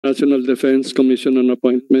National Defense Commission on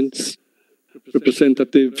Appointments,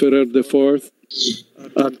 Representative Ferrer IV,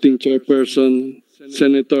 Acting Chairperson,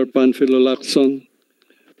 Senator Panfilo Lacson,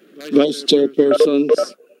 Vice Chairpersons,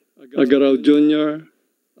 Agaraw Jr.,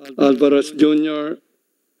 Alvarez Jr.,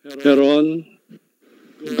 Heron,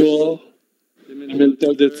 Go,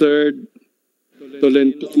 Pimentel III,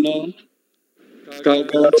 Tolentino,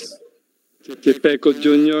 Cagas, Chipeco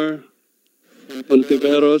Jr.,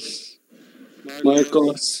 Ontiveros,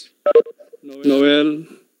 Marcos, Noel,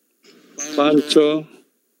 Pancho,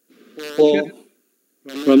 Po,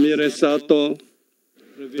 Ramirez Sato,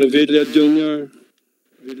 Revilla Jr.,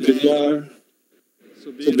 Villar,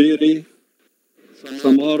 Subiri,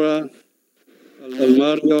 Zamora,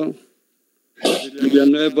 Almario,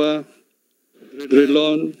 Villanueva,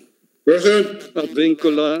 Drilon, Present.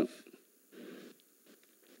 Advincula,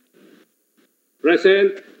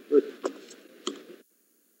 Present.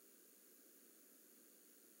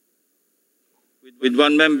 With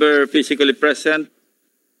one member physically present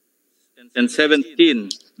and 17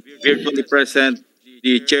 virtually present,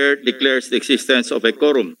 the chair declares the existence of a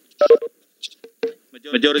quorum.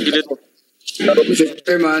 Majority Leader. Mr.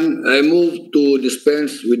 Chairman, I move to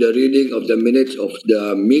dispense with the reading of the minutes of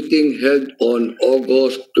the meeting held on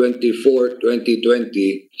August 24,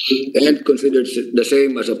 2020 and consider the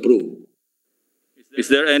same as approved. Is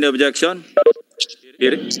there any objection?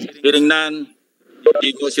 Hearing none,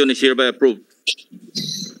 the motion is hereby approved.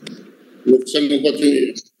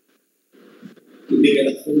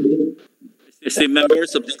 Esteemed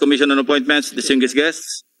members of the Commission on Appointments, distinguished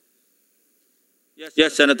guests.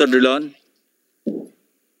 Yes, Senator Drilon.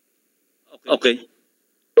 Okay.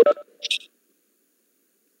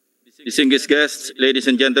 Distinguished guests, ladies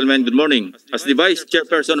and gentlemen, good morning. As the Vice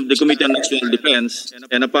Chairperson of the Committee on National Defense,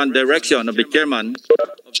 and upon direction of the Chairman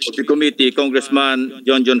of the Committee, Congressman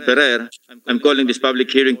John Ferrer, I'm calling this public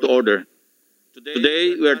hearing to order.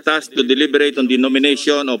 Today, we are tasked to deliberate on the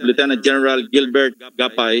nomination of Lieutenant General Gilbert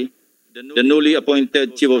Gapay, the newly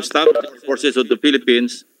appointed Chief of Staff of the Forces of the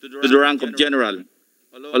Philippines, to the rank of General,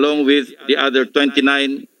 along with the other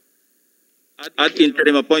 29 ad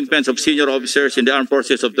interim appointments of senior officers in the Armed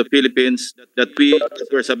Forces of the Philippines that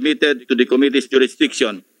were submitted to the committee's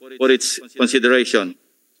jurisdiction for its consideration.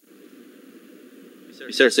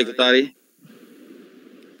 Mr. Secretary.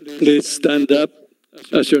 please stand up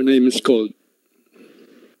as your name is called.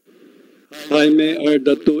 Jaime R.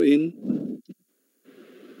 Datuin.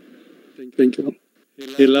 Thank you.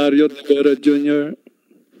 Hilario De Vera Jr.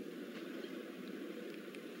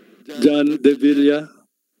 John De Villa.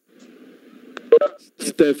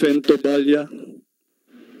 Stephen Tobalia.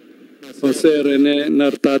 Jose Rene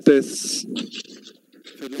Nartates.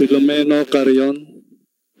 Filomeno Carrion.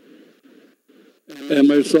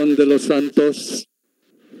 Emerson De Los Santos.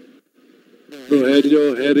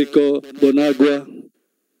 Rogelio Jerico Bonagua.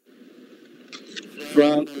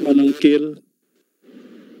 Frank Manangkil.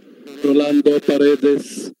 Rolando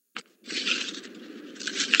Paredes.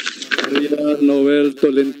 Maria Noel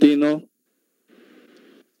Tolentino.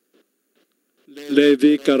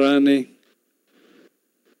 Levi Carane.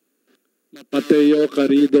 Mateo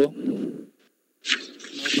Carido.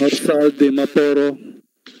 Marsal de Maporo.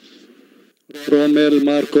 Romel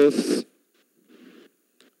Marcos.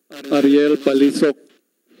 Ariel Palisok.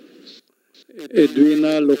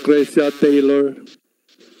 Edwina Lucrecia Taylor.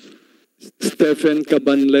 Stephen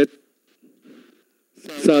Cabanlet.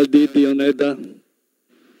 Saldi Dioneda.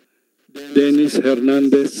 Dennis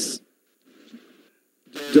Hernandez.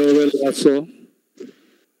 Joel Lasso.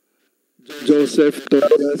 Joseph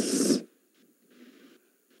Torres.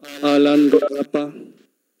 Alan Garapa.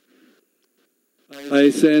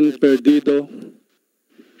 Aisen Perdido.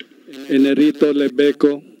 Enerito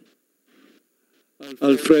Lebeco.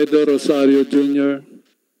 Alfredo Rosario Jr.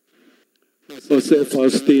 Jose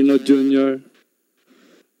Faustino Jr.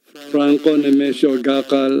 Franco Nemesio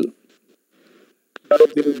Gacal.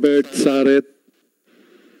 Gilbert Saret.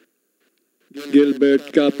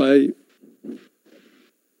 Gilbert Capay.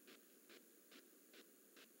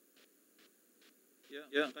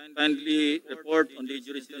 Kindly report on the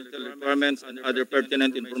jurisdictional requirements and other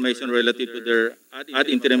pertinent information related to their ad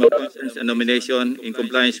interim appointments and nomination in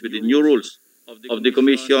compliance with the new rules of the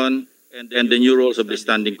Commission and the new rules of the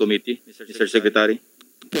Standing Committee. Mr. Secretary.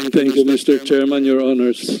 Thank you, Mr. Chairman, Your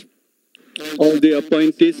Honors. All the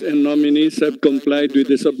appointees and nominees have complied with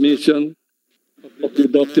the submission of the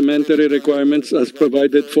documentary requirements as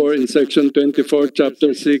provided for in Section 24,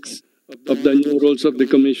 Chapter 6 of the new rules of the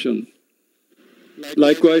Commission.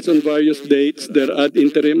 Likewise, on various dates, their ad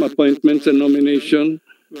interim appointments and nomination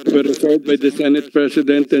were referred by the Senate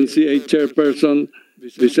President and CA Chairperson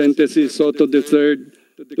Vicente C. Soto III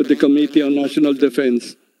to the Committee on National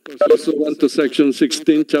Defense, pursuant to Section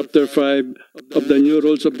 16, Chapter 5 of the new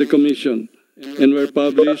rules of the Commission, and were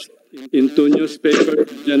published in 2 newspapers,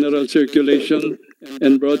 general circulation,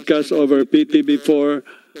 and broadcast over PTB4,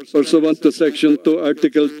 pursuant to Section 2,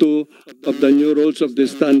 Article 2 of the new rules of the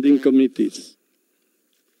standing committees.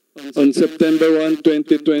 On September 1,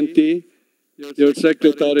 2020, your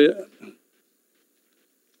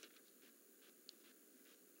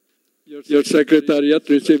Secretariat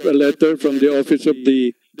received a letter from the Office of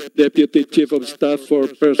the Deputy Chief of Staff for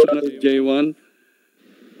Personnel J1,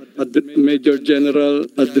 Major General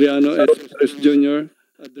Adriano S. Jr.,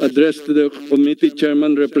 addressed to the Committee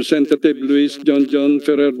Chairman Representative Luis John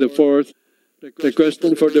Ferrer IV,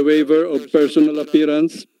 requesting for the waiver of personal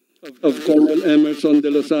appearance of Colonel Emerson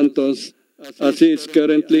de los Santos as he is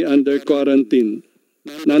currently under quarantine.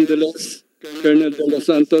 Nonetheless, Colonel de los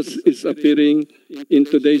Santos is appearing in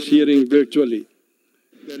today's hearing virtually.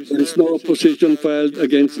 There is no opposition filed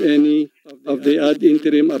against any of the ad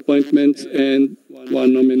interim appointments and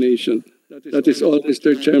 1 nomination. That is all,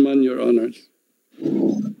 Mr. Chairman, Your Honors.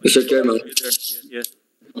 Mr. Chairman. Yes.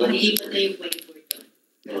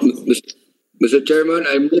 Mr. Chairman,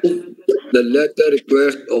 I move the letter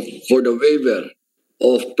request for the waiver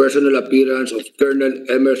of personal appearance of Colonel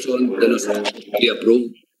Emerson de los Santos be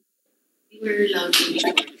approved.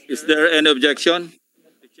 Is there any objection?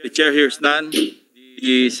 The chair hears none.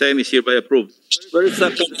 The same is hereby approved. Where is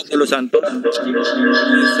Colonel de los Santos? He is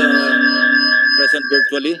present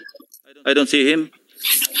virtually. I don't see him.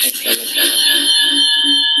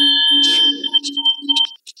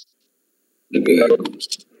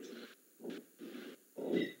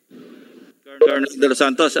 Colonel de los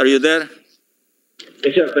Santos, are you there?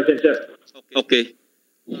 Yes, sir. Present, sir. Okay.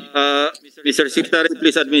 Mr. Secretary,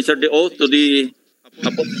 please administer the oath to the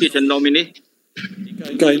appointees and nominee.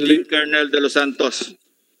 Kindly, Colonel de los Santos.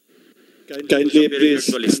 kindly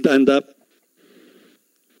please stand up.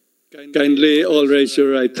 Kindly all raise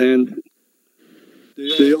your right hand.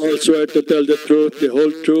 Do you all swear to tell the truth, the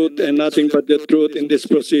whole truth, and nothing but the truth in this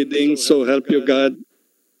proceeding, so help you God?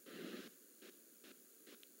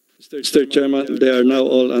 Mr. Chairman, they are now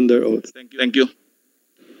all under oath. Thank you.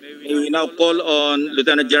 May we now call on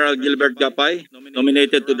Lieutenant General Gilbert Gapay,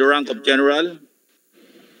 nominated to the rank of General,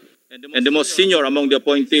 and the most senior among the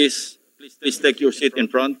appointees. Please take your seat in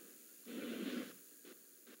front.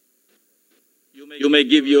 You may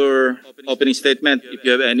give your opening statement if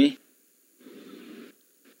you have any.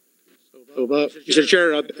 Mr.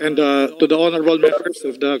 Chair, and to the honorable members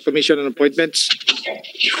of the Commission on Appointments,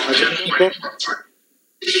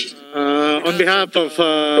 on behalf of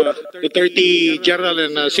the 30 general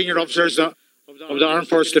and senior officers of the Armed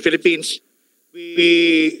Forces of the Philippines,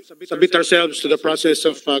 we submit ourselves to the process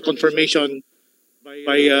of confirmation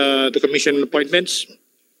by the Commission on Appointments.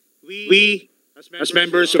 We, as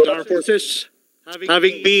members of the Armed Forces,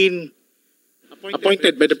 having been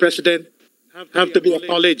appointed by the President, have to be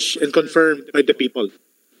acknowledged and confirmed by the people.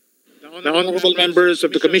 The honorable members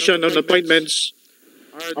of the Commission on Appointments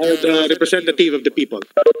are the representative of the people.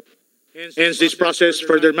 Hence, this process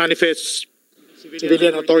further manifests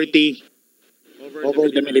civilian authority over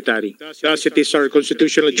the military. Thus, it is our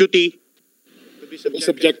constitutional duty to be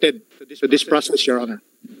subjected to this process, Your Honor.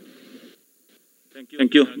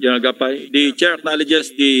 Thank you, General Gapay. The chair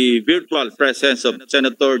acknowledges the virtual presence of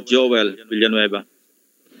Senator Joel Villanueva.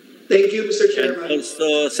 Thank you, Mr. And Chairman.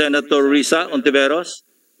 also Senator Risa Ontiveros.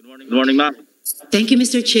 Good morning, ma'am. Thank you,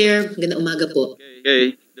 Mr. Chair. Magandang umaga po.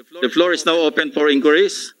 Okay. The floor is now open for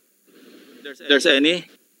inquiries. If there's any.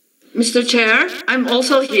 Mr. Chair, I'm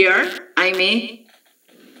also here. Amy.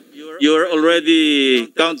 You're already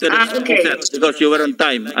counted as Okay. present because you were on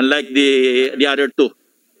time, unlike the other two.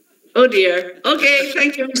 Oh dear. Okay,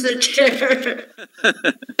 thank you, Mr. Chair.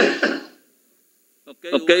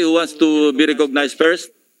 Okay, who wants to be recognized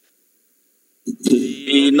first?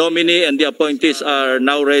 The nominee and the appointees are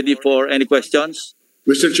now ready for any questions.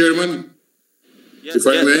 Mr. Chairman, if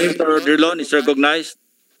I may. Senator Drilon is recognized.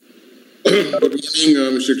 Good morning,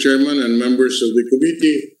 Mr. Chairman and members of the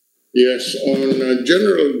committee. Yes, on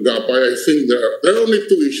General Gapay, I think there are only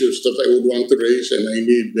two issues that I would want to raise, and I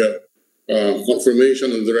need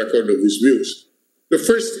confirmation on the record of his views. The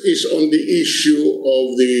first is on the issue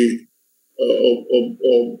of the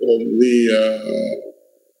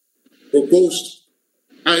proposed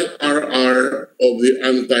IRR of the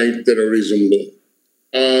anti-terrorism law.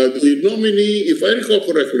 The nominee, if I recall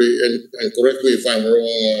correctly, and correct me if I'm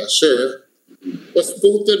wrong, sir, was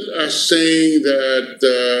quoted as saying that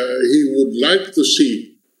he would like to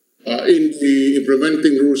see in the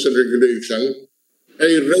implementing rules and regulation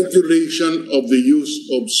a regulation of the use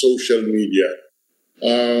of social media.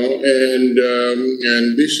 and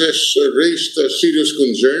this has raised serious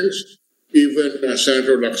concerns. Even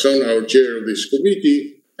Senator Lacson, our chair of this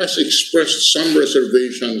committee, has expressed some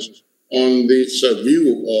reservations on this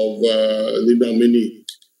view of the nominee.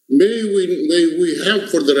 May we have,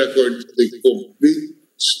 for the record, the complete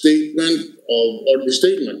statement of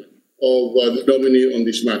the nominee on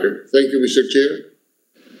this matter? Thank you, Mr. Chair.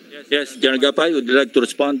 Yes, General Gapay, would you like to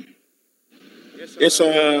respond? Yes,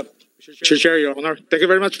 Mr. Chair, Your Honor. Thank you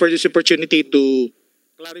very much for this opportunity to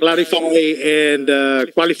clarify and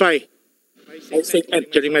qualify my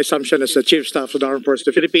statement during my assumption as the Chief Staff of the Armed Forces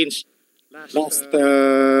of the Philippines last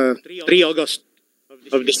 3 August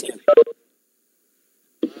of this year.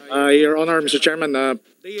 Your Honor, Mr. Chairman, the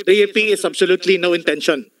AFP has absolutely no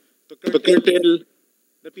intention to curtail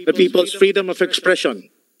the people's freedom of expression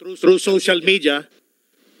through social media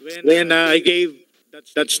when I gave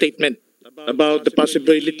that statement about the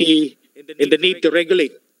possibility and the need to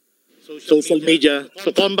regulate social media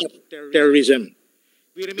to combat terrorism.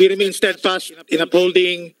 We remain steadfast in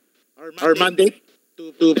upholding our mandate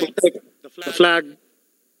to protect the flag,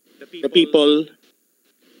 the people,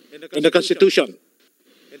 and the Constitution.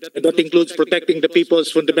 And that includes protecting the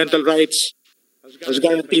people's fundamental rights as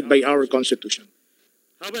guaranteed by our Constitution.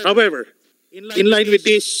 However, in line with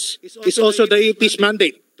this is also the AP's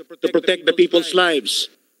mandate to protect the people's lives,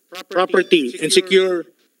 property, and secure,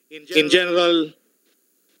 in general,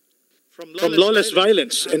 from lawless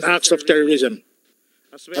violence and acts of terrorism,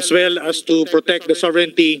 as well as to protect the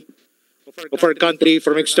sovereignty of our country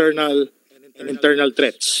from external and internal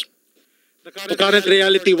threats. The current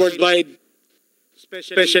reality worldwide,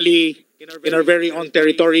 especially in our very own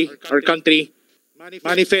territory, our country,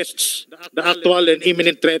 manifests the actual and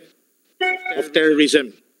imminent threat of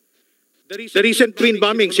terrorism. The recent twin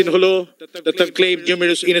bombings in Holo that have claimed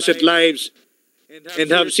numerous innocent lives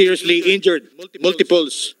and have seriously injured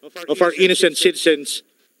multiples of our innocent citizens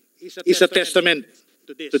is a testament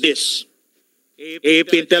to this.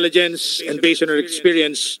 AFP intelligence and based on our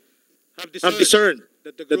experience have discerned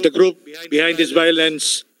that the group behind this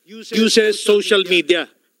violence uses social media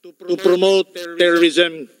to promote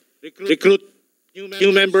terrorism, recruit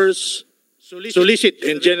new members, solicit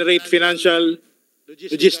and generate financial,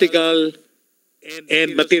 logistical,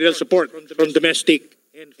 and material support from domestic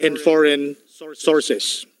and foreign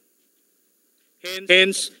sources.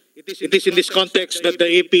 Hence, it is in this context that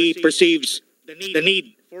the AP perceives the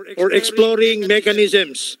need for exploring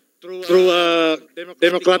mechanisms through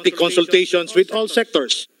democratic consultations with all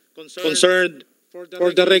sectors concerned for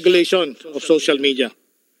the regulation of social media.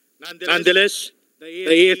 Nonetheless, the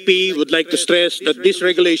AFP would like to stress that this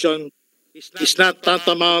regulation is not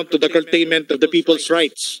tantamount to the curtailment of the people's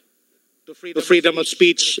rights to freedom of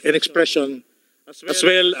speech and expression, as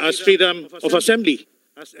well as freedom of assembly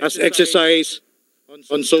as exercised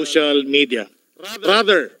on social media.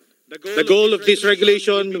 Rather, the goal of this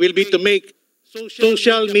regulation will be to make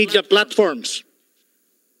social media platforms,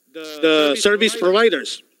 the service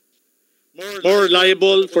providers, more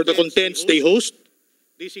liable for the contents they host.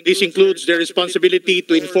 This includes their responsibility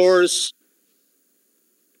to enforce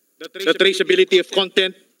the traceability of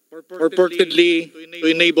content, purportedly to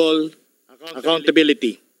enable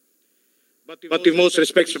accountability. But we most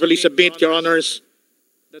respectfully submit, Your Honors,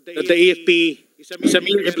 that the AFP is a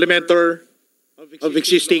mere implementer of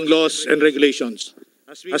existing laws and regulations,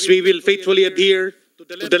 as we will faithfully adhere to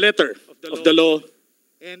the letter of the law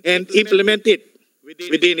and implement it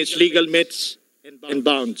within its legal limits and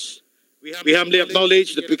bounds. We humbly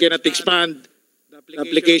acknowledge that we cannot expand the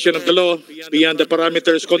application of the law beyond the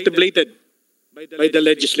parameters contemplated by the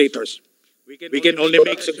legislators. We can only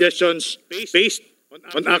make suggestions based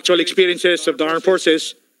on actual experiences of the armed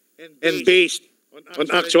forces and based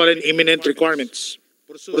on actual and imminent requirements,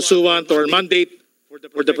 pursuant to our mandate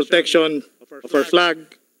for the protection of our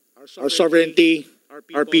flag, our sovereignty,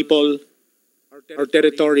 our people, our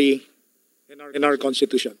territory, and our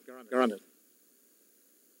Constitution. Your Honor.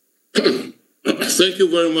 Thank you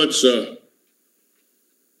very much,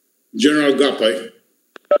 General Gapay.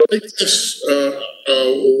 I guess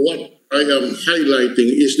what I am highlighting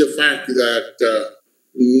is the fact that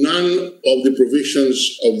none of the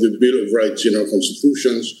provisions of the Bill of Rights in our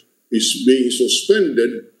constitutions is being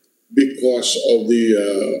suspended because of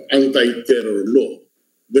the anti-terror law.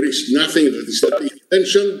 There is nothing that is not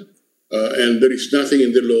intention, and there is nothing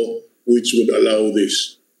in the law which would allow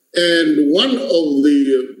this. And one of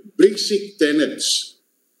the basic tenets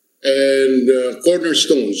and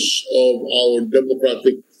cornerstones of our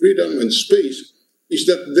democratic freedom and space is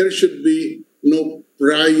that there should be no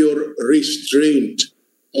prior restraint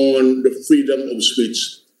on the freedom of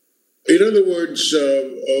speech. In other words,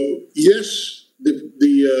 yes, the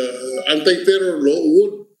the anti-terror law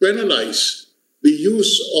would penalize the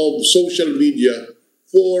use of social media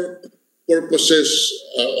for purposes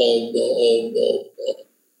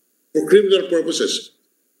for criminal purposes.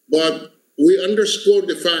 But we underscore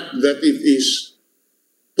the fact that it is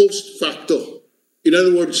post facto. In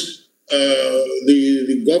other words,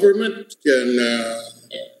 the government can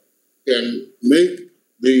make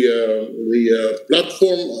the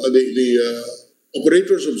platform, the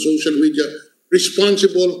operators of social media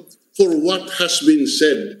responsible for what has been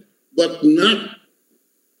said, but not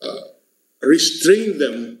restrain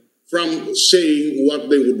them from saying what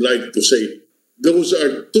they would like to say. Those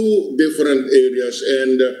are two different areas,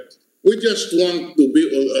 and we just want to be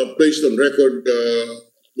placed on record,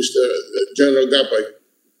 Mr. General Gapay,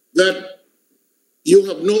 that you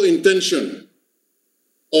have no intention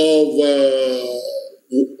of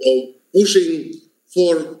pushing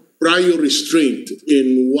for prior restraint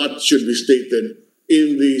in what should be stated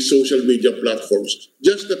in the social media platforms.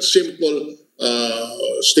 Just that simple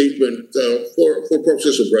statement for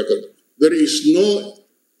purposes of record. There is no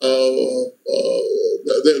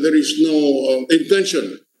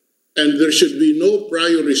intention, and there should be no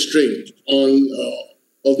prior restraint on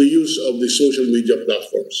of the use of the social media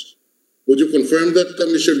platforms. Would you confirm that,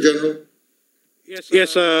 Mr. General? Yes,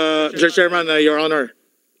 Mr. Chairman, Your Honor.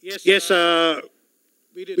 Yes,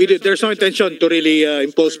 we did. There's no intention to really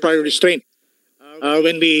impose prior restraint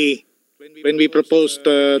when we proposed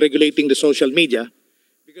regulating the social media,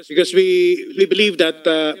 because we believe that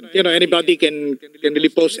anybody can really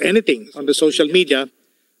post anything on the social media,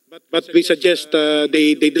 but we suggest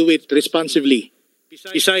they do it responsibly.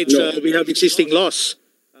 Besides, we have existing laws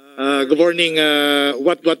governing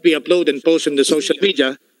what we upload and post in the social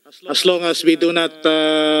media, as long as we do not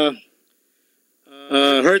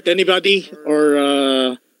hurt anybody, or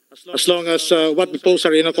as long as what we post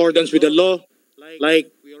are in accordance with the law.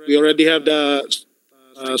 Like we already have the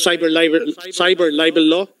cyber libel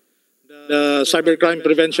law, the Cybercrime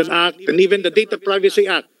Prevention Act, and even the Data Privacy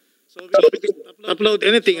Act. So we can upload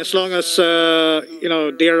anything as long as they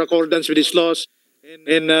are in accordance with these laws,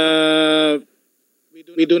 and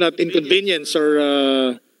we do not inconvenience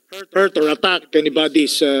or hurt or attack anybody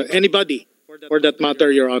for that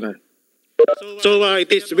matter, Your Honor. So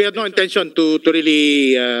we have no intention to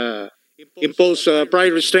really impose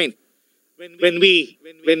prior restraint when we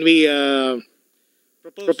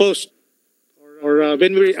propose, or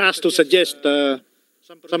when we were asked to suggest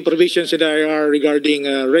some provisions in the IR regarding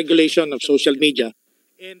regulation of social media.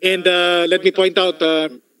 And let me point out,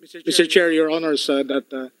 Mr. Chair, Your Honors,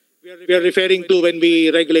 that we are referring to, when we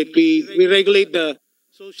regulate, we regulate the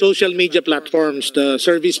social media platforms, the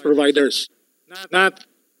service providers, not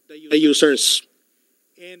the users.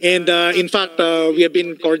 And in fact, we have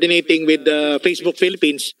been coordinating with Facebook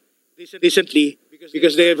Philippines recently,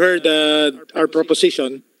 because they have heard our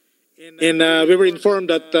proposition, and we were informed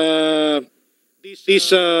that these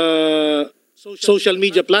social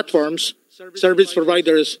media platforms, service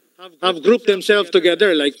providers, have grouped themselves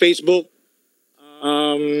together, like Facebook,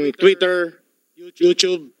 Twitter,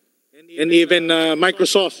 YouTube, and even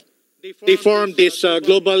Microsoft. They formed this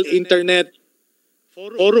global internet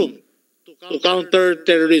forum to counter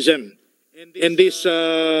terrorism. And this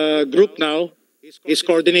group now is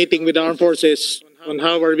coordinating with the armed forces on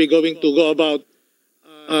how are we going to go about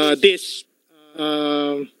this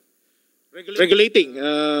regulating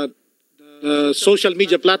social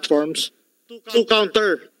media platforms to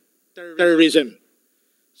counter terrorism.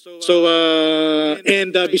 So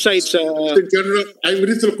and besides, Mr. General, I'm a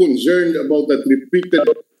little concerned about that repeated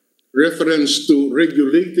reference to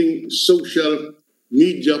regulating social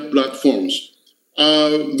media platforms.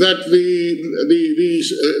 That the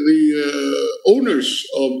owners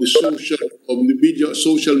of the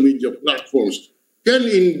social media platforms can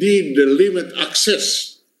indeed limit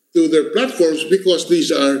access to their platforms, because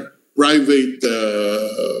these are private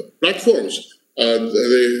platforms.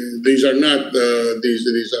 These are not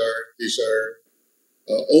these are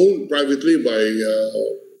owned privately by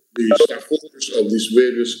the stockholders of these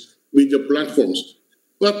various media platforms.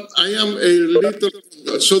 But I am a little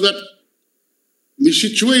so that the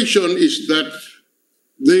situation is that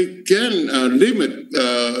they can limit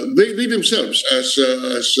they themselves as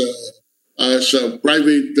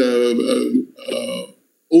private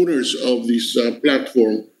owners of this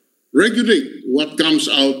platform regulate what comes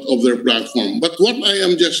out of their platform. But what I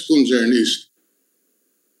am just concerned is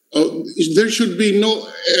there should be no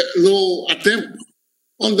attempt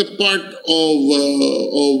on the part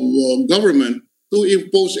of government to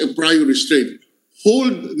impose a prior restraint.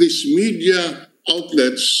 Hold these media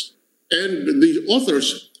outlets and the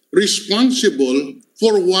authors responsible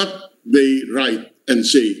for what they write and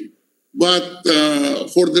say. But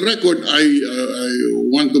for the record, I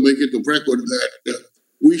want to make it of record that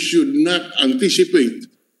we should not anticipate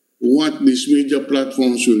what these media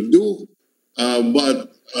platforms will do.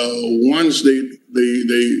 But once they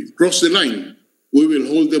cross the line, we will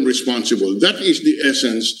hold them responsible. That is the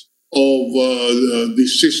essence of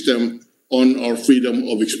this system on our freedom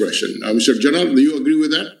of expression. Mr. General, do you agree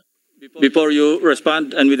with that? Before you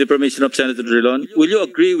respond, and with the permission of Senator Drilon, will you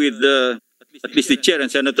agree with at least the chair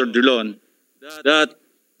and Senator Drilon that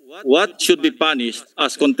what should be punished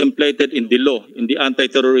as contemplated in the law, in the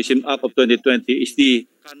Anti-Terrorism Act of 2020, is the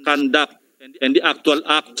conduct and the actual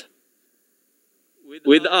act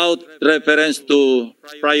without reference to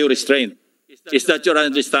prior restraint? Is that your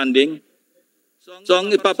understanding? So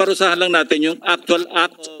ang ipaparusahan lang natin yung actual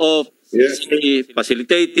act of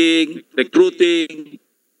facilitating, recruiting,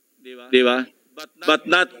 di ba? But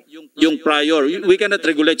not yung prior. We cannot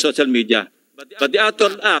regulate social media. But the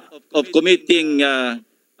actual act of committing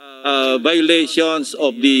violations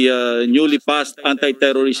of the newly passed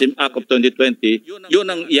Anti-Terrorism Act of 2020, yun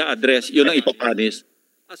ang i-address, yun ang ipapanis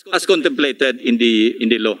as contemplated in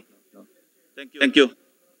the law. Thank you.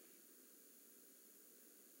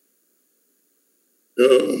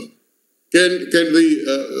 Can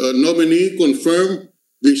the nominee confirm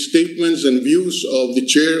the statements and views of the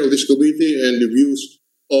chair of this committee and the views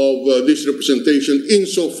of this representation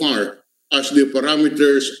insofar as the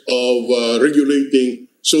parameters of regulating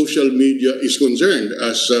social media is concerned,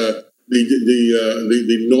 as the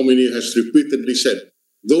nominee has repeatedly said?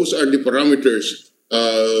 Those are the parameters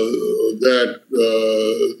that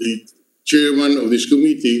the chairman of this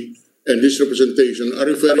committee and this representation are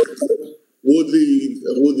referring to. Would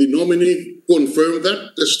the nominee confirm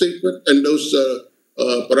that statement and those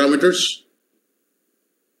parameters?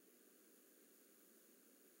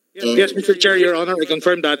 Yes, Mr. Chair, Your Honor, I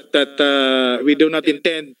confirm that we do not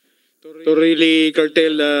intend to really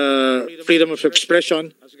curtail freedom of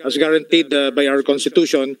expression as guaranteed by our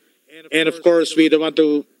Constitution. And of course, we don't want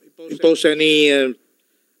to impose any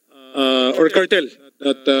or curtail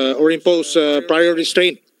or impose prior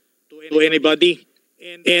restraint to anybody.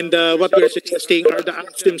 And what we're suggesting are the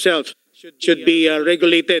acts themselves should be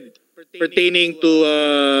regulated pertaining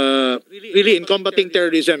to really in combating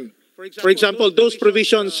terrorism. For example, those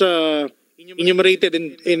provisions enumerated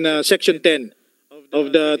in Section 10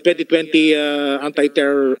 of the 2020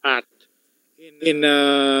 Anti-Terror Act in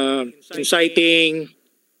inciting,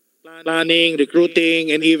 planning, recruiting,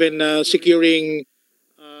 and even securing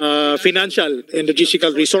financial and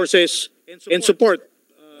logistical resources and support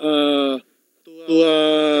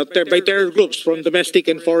by terror groups from domestic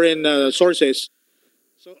and foreign sources.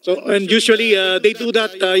 And usually they do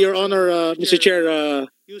that, Your Honor, Mr. Chair,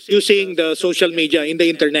 using the social media in the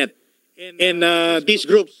internet. And these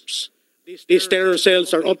groups, these terror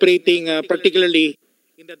cells are operating particularly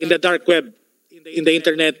in the dark web, in the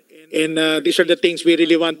internet. And these are the things we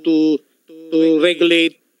really want to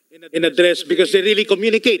regulate and address because they really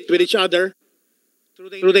communicate with each other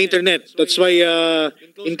through the internet. That's why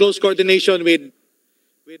in close coordination with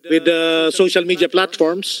the social media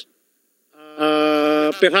platforms,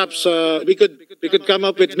 perhaps we could come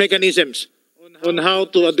up with mechanisms on how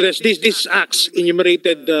to address these acts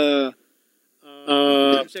enumerated in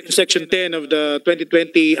Section 10 of the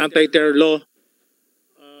 2020 Anti-Terror Law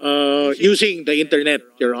using the internet,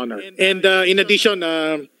 Your Honor. And in addition,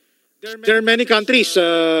 there are many countries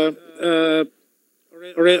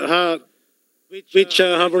which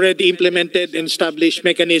have already implemented and established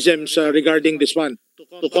mechanisms regarding this one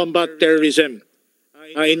to combat terrorism.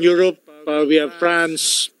 In Europe, we have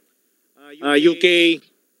France, UK,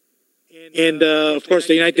 and of course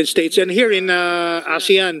the United States. And here in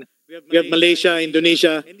ASEAN, we have Malaysia,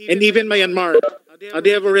 Indonesia, and even Myanmar.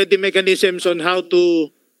 They have already mechanisms on how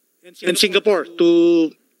to, and Singapore,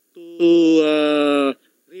 to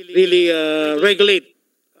really regulate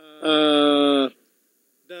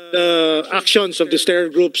the actions of these terror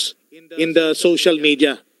groups in the social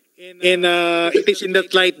media. And it is in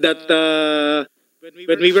that light that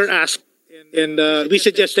when we were asked, and we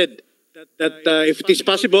suggested that if it is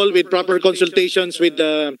possible with proper consultations with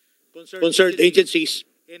the concerned agencies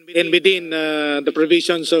and within the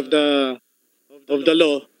provisions of the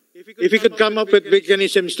law, if we could come up with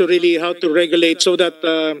mechanisms to really how to regulate so that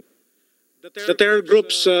the terror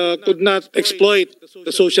groups could not exploit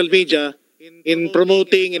the social media in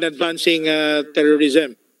promoting and advancing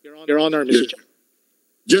terrorism. Your Honor, Mr. Chair.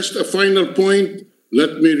 Just a final point,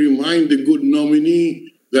 let me remind the good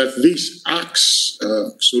nominee that these acts,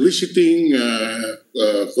 soliciting,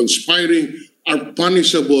 conspiring, are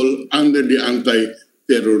punishable under the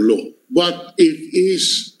anti-terror law. but it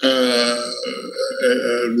is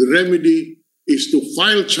the remedy is to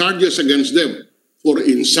file charges against them for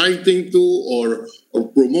inciting to or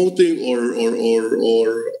promoting or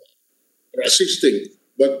assisting,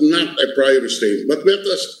 but not a prior restraint. But let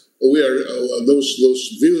us, we are those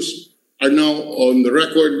views are now on the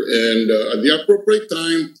record, and at the appropriate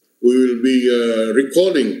time, we will be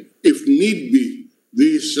recalling, if need be,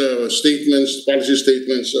 these statements, policy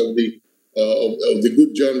statements of the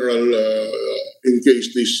good general, in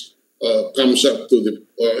case this comes up to the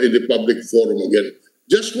in the public forum again.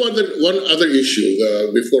 Just one other issue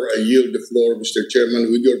before I yield the floor, Mr.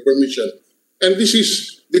 Chairman, with your permission, and this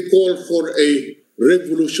is the call for a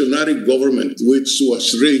revolutionary government, which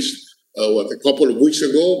was raised a couple of weeks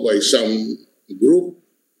ago by some group,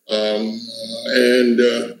 and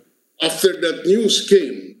after that news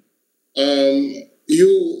came,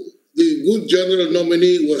 the good general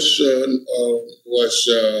nominee was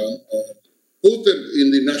quoted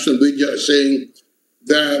in the national media saying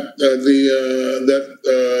that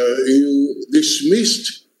you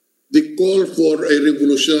dismissed the call for a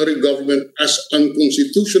revolutionary government as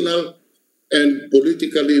unconstitutional and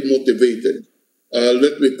politically motivated.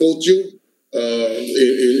 Let me quote you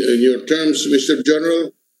in your terms, Mr.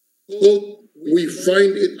 General. Quote, we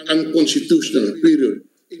find it unconstitutional, period.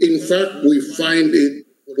 In fact, we find it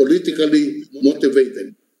politically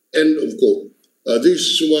motivated. End of quote.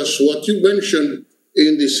 This was what you mentioned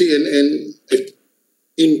in the CNN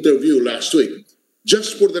interview last week.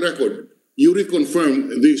 Just for the record, you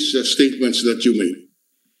reconfirm these statements that you made.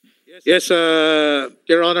 Yes,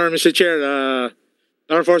 Your Honor, Mr. Chair, the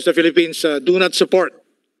Armed Forces of the Philippines do not support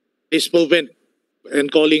this movement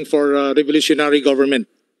and calling for a revolutionary government.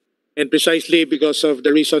 And precisely because of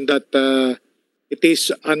the reason that it is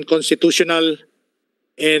unconstitutional,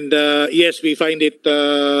 and yes, we find it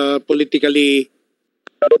politically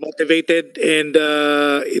motivated, and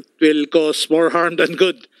it will cause more harm than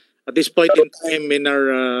good at this point in time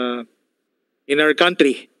in our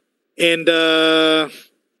country. And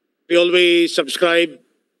we always subscribe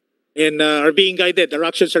and are being guided. Our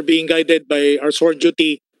actions are being guided by our sworn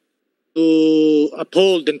duty to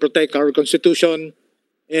uphold and protect our Constitution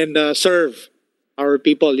and serve our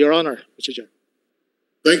people, Your Honor, Mr. Chair.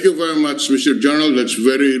 Thank you very much, Mr. General. That's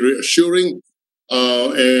very reassuring,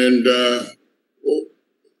 and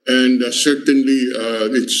certainly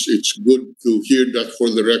it's good to hear that for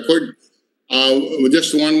the record.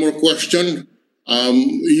 Just one more question.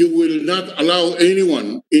 You will not allow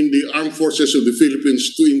anyone in the armed forces of the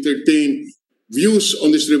Philippines to entertain views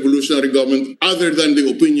on this revolutionary government other than the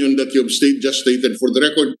opinion that you have just stated for the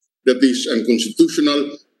record, that is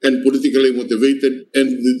unconstitutional and politically motivated, and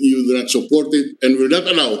you do not support it, and will not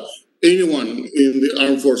allow anyone in the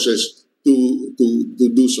armed forces to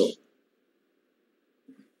do so.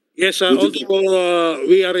 Yes, also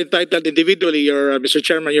we are entitled individually, Mr.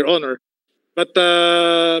 Chairman, Your Honor. But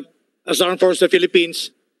as Armed Forces of the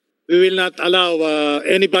Philippines, we will not allow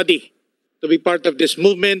anybody to be part of this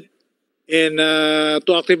movement and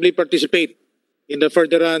to actively participate in the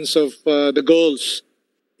furtherance of the goals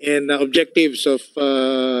and objectives of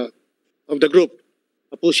the group,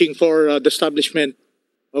 pushing for the establishment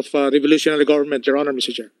of revolutionary government, Your Honor,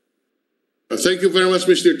 Mr. Chair. Thank you very much,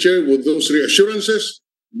 Mr. Chair, with those reassurances,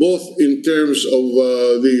 both in terms of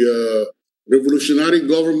the revolutionary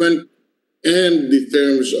government and the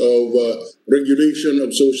terms of regulation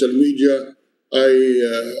of social media.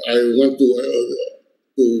 I want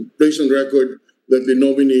to place on record that the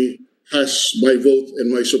nominee has my vote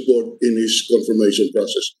and my support in his confirmation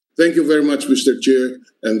process. Thank you very much, Mr. Chair,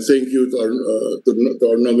 and thank you to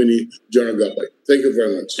our nominee, General Gapay. Thank you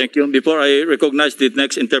very much. Thank you. Before I recognize the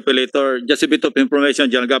next interpellator, just a bit of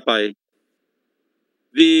information, General Gapay.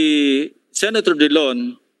 The Senator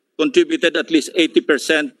Dillon contributed at least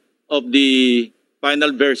 80% of the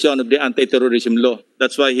final version of the anti-terrorism law.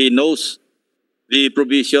 That's why he knows the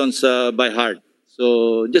provisions by heart.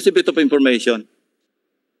 So just a bit of information.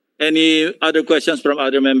 Any other questions from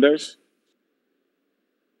other members?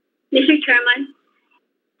 Mr. Chairman.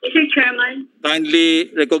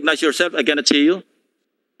 Kindly recognize yourself. I cannot see you.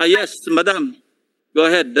 Yes, Madam. Go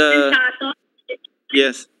ahead.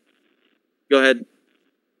 Yes. Go ahead.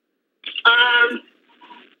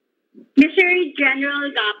 Mr.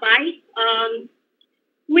 General Gapay,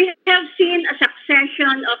 we have seen a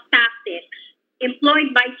succession of tactics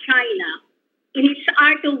employed by China in its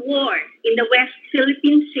art of war in the West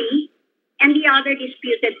Philippine Sea and the other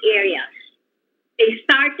disputed areas. They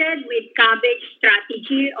started with cabbage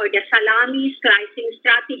strategy, or the salami slicing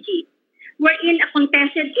strategy, wherein a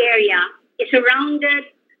contested area is surrounded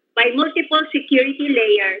by multiple security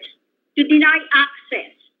layers to deny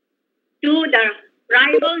access to the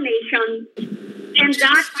rival nation, and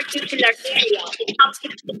that particular area is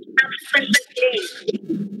subject to substantial claims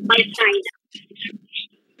by China.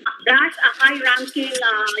 Thus, a high-ranking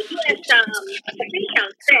U.S. Official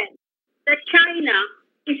said that China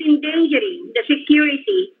is endangering the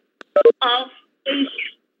security of Asia.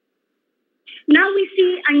 Now we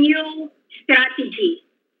see a new strategy.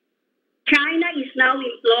 China is now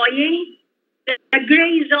employing the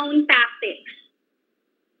gray zone tactics,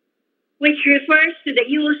 which refers to the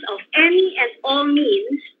use of any and all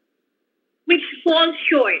means which falls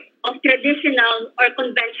short of traditional or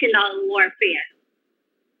conventional warfare.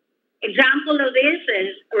 Example of this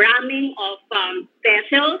is ramming of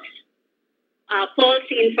vessels, false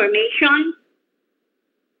information,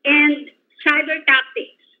 and cyber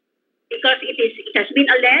tactics, because it has been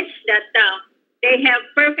alleged that they have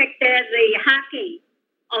perfected the hacking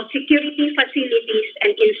of security facilities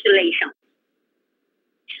and installations.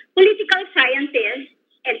 Political scientists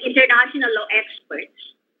and international law experts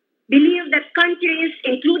believe that countries,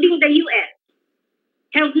 including the U.S.,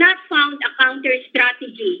 have not found a counter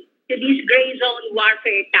strategy to these gray zone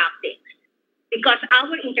warfare tactics because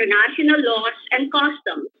our international laws and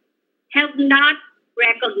customs have not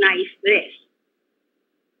recognized this.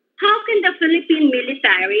 How can the Philippine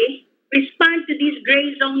military respond to these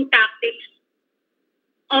gray zone tactics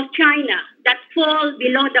of China that fall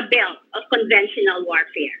below the belt of conventional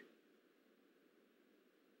warfare?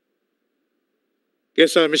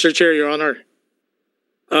 Yes, Mr. Chair, Your Honor.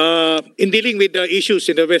 In dealing with the issues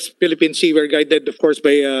in the West Philippine Sea, we're guided, of course,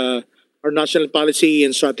 by our national policy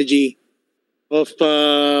and strategy of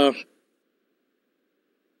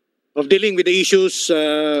dealing with the issues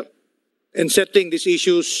and settling these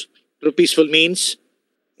issues through peaceful means,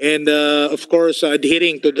 and of course,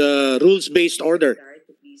 adhering to the rules-based order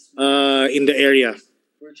in the area.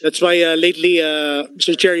 That's why lately,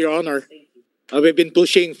 Mr. Chair, Your Honor, we've been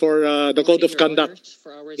pushing for the code of conduct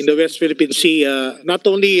in the West Philippine Sea, not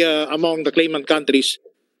only among the claimant countries,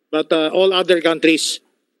 but all other countries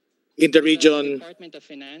in the region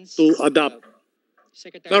to adopt.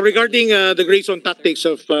 Now, regarding the gray zone tactics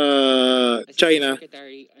of China,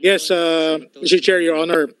 yes, Mr. Chair, Your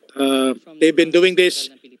Honor, they've been doing this.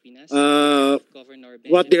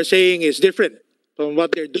 What they're saying is different from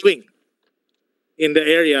what they're doing in the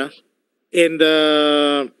area. And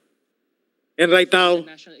right now,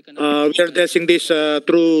 we are addressing this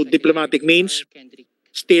through diplomatic means,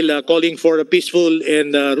 still calling for a peaceful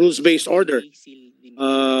and rules-based order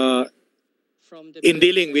in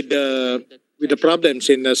dealing with the problems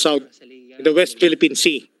in the in the West Philippine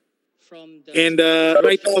Sea. And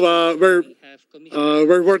right now,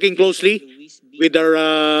 we're working closely with our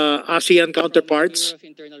ASEAN counterparts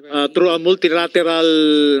through a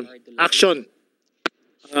multilateral action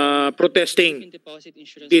protesting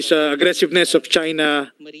this aggressiveness of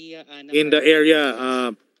China in the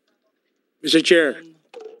area, Mr. Chair,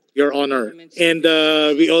 Your Honor. And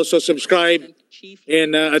we also subscribe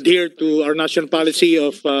and adhere to our national policy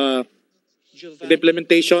of the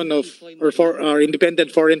implementation of our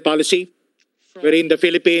independent foreign policy, wherein the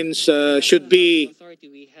Philippines should be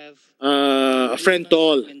a friend to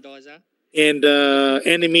all and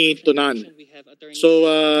enemy to none.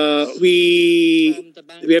 So we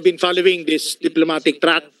have been following this diplomatic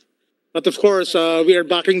track, but of course we are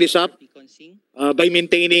backing this up by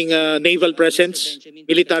maintaining naval presence,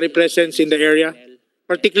 military presence in the area,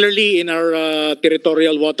 particularly in our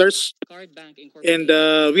territorial waters, and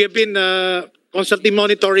we have been constantly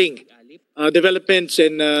monitoring developments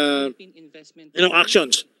and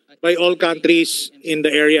actions by all countries in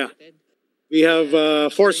the area. We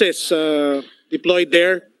have forces deployed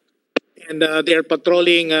there, and they are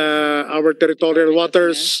patrolling our territorial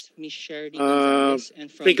waters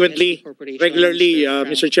frequently, regularly,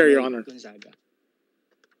 Mr. Chair, Your Honor.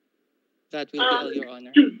 That will be all, Your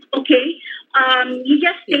Honor. Okay. You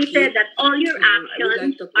just stated that all your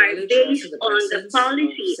actions are based on the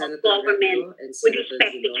policy of government with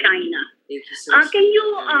respect to China. Can you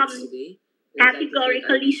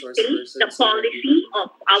categorically state the policy of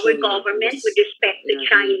our government with respect to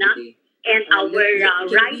China and our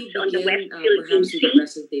rights on the West Philippine Sea?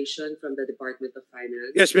 Presentation from the Department of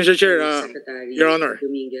Finance. Yes, Mr. Chair, Your Honor.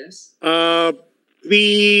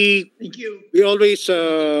 We always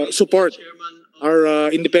support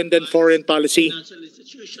our independent foreign policy,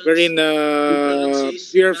 wherein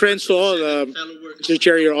we are friends to all, Mr.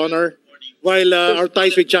 Chair, Your Honor. While our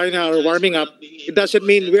ties with China are warming up, it doesn't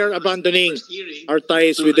mean we are abandoning our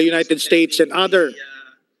ties with the United States and other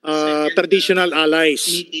traditional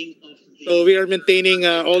allies. So we are maintaining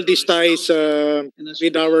all these ties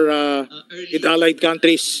with our with allied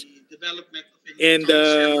countries, and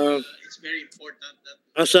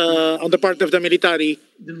as on the part of the military,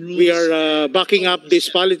 we are backing up this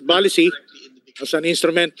policy as an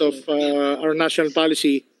instrument of our national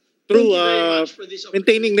policy through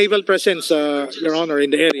maintaining naval presence, Your Honor, in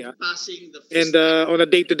the area. And on a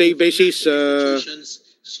day-to-day basis,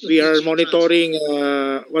 we are monitoring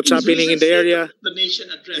what's happening in the area,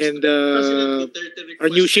 and our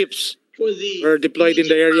new ships were deployed in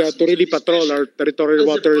the area to really patrol our territorial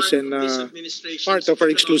waters and part of our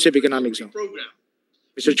exclusive economic zone.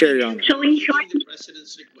 Mr. Chair, Your Honor. So in short,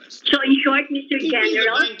 Mr.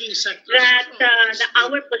 General, that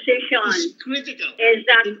our position is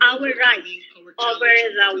that our rights over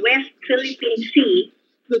the West Philippine Sea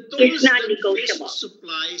is non-negotiable.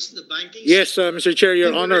 Yes, Mr. Chair,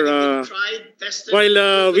 Your Honor.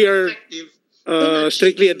 While we are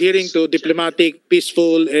strictly adhering to diplomatic,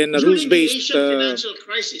 peaceful, and rules-based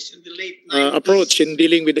approach in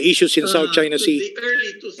dealing with the issues in South China Sea,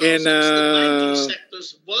 and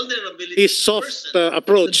this soft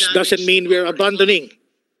approach doesn't mean we're abandoning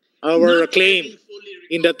our claim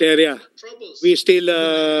in that area. We still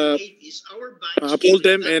uphold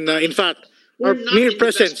them, and in fact, our mere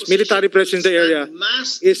presence, military presence in the area,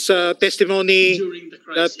 is testimony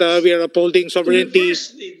that we are upholding sovereignty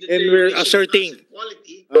and we're asserting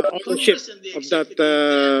ownership of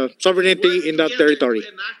that sovereignty in that territory.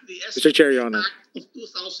 Mr. Chair, Your Honor.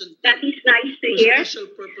 That is nice to hear.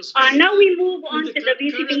 Now we move on to the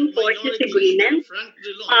Visiting Forces Agreement.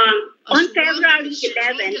 On February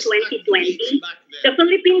 11, 2020, the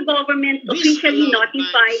Philippine government officially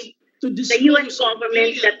notified the U.S.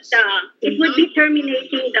 government that it would be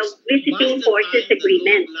terminating the Visiting Forces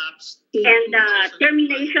Agreement. And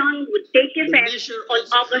termination would take effect on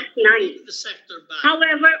August 9.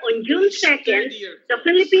 However, on June 2nd, the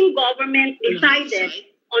Philippine government decided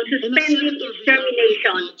on suspending its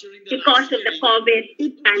termination because of the COVID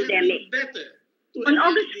pandemic. On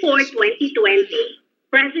August 4, 2020,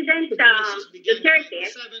 President Duterte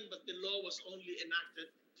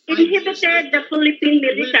inhibited the Philippine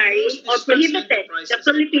military, or prohibited the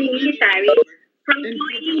Philippine military from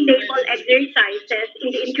joining naval exercises in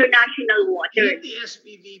the international waters.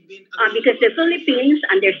 Because the Philippines,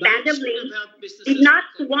 understandably, did not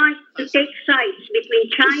want to take sides between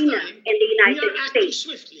China and the United States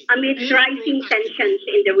amidst rising tensions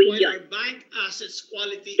in the region.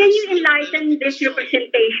 Can you enlighten this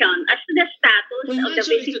representation as to the status of the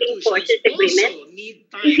Visiting Forces Agreement?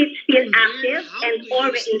 Is it still active and or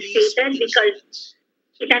reinstated because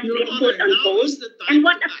it has been put on hold? And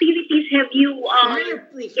what activities have you,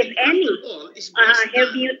 if any,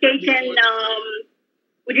 have you taken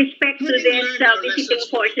with respect to this Visiting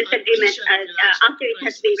Forces Agreement after it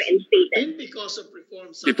has been reinstated?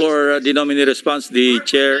 Before the nominee response, the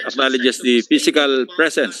chair acknowledges the physical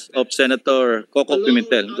presence of Senator Coco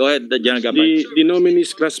Pimentel. Go ahead, General Gabay. The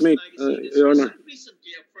nominee's classmate, Your Honor.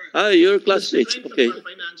 Your classmates. Okay.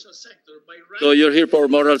 So you're here for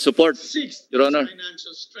moral support, Your Honor.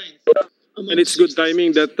 And it's good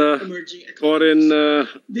timing that foreign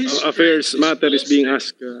affairs matter is being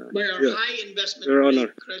asked, Your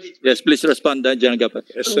Honor. Yes, please respond, General Gabay.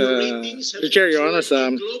 Yes, Mr. Chair, Your Honor,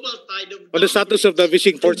 on the status of the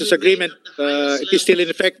Visiting Forces Agreement, it is still in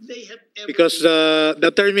effect because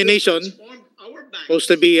the termination supposed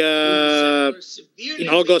to be in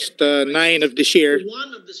August 9 of this year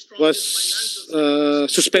was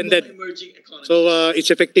suspended. So its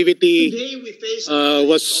effectivity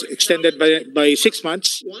was extended by 6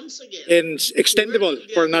 months and extendable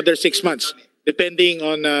for another 6 months, depending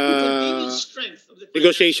on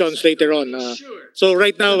negotiations later on. So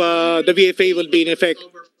right now, the VFA will be in effect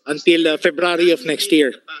until February of next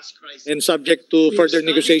year, and subject to further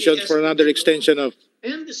negotiations for another extension of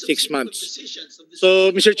 6 months.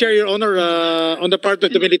 So, Mr. Chair, Your Honor, on the part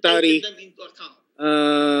of the military,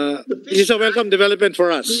 this is a welcome development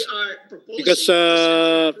for us because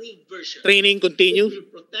training continues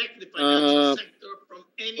on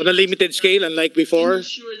a limited scale, unlike before.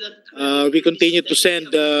 We continue to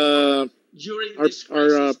send our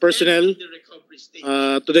personnel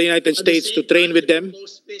to the United States to train with them.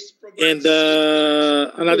 And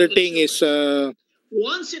another thing is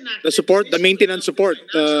the support, the maintenance support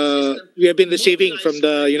we have been receiving from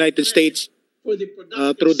the United States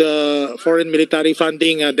through the foreign military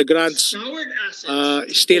funding. The grants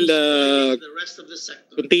still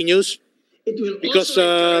continues because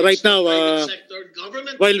right now,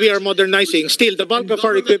 while we are modernizing, still the bulk of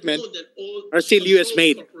our equipment are still U.S.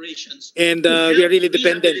 made, and we are really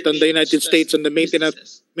dependent on the United States on the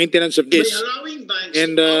maintenance of this.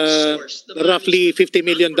 And roughly $50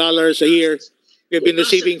 million a year we've been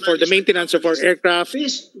receiving for the maintenance of our aircraft,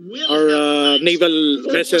 our naval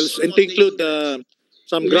vessels, and to include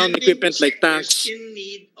some ground equipment like tanks.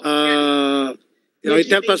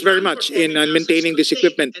 It helped us very much in maintaining this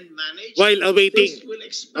equipment while awaiting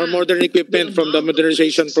our modern equipment from the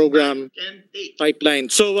modernization program pipeline.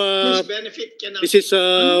 So this is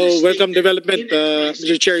a welcome development,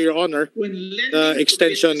 Mr. Chair, Your Honor, the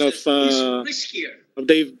extension of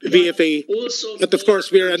the VFA. But of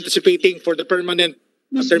course, we are anticipating for the permanent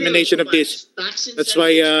termination of this. That's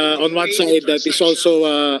why on one side, that is also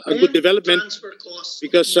a good development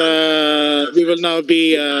because we will now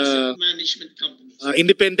be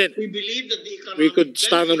independent. We could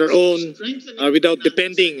stand on our own without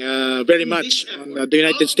depending very much on the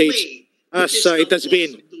United States as it has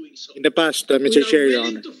been in the past, Mr. Chair, Your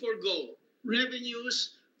Honor.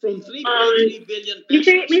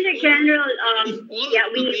 Mr. General,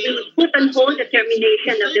 we put on hold the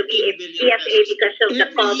termination of the VFA because of the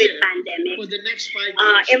COVID pandemic.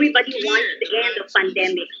 Everybody wants the end of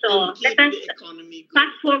pandemic. So let us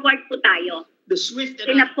fast forward po tayo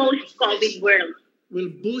in a post-COVID world.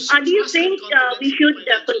 Do you think we should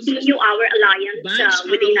continue our alliance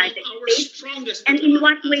with the United States? And in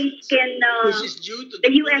what ways can the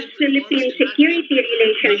U.S.-Philippine security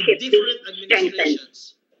relationship be strengthened?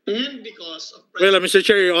 Well, Mr.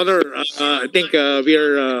 Chair, Your Honor, I think we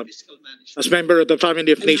are, as member of the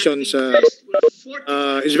Family of Nations,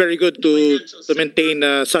 it's very good to maintain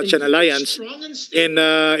such an alliance. And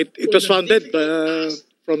it was founded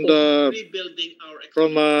from the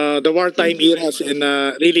wartime eras, and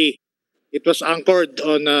really, it was anchored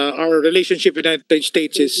on our relationship with the United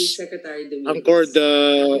States is anchored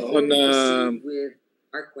on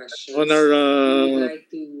our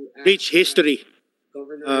rich history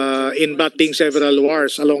in battling several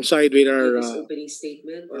wars alongside with our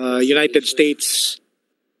United States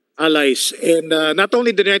allies. And not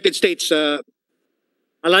only the United States,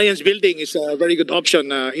 alliance building is a very good option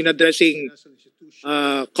in addressing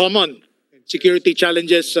common security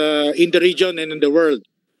challenges in the region and in the world.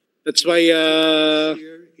 That's why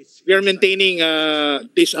we are maintaining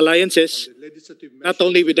these alliances, not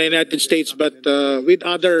only with the United States, but with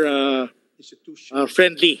other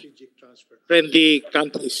friendly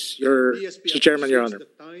countries, Mr. Chairman, Your Honor.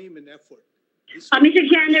 Mr.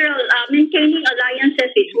 General, maintaining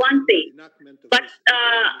alliances is one thing, but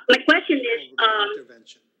my question is,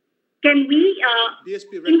 can we,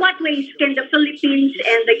 in what ways can the Philippines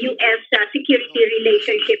and the U.S. Security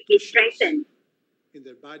relationship be strengthened?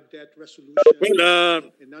 Well,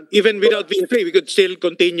 even without VFA, we could still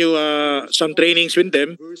continue some trainings with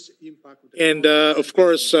them. And of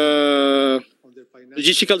course,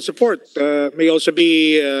 logistical support may also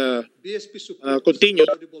be continued.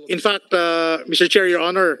 In fact, Mr. Chair, Your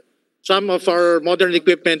Honor, some of our modern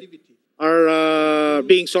equipment are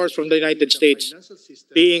being sourced from the United States,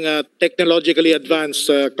 being a technologically advanced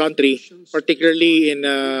country, particularly in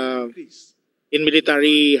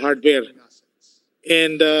military hardware.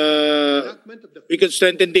 And we could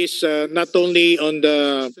strengthen this not only on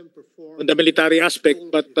the military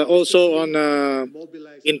aspect, but also on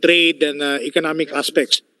in trade and economic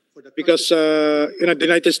aspects, because the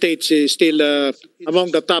United States is still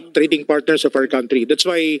among the top trading partners of our country. That's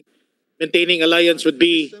why maintaining alliance would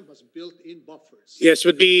be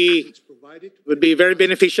very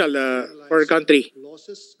beneficial for our country,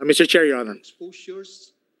 Mr. Chair, Your Honor.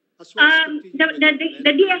 The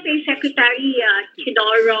DFA Secretary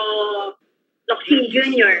Chidoro Locsin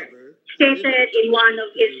Jr. stated in one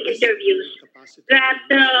of his interviews that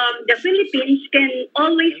the Philippines can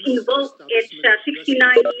always invoke its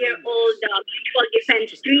 69-year-old mutual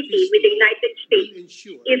defense treaty with the United States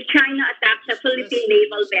if China attacks a Philippine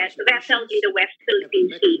naval vessel in the West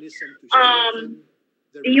Philippine Sea.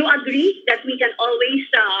 Do you agree that we can always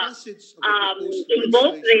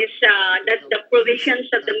invoke this, the provisions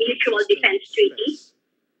of the mutual defense treaty?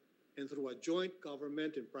 And through a joint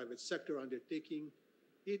government and private sector undertaking,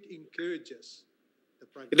 it encourages the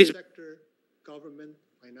private sector, government,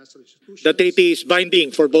 financial institutions. The treaty is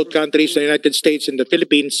binding for both countries, the United States and the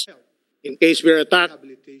Philippines. In case we are attacked,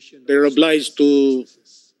 they're obliged to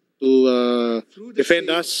defend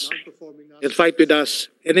us and fight with us.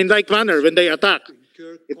 And in like manner, when they attack,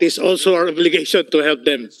 it is also our obligation to help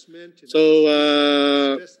them. So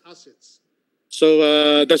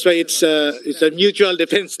that's why it's a mutual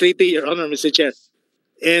defense treaty, Your Honor, Mr. Chair.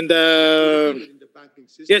 And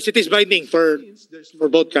yes, it is binding for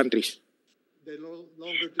both countries.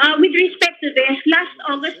 With respect to this, last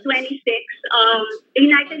August 26, the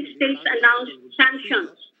United States announced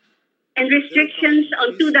sanctions and restrictions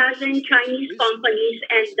on 2,000 Chinese companies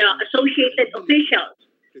and associated officials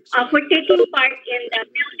for taking part in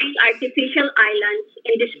building artificial islands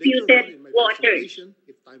in disputed waters.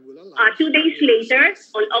 2 days later,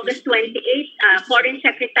 on August 28th, Foreign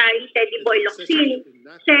Secretary Teddy Boy Locsin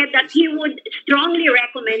said that he would strongly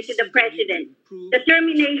recommend to the President the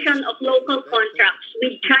termination of local contracts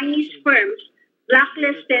with Chinese firms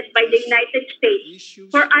blacklisted by the United States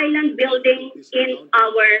for island building in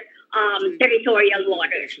our territorial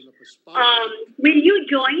waters. Will you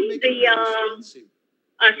join the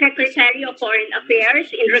Secretary of Foreign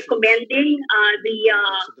Affairs in recommending the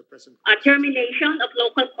termination of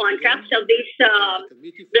local contracts of these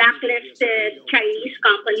blacklisted Chinese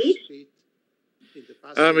companies?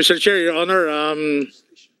 Mr. Chair, Your Honor,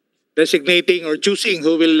 designating or choosing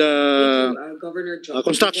who will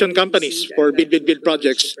construction companies for build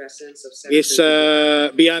projects is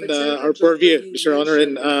beyond our purview, Mr. Honor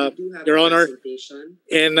and Your Honor.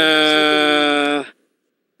 And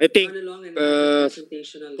I think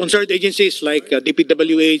concerned agencies like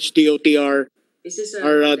DPWH, DOTR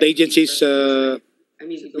are the agencies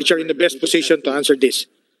which are in the best position to answer this.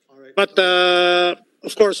 But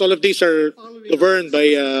of course, all of these are governed by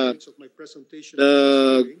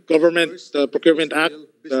the Government Procurement Act,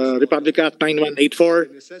 the Republic Act 9184,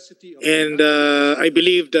 and I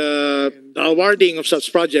believe the awarding of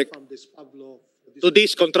such project to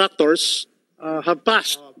these contractors have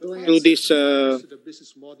passed through this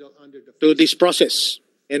process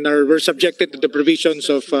and were subjected to the provisions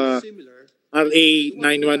of RA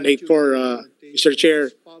 9184, Mr.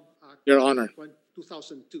 Chair, Your Honor.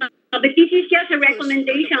 But this is just a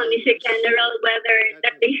recommendation, Mr. General, whether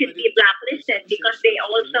that they should be blacklisted, because they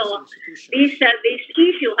also this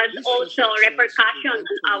issue has also repercussions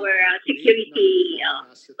on our security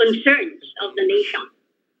concerns of the nation.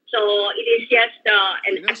 So it is just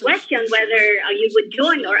a question whether you would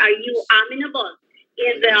join, or are you amenable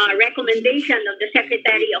in the recommendation of the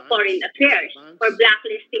Secretary of Foreign Affairs for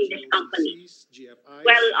blacklisting this company?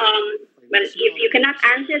 Well, if you cannot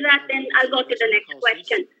answer that, then I'll go to the next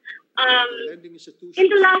question. In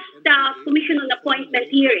the last Commission on Appointment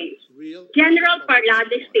hearings, General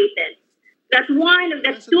Parlade stated that one of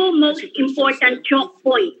the two most important choke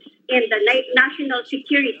points in the national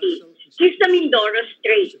security is the Mindoro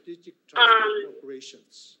Strait.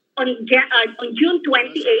 On June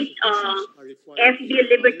 28th, FB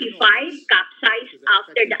Liberty 5 capsized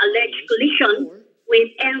after the alleged collision with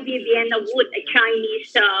MV Vienna Wood, a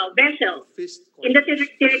Chinese vessel, in the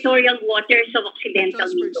territorial waters of Occidental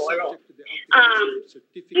Mindoro.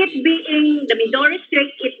 It being the Mindoro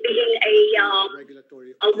Strait, it being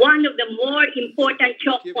one of the more important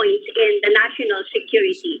choke points in the national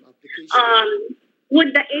security.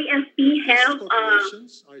 Would the AFP have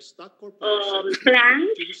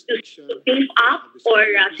plans to beef up or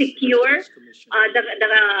secure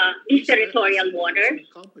these territorial waters?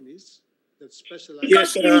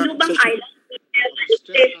 Because in Lubang Island,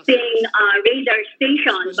 it's being radar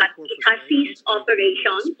station, but it has ceased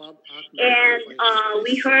operation. And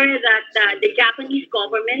we heard that the Japanese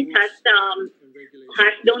government has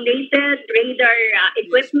donated radar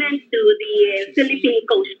equipment to the Philippine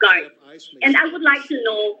Coast Guard. And I would like to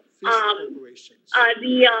know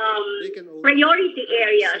the priority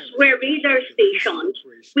areas where radar stations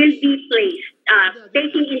will be placed,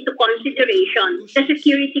 taking into consideration the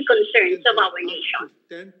security concerns of our nation.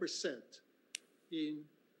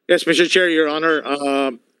 Yes, Mr. Chair, Your Honor.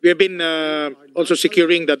 We have been also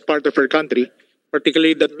securing that part of our country,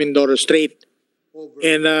 particularly that Mindoro Strait.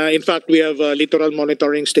 And in fact, we have a littoral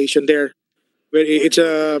monitoring station there, where it's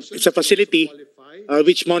a facility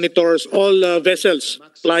which monitors all vessels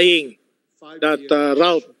flying that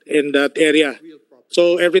route in that area.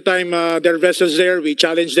 So every time there are vessels there, we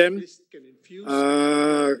challenge them.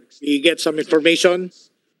 We get some information,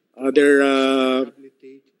 their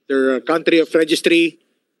country of registry,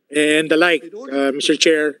 and the like, Mr.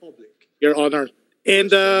 Chair, Your Honor.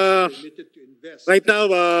 And right now,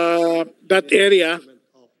 that area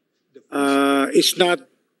is not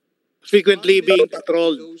frequently being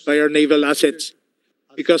patrolled by our naval assets,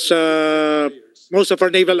 because most of our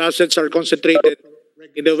naval assets are concentrated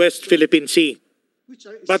in the West Philippine Sea.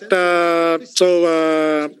 But so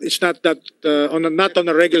it's not that not on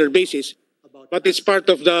a regular basis, but it's part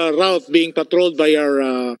of the route being patrolled by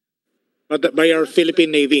our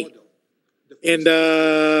Philippine Navy. And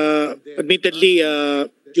admittedly,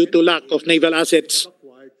 due to lack of naval assets,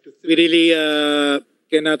 we really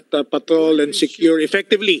cannot patrol and secure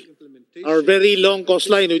effectively our very long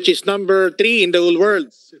coastline, which is number 3 in the whole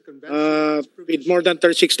world, with more than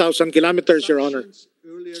 36,000 kilometers, Your Honor.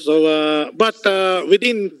 So, but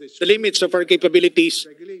within the limits of our capabilities,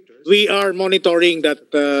 we are monitoring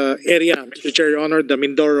that area, Mr. Chair, Your Honor, the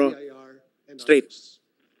Mindoro Strait.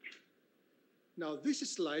 Now, this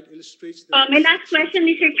slide illustrates My last question,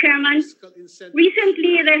 Mr. Chairman.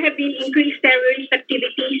 Recently, there have been increased terrorist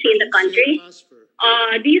activities in the country.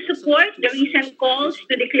 Do you support the recent calls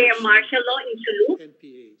to declare martial law in Sulu?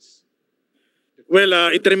 Well,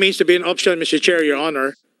 it remains to be an option, Mr. Chair, Your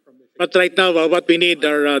Honor. But right now, what we need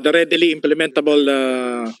are the readily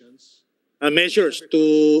implementable measures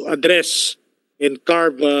to address and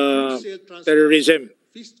curb terrorism.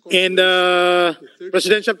 And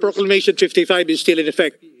Presidential Proclamation 55 is still in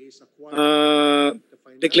effect,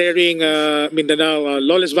 declaring Mindanao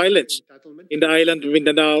lawless violence in the island of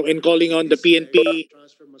Mindanao and calling on the PNP,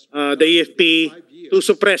 the EFP to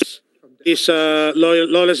suppress this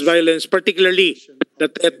lawless violence, particularly the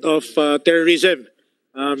threat of terrorism,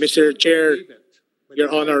 Mr. Chair,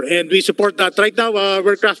 Your Honor. And we support that. Right now,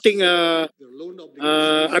 we're crafting a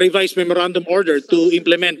revised memorandum order to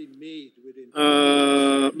implement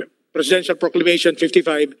Presidential Proclamation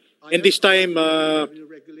 55. And this time,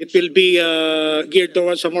 it will be geared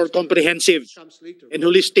towards a more comprehensive and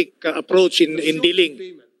holistic approach in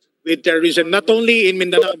dealing with terrorism, not only in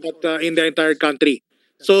Mindanao, but in the entire country.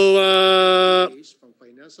 So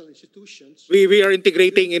we are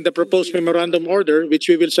integrating in the proposed memorandum order, which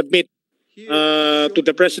we will submit to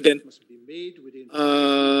the President,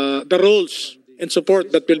 the roles and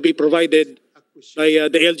support that will be provided by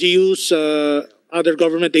the LGUs, other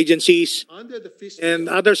government agencies, and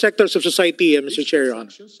other sectors of society, Mr. Chair, Your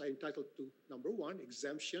Honor.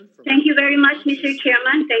 Thank you very much, Mr.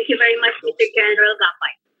 Chairman. Thank you very much, Mr. General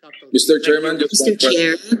Gapay. Mr. Chairman, just Mr.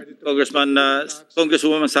 Chair.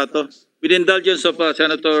 Congresswoman Sato, with the indulgence of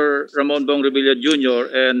Senator Ramon Bong Revilla Jr.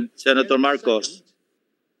 and Senator Marcos,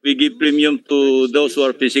 we give premium to those who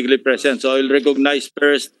are physically present. So I'll recognize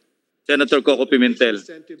first Senator Coco Pimentel.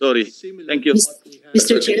 Sorry. Thank you.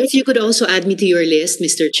 Mr. Chair, if you could also add me to your list,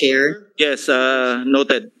 Mr. Chair. Yes,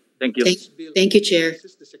 noted. Thank you. Thank you, Chair.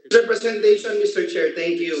 Representation, Mr. Chair.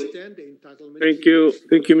 Thank you. Thank you.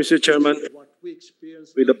 Thank you, Mr. Chairman.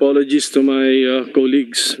 With apologies to my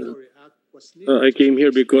colleagues, I came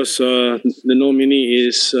here because the nominee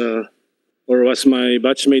is or was my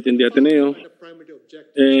batchmate in the Ateneo,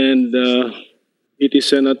 and it is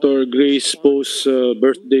Senator Grace Poe's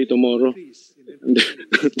birthday tomorrow,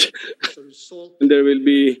 and there will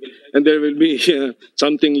be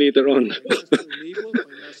something later on.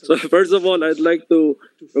 So first of all, I'd like to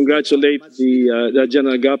congratulate the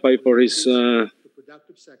General Gapay for his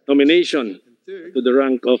nomination to the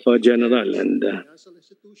rank of general, and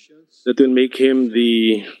that will make him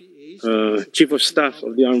the Chief of Staff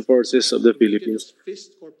of the Armed Forces of the Philippines.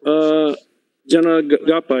 General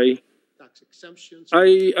Gapay,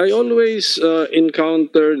 I always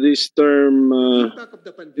encounter this term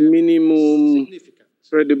minimum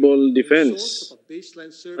credible defense.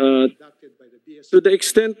 To the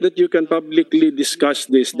extent that you can publicly discuss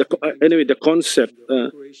this, the concept,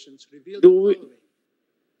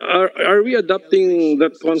 are we adopting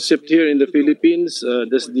that concept here in the Philippines?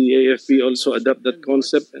 Does the AFP also adopt that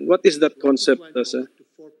concept? And what is that concept, sir?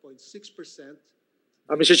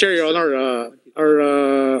 Mr. Chair, Your Honor,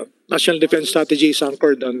 our national defense strategy is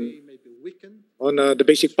anchored on the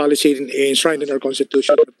basic policy enshrined in our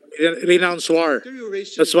Constitution. Renounced war.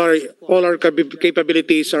 That's why all our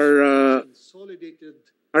capabilities are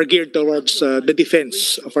geared towards the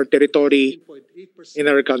defense of our territory in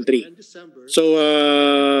our country. So,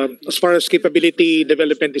 as far as capability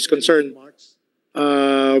development is concerned,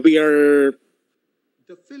 our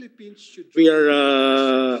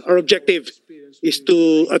objective is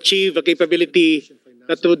to achieve a capability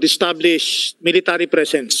that would establish military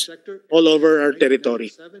presence all over our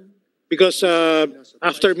territory. Because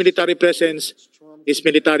after military presence is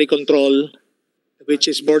military control, which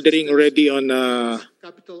is bordering already on an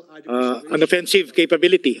offensive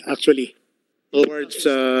capability, actually, towards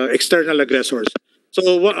external aggressors.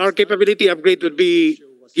 So our capability upgrade would be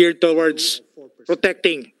geared towards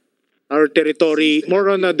protecting our territory, more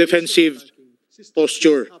on a defensive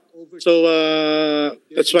posture. So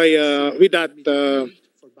that's why with that,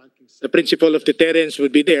 the principle of deterrence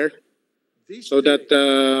would be there, so that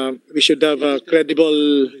we should have a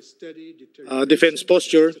credible defense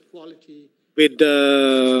posture with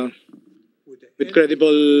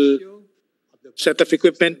credible set of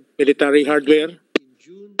equipment, military hardware,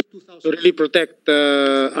 to really protect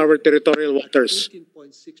our territorial waters.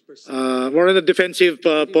 More on a defensive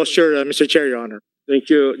posture, Mr. Chair, Your Honor. Thank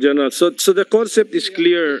you, General. So the concept is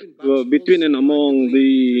clear between and among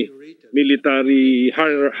the military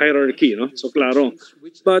hierarchy, no? So claro.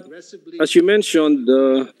 But as you mentioned,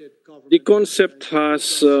 the concept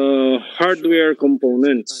has hardware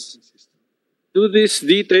components. Do these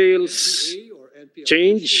details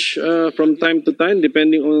change from time to time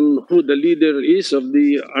depending on who the leader is of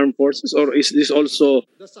the armed forces, or is this also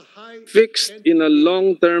fixed in a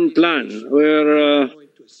long-term plan where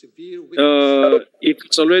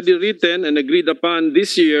it's already written and agreed upon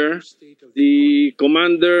this year, the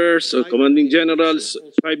commanders or commanding generals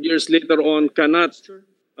 5 years later on cannot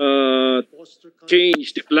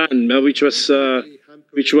change the plan which was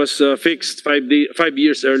fixed 5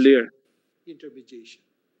 years earlier?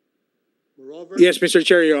 Yes, Mr.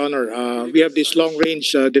 Chair, Your Honor. We have this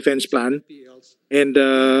long-range defense plan, and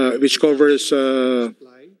which covers 10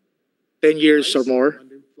 years or more.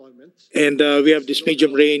 And we have this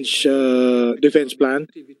medium-range defense plan,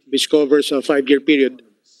 which covers a 5-year period,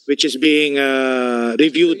 which is being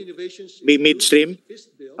reviewed midstream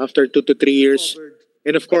after 2 to 3 years.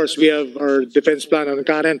 And of course, we have our defense plan on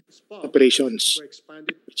current operations,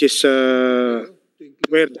 which is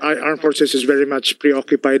where our armed forces is very much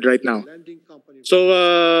preoccupied right now.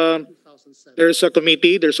 So there's a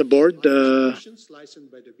committee, there's a board who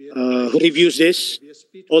reviews this,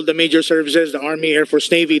 all the major services, the Army, Air Force,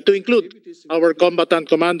 Navy, to include our combatant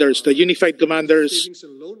commanders, the unified commanders.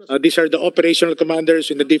 These are the operational commanders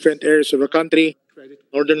in the different areas of our country.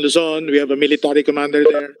 Northern Luzon, we have a military commander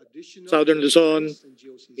there. Southern Luzon,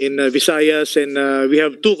 in Visayas, and we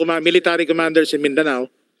have two military commanders in Mindanao.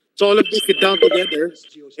 So all of this sit down together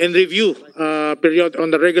and review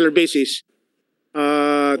on a regular basis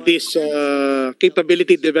this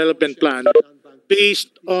capability development plan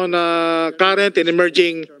based on current and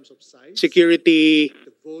emerging security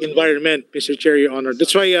environment, Mr. Chair, Your Honor.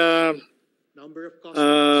 That's why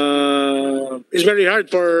it's very hard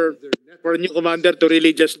for a new commander to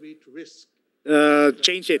really just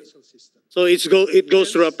change it. So it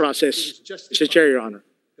goes through a process, Mr. Chair, Your Honor.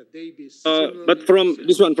 But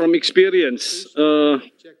from experience,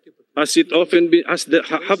 has it often been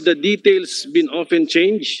have the details been often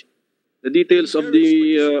changed? The details of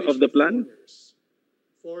the plan?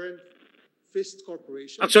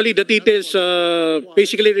 Actually, the details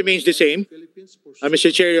basically remains the same,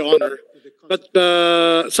 Mr. Chair, Your Honor. But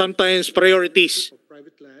sometimes priorities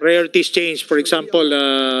change. For example,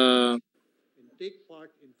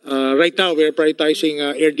 right now we're prioritizing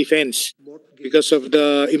air defense because of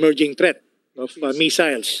the emerging threat of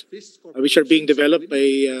missiles, which are being developed by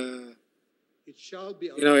in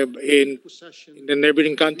the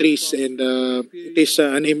neighboring countries, and it is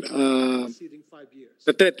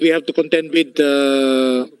the threat we have to contend with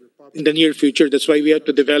in the near future. That's why we have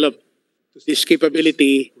to develop this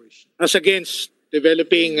capability as against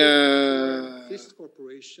developing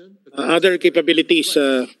other capabilities,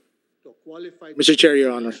 Mr. Chair,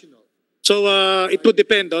 Your Honor. So it would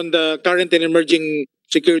depend on the current and emerging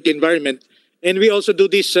security environment. And we also do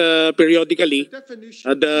this periodically,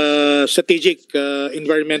 the strategic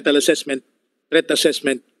environmental assessment, threat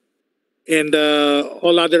assessment, and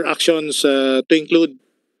all other actions to include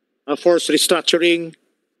force restructuring,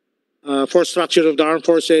 force structure of the armed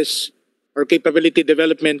forces, or capability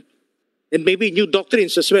development, and maybe new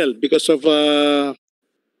doctrines as well because of the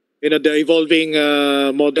evolving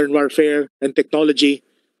modern warfare and technology.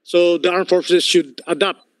 So the armed forces should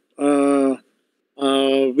adapt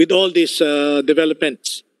with all these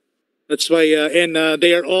developments. That's why, and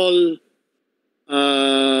they are all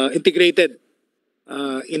integrated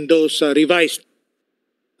in those revised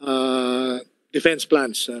defense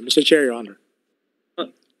plans, Mr. Chair, Your Honor.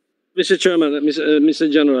 Mr. Chairman, Mr.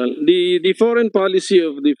 General, the foreign policy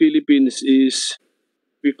of the Philippines is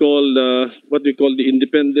what we call the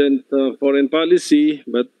independent foreign policy,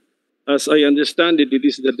 but as I understand it, it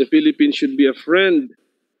is that the Philippines should be a friend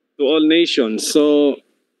to all nations. So,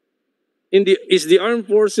 is the armed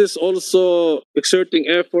forces also exerting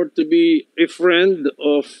effort to be a friend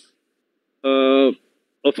of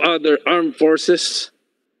other armed forces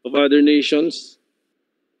of other nations,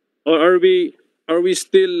 or are we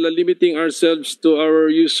still limiting ourselves to our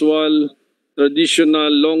usual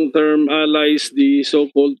traditional long-term allies, the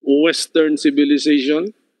so-called Western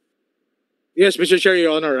civilization? Yes, Mr. Chair,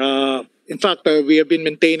 Your Honor. In fact, we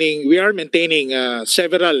are maintaining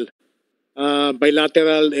several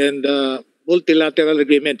bilateral and multilateral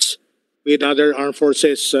agreements with other armed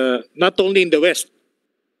forces, not only in the West.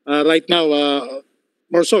 Right now,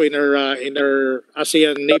 more so in our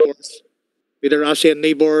ASEAN neighbors, with our ASEAN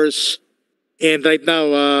neighbors, and right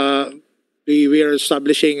now we are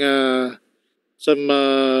establishing some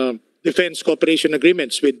defense cooperation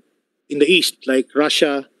agreements in the East, like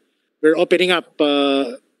Russia. We're opening up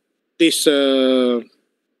this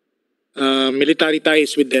military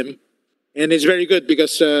ties with them, and it's very good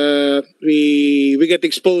because we get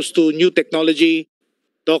exposed to new technology,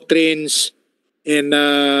 doctrines, and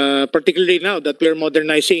particularly now that we're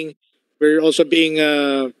modernizing, we're also being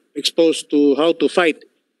exposed to how to fight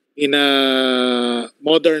in a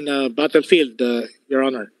modern battlefield, Your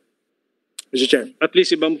Honor. Mr. Chair. At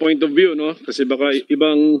least ibang point of view, no? Kasi baka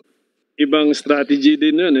ibang strategy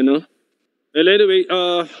din yun, no? Well, anyway,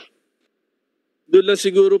 doon lang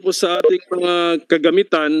siguro po sa ating mga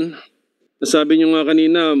kagamitan, nasabi nyo nga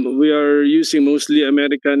kanina, we are using mostly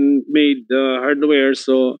American-made hardware.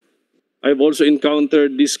 So I've also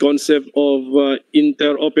encountered this concept of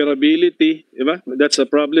interoperability. Diba? That's a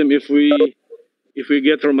problem if we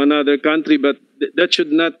get from another country, but we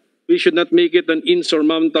should not make it an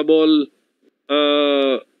insurmountable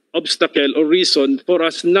obstacle or reason for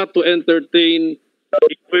us not to entertain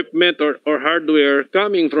equipment or hardware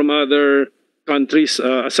coming from other countries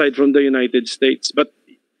aside from the United States. But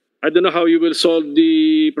I don't know how you will solve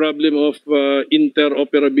the problem of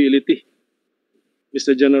interoperability,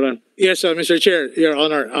 Mr. General. Yes, Mr. Chair, Your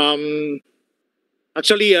Honor.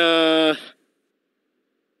 Actually,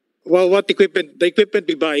 well, the equipment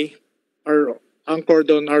we buy are anchored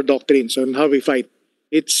on our doctrines on how we fight.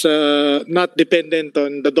 It's not dependent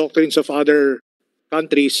on the doctrines of other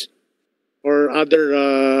countries or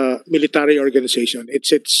other military organization.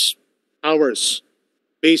 It's ours,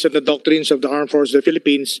 based on the doctrines of the Armed Forces of the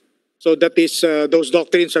Philippines. So that is those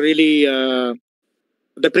doctrines are really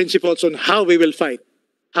the principles on how we will fight,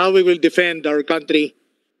 how we will defend our country.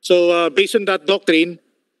 So based on that doctrine,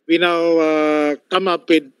 we now come up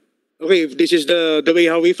with, okay, if this is the way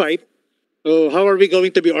how we fight, so how are we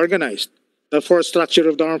going to be organized? The force structure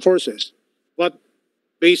of the armed forces. What,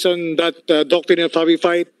 based on that doctrine of how we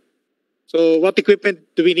fight, so what equipment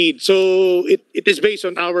do we need? So it is based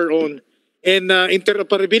on our own. And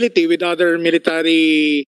interoperability with other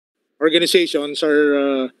military organizations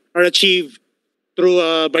are achieved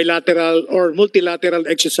through bilateral or multilateral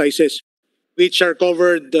exercises, which are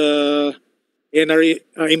covered and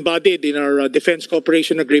are embodied in our defense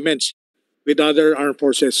cooperation agreements with other armed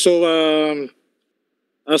forces. So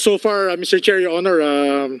so far, Mr. Chair, Your Honor,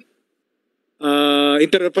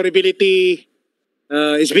 interoperability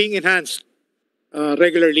is being enhanced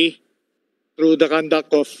regularly through the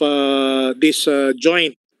conduct of these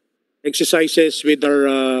joint exercises with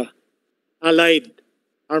our allied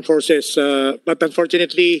armed forces. But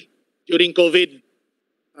unfortunately, during COVID,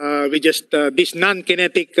 we just these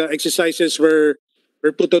non-kinetic exercises were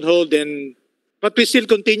put on hold, but we still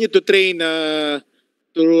continue to train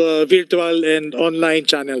through virtual and online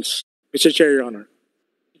channels. Mr. Chair, Your Honor.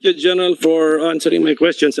 Thank you, General, for answering my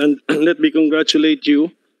questions, and let me congratulate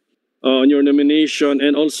you on your nomination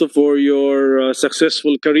and also for your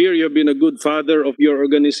successful career. You have been a good father of your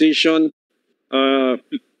organization.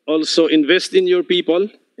 Also, invest in your people,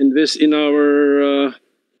 invest in our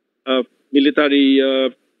military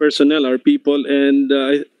personnel, our people. And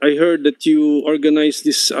I heard that you organized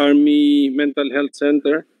this Army Mental Health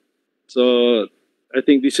Center. So I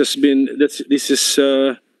think this has been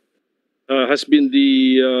the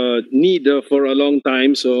need for a long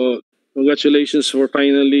time. So congratulations for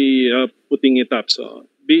finally putting it up. So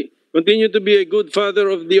continue to be a good father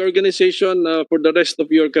of the organization for the rest of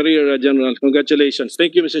your career, General. Congratulations.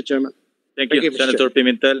 Thank you, Mr. Chairman. Thank you, Senator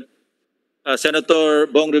Pimentel. Senator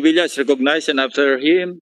Bong Revilla is recognized, and after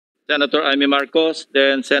him, Senator Amy Marcos,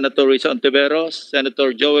 then Senator Risa Ontiveros,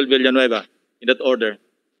 Senator Joel Villanueva, in that order.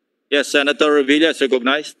 Yes, Senator Revilla is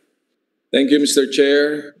recognized. Thank you, Mr.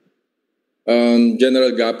 Chair.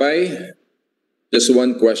 General Gapay, just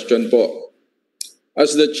one question po.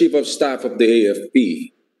 As the Chief of Staff of the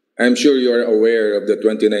AFP, I'm sure you are aware of the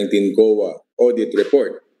 2019 COA audit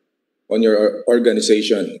report on your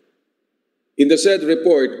organization. In the said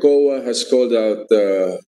report, COA has called out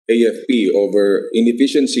the AFP over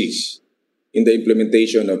inefficiencies in the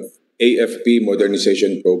implementation of AFP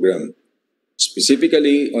modernization program,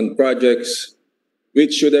 specifically on projects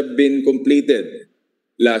which should have been completed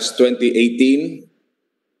last 2018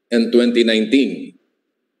 and 2019.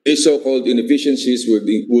 These so-called inefficiencies would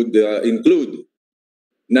include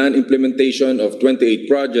non-implementation of 28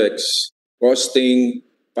 projects costing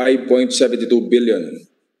 5.72 billion,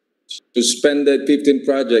 suspended 15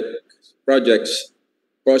 projects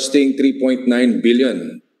costing 3.9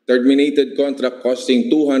 billion, terminated contract costing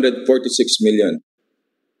 246 million.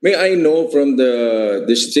 May I know from the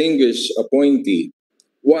distinguished appointee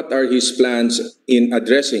what are his plans in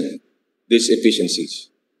addressing these efficiencies?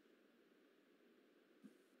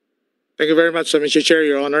 Thank you very much, Mr. Chair,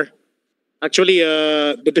 Your Honor. Actually,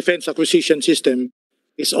 the defense acquisition system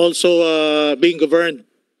is also being governed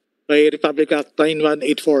by Republic Act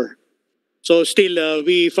 9184. So still,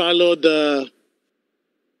 we follow the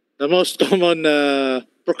most common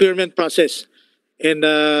procurement process, and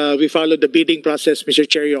we follow the bidding process, Mr.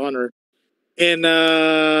 Chair, Your Honor. And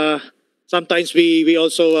sometimes we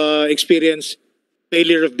also experience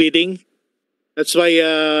failure of bidding. That's why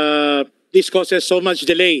this causes so much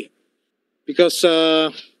delay, because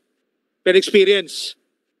per experience,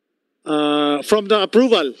 from the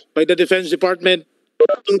approval by the Defense Department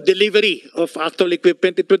to delivery of actual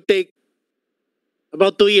equipment, it would take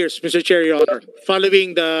about 2 years, Mr. Chair, Your Honor,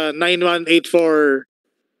 following the 9184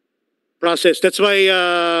 process. That's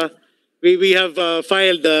why we have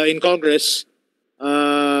filed in Congress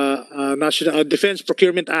National Defense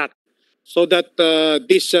Procurement Act, so that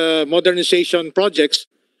these modernization projects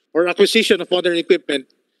or acquisition of modern equipment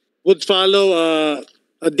would follow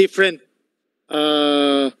a different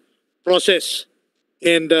process,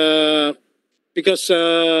 and because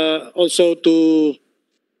also to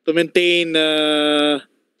maintain,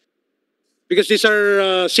 because these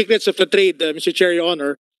are secrets of the trade, Mr. Chair, Your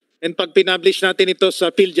Honor, and pag pinablish natin ito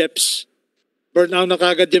sa PhilJeps, burn out na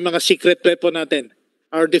kagad yung mga secret weapon natin,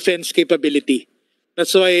 our defense capability.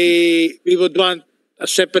 That's why we would want a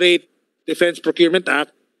separate Defense Procurement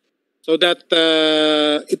Act, so that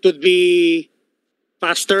it would be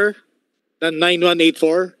faster than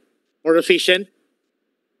 9184, more efficient,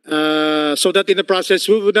 so that in the process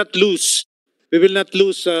we will not lose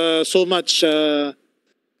so much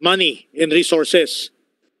money and resources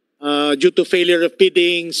due to failure of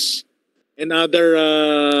biddings and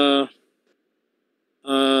other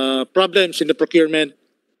problems in the procurement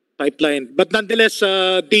pipeline. But nonetheless,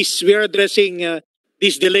 we are addressing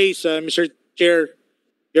these delays, Mr. Chair,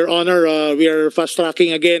 Your Honor. We are fast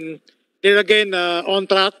tracking again. They're again on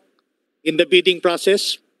track in the bidding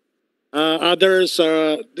process. Others,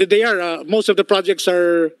 most of the projects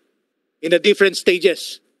are in the different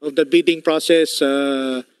stages of the bidding process,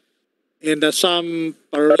 and some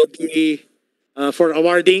are ready for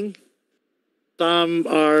awarding. Some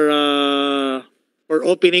are for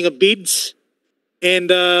opening of bids.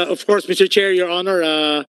 And of course, Mr. Chair, Your Honor,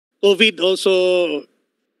 COVID also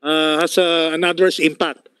has an adverse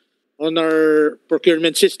impact on our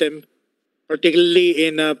procurement system, particularly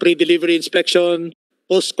in pre-delivery inspection,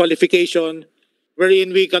 post-qualification,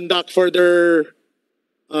 wherein we conduct further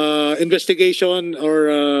investigation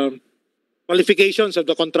or qualifications of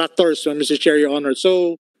the contractors, Mr. Chair, Your Honor.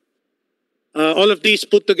 So all of these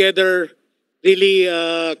put together really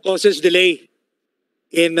causes delay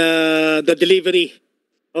in the delivery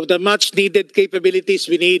of the much needed capabilities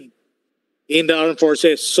we need in the armed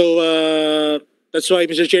forces. So that's why,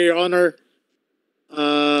 Mr. Chair, Your Honor,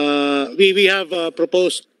 we have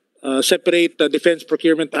proposed separate Defense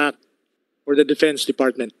Procurement Act for the Defense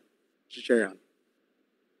Department, Mr. Chair, Your Honor.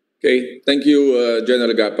 Okay, thank you,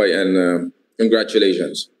 General Gapay, and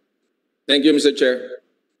congratulations. Thank you, Mr. Chair.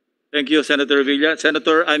 Thank you, Senator Villa.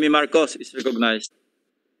 Senator Amy Marcos is recognized.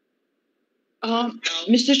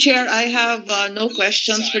 Mr. Chair, I have no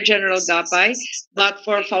questions for General Gapay, but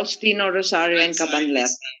for Faustino, Rosario, and Cabanlet.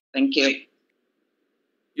 Thank you.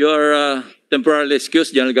 You are temporarily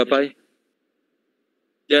excused, General Gapay.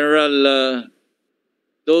 General,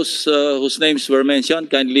 those whose names were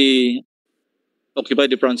mentioned, kindly occupy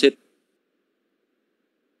the front seat.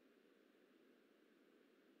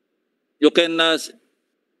 You can,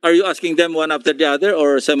 are you asking them one after the other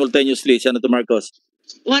or simultaneously, Senator Marcos?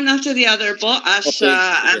 One after the other po, as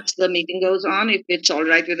the meeting goes on, if it's all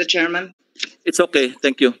right with the chairman. It's okay.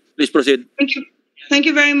 Thank you. Please proceed. Thank you. Thank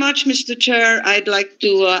you very much, Mr. Chair. I'd like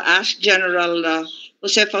to ask General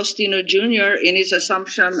Jose Faustino Jr. in his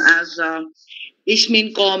assumption as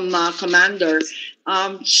ISMINCOM commander,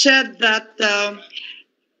 said that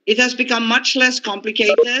it has become much less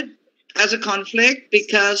complicated as a conflict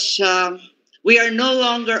because we are no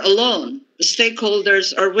longer alone. The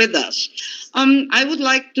stakeholders are with us. I would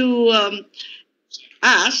like to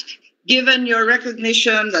ask, given your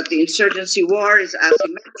recognition that the insurgency war is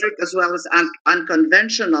asymmetric as well as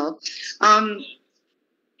unconventional,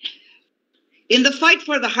 in the fight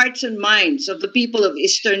for the hearts and minds of the people of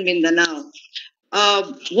Eastern Mindanao,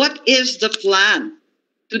 what is the plan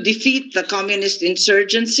to defeat the communist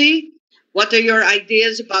insurgency? What are your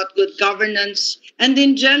ideas about good governance? And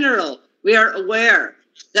in general, we are aware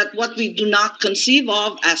that what we do not conceive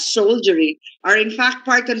of as soldiery are in fact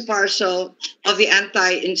part and parcel of the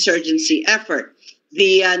anti-insurgency effort.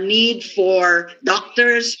 The need for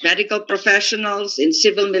doctors, medical professionals in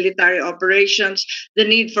civil military operations, the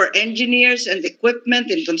need for engineers and equipment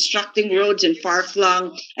in constructing roads in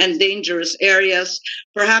far-flung and dangerous areas.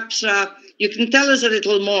 Perhaps you can tell us a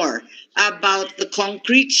little more about the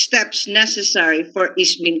concrete steps necessary for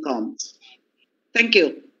ISMINCOM. Thank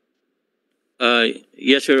you.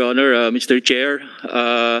 Yes, Your Honor, Mr. Chair.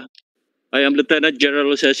 I am Lieutenant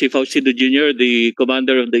General Ceci Faustino Jr., the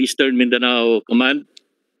commander of the Eastern Mindanao Command.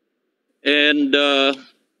 And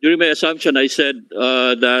during my assumption, I said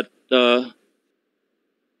that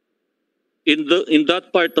in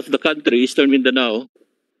that part of the country, Eastern Mindanao,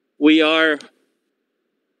 we are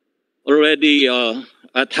already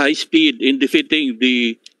at high speed in defeating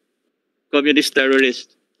the communist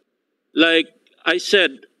terrorists. Like I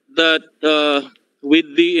said, that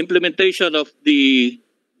with the implementation of the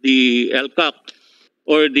LCAC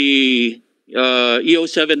or the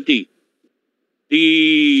EO70,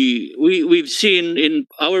 we've seen in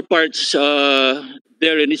our parts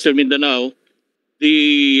there in Eastern Mindanao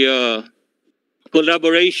the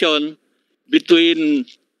collaboration between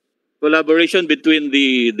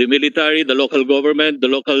the military, the local government, the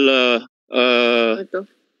local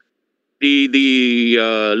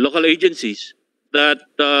local agencies that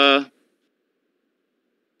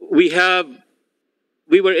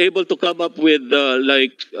we were able to come up with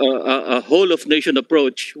a whole of nation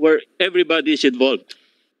approach where everybody is involved.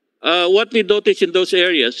 What we notice in those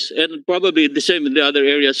areas, and probably the same in the other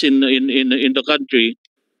areas in the country,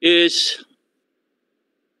 is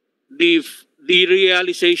the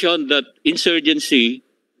realization that insurgency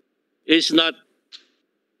is not,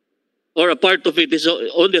 or a part of it is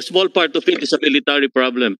only a small part of it is a military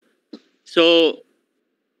problem. So,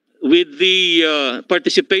 with the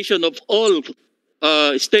participation of all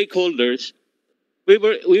stakeholders, we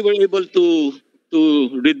were able to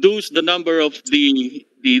reduce the number of the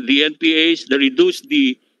NPAs, reduce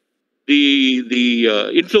the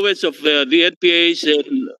influence of the NPAs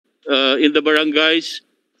in the barangays.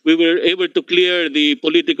 We were able to clear the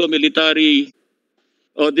politico-military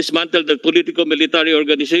or dismantle the politico-military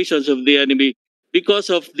organizations of the enemy because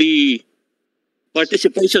of the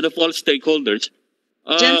participation of all stakeholders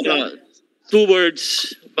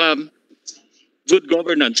towards good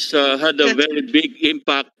governance. Had a very big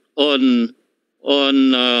impact on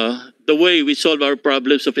the way we solve our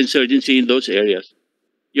problems of insurgency in those areas.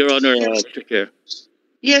 Your Honor, Mr. Chair.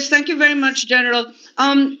 Yes, thank you very much, General.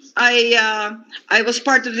 I was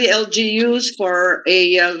part of the LGUs for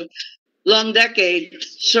a long decade,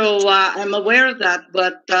 so I'm aware of that.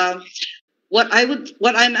 But what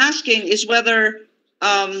I'm asking is whether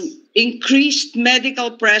increased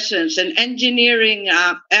medical presence and engineering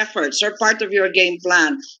efforts are part of your game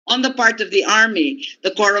plan on the part of the Army,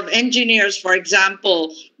 the Corps of Engineers, for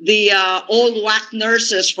example, the old WAC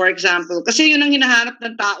nurses, for example. Kasi yun ang hinahanap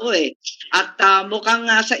ng tao eh. At mukhang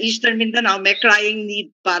sa Eastern Mindanao, may crying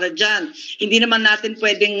need para dyan. Hindi naman natin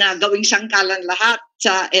pwedeng gawing sangkalan lahat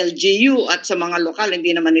sa LGU at sa mga lokal,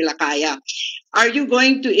 hindi naman nila kaya. Are you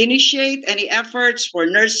going to initiate any efforts for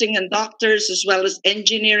nursing and doctors as well as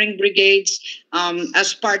engineering brigades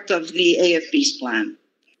as part of the AFP's plan?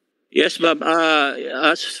 Yes, ma'am.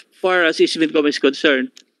 As far as East Mincom is concerned,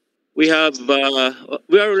 we are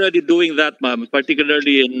already doing that, ma'am.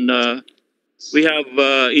 Particularly we have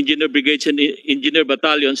engineer brigades and engineer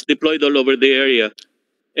battalions deployed all over the area,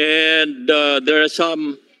 and there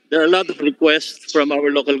are a lot of requests from our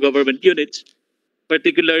local government units,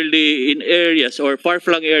 particularly in areas or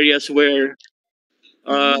far-flung areas where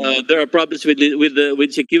there are problems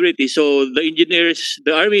with security. So the engineers,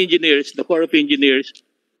 the Army engineers, the Corps of Engineers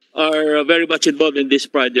are very much involved in these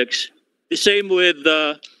projects. The same with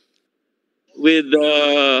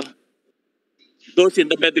those in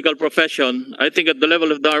the medical profession. I think at the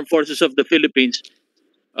level of the Armed Forces of the Philippines,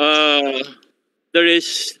 there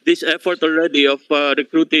is this effort already of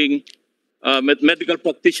recruiting medical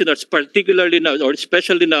practitioners, particularly now, or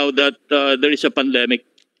especially now that there is a pandemic.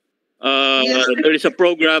 There is a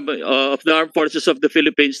program of the Armed Forces of the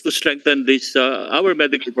Philippines to strengthen this our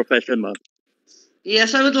medical profession, ma'am.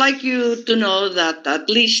 Yes, I would like you to know that at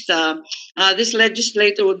least this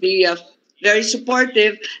legislator would be very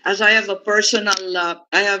supportive, as I have a personal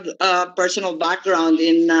background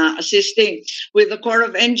in assisting with the Corps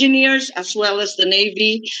of Engineers as well as the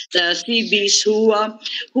Navy, the Seabees, who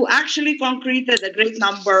actually concreted a great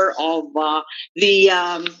number of the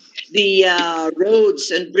roads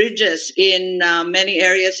and bridges in many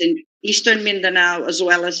areas in Eastern Mindanao as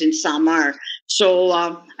well as in Samar. So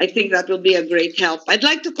I think that will be a great help. I'd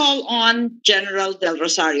like to call on General Del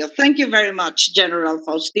Rosario. Thank you very much, General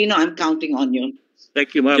Faustino. I'm counting on you.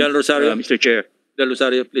 Thank you, ma'am. General Rosario. Mr. Chair. Del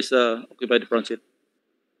Rosario, please occupy the front seat.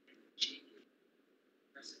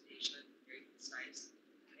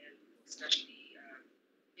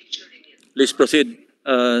 Please proceed,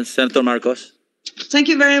 Senator Marcos. Thank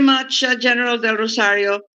you very much, General Del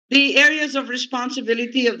Rosario. The areas of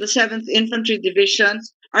responsibility of the 7th Infantry Division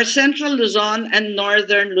are Central Luzon and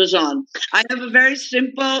Northern Luzon. I have a very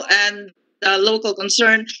simple and local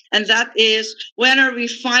concern, and that is, when are we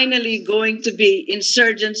finally going to be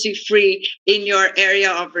insurgency free in your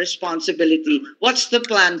area of responsibility? What's the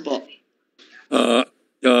plan po?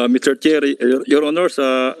 Mr. Chair, Your Honors,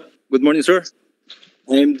 good morning, sir.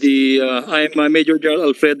 I'm Major General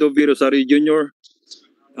Alfredo V. Rosario Jr.,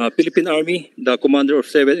 Philippine Army, the commander of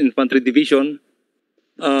 7th Infantry Division.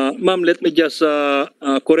 Ma'am, let me just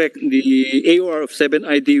correct the AOR of 7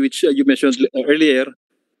 ID, which you mentioned earlier.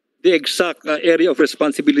 The exact area of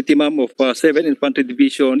responsibility, ma'am, of 7th Infantry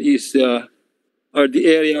Division are the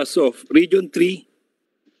areas of Region 3,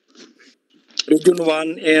 Region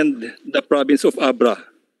 1, and the province of Abra.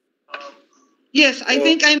 Yes, I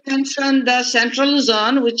think I mentioned Central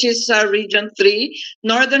Luzon, which is Region 3,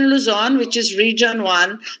 Northern Luzon, which is Region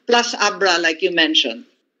 1, plus Abra, like you mentioned.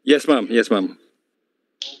 Yes, ma'am. Yes, ma'am.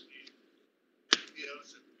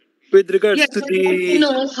 With regards to you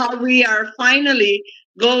know how we are finally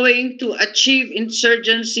going to achieve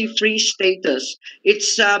insurgency-free status.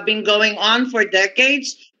 It's been going on for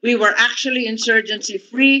decades. We were actually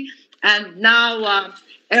insurgency-free, and now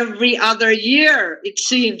every other year, it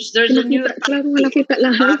seems, there's a new tactic to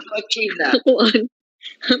achieve that.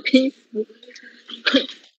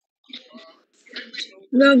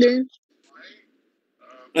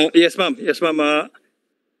 Yes, ma'am. Yes, ma'am.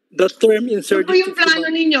 The term Ano po insurgency... yung plano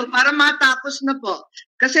ninyo para matapos na po?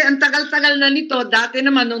 Kasi ang tagal-tagal na nito, dati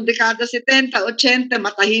naman nung dekada 70, 80,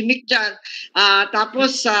 matahimik dyan.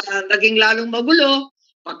 Tapos naging lalong magulo.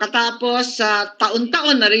 Pagkatapos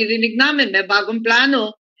taon-taon naririnig namin may bagong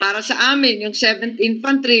plano para sa amin, yung 7th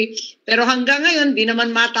Infantry. Pero hanggang ngayon, di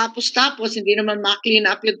naman matapos-tapos, hindi naman ma-clean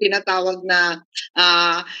up yung tinatawag na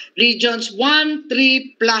Regions 1,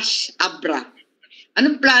 3 plus Abra.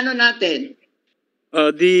 Anong plano natin?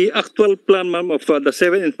 The actual plan, ma'am, of the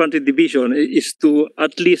 7th Infantry Division is to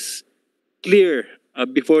at least clear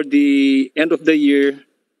before the end of the year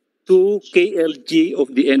 2 KLG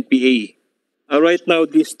of the NPA. Right now,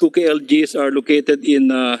 these 2 KLGs are located in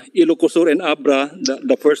Ilocos Sur and Abra,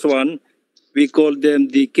 the first one. We call them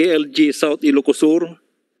the KLG South Ilocos Sur,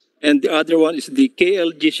 and the other one is the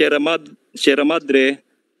KLG Sierra Madre,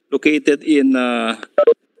 located in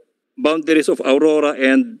boundaries of Aurora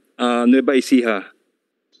and Nueva Ecija.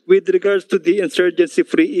 With regards to the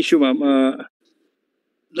insurgency-free issue, ma'am,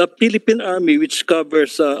 the Philippine Army, which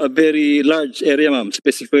covers a very large area, ma'am,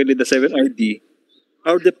 specifically the 7RD,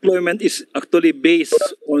 our deployment is actually based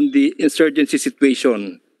on the insurgency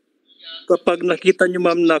situation. Kapag nakita nyo,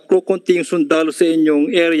 ma'am, na kukunti yung sundalo sa inyong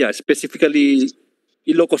area, specifically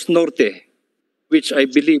Ilocos Norte, which I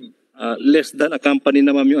believe less than a company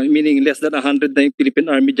na, ma'am, meaning less than 100 na yung Philippine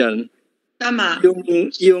Army dyan. Tama.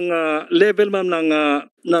 Yung level, ma'am,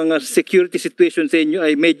 ng security situation sa inyo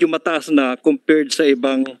ay medyo mataas na compared sa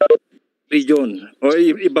ibang region or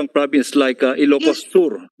ibang province like Ilocos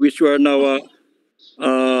Sur, which we are now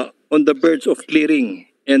on the verge of clearing.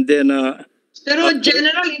 And then pero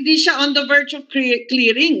General, hindi siya on the verge of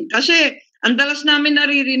clearing kasi ang dalas namin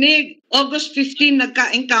naririnig, August 15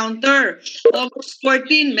 nagka-encounter, August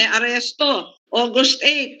 14 may aresto, August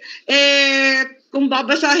 8 kung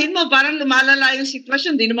babasahin mo parang lumalala yung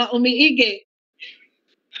sitwasyon, di naman umiigi.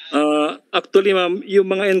 Actually, ma'am,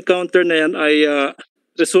 yung mga encounter na yan ay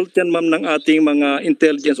result yan, ma'am, ng ating mga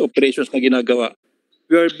intelligence operations na ginagawa.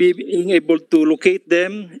 We are being able to locate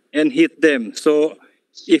them and hit them. So,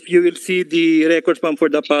 if you will see the records, ma'am,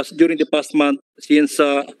 during the past month, since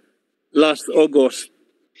last August,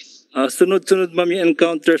 sunod-sunod, ma'am, yung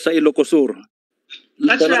encounter sa Ilocos Sur.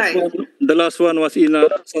 That's right. The last one was in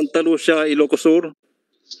Santa Lucia, Ilocos Sur,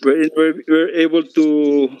 where we were able to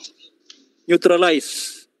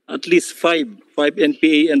neutralize at least 5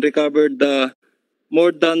 NPA and recovered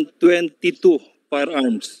more than 22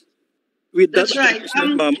 firearms. With That's that,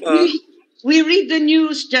 right. ma'am, we read the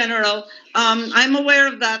news, General. I'm aware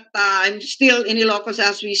of that. I'm still in Ilocos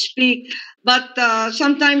as we speak. But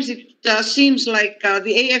sometimes it seems like the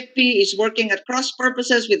AFP is working at cross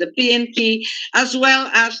purposes with the PNP, as well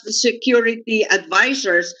as the security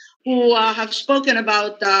advisors who have spoken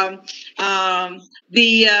about the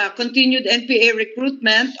continued NPA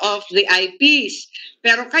recruitment of the IPs.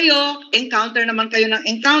 Pero kayo, encounter naman kayo ng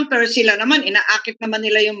encounter, sila naman, inaakit naman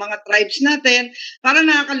nila yung mga tribes natin. Para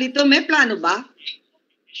nakakalito, may plano ba?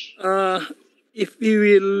 If we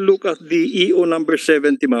will look at the EO number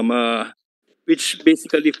 70, ma'am, which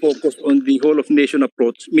basically focus on the whole of nation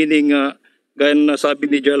approach, meaning, gaya na sabi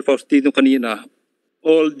ni General Faustino kanina,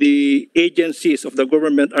 all the agencies of the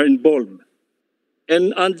government are involved.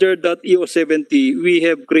 And under that EO 70, we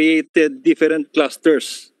have created different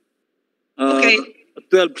clusters. Okay.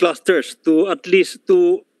 12 clusters to at least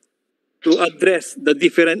to address the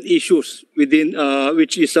different issues within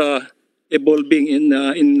which is evolving in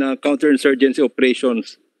counterinsurgency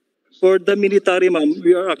operations. For the military, ma'am,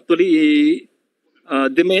 we are actually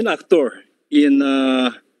the main actor in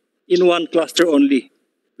one cluster only,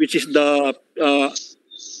 which is the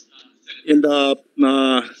in the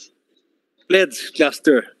pledge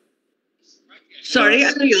cluster. Sorry,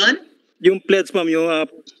 ano yun? Yung pledge, ma'am, yung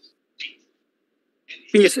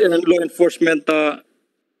peace and law enforcement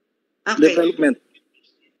development.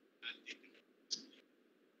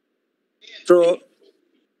 So,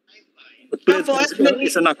 the pledge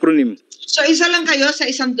is an acronym. So isa lang kayo sa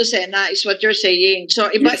isang dosena is what you're saying. So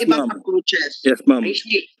iba-ibang approaches. Yes, ma'am. I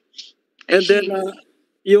see. And then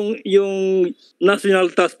yung National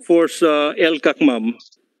Task Force LCAC, ma'am,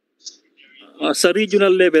 sa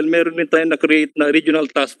regional level, meron din tayo na-create na Regional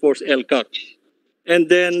Task Force LCAC. And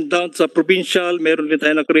then down sa provincial, meron din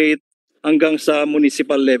tayo na-create hanggang sa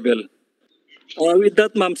municipal level. With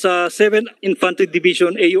that, ma'am, sa 7th Infantry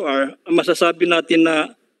Division AUR, masasabi natin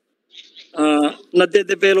na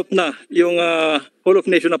nade-develop na yung whole of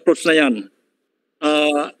nation approach na yan.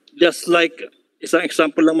 Just like, isang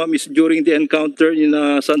example lang, ma'am, is during the encounter in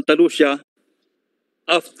Santa Lucia,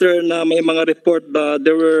 after na may mga report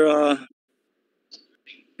there were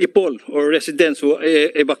people or residents who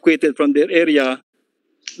evacuated from their area,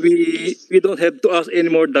 we don't have to ask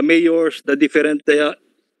anymore the mayors, the different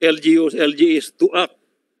LGUs, LGEs to act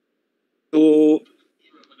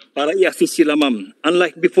para i-assist sila, ma'am.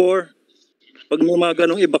 Unlike before, pag may mga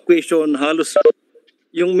ganong evacuation, halos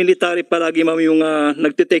yung military palagi, ma'am, yung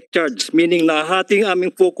nagtitake charge, meaning nahating aming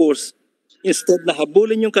focus, instead na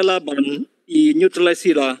habulin yung kalaban, i-neutralize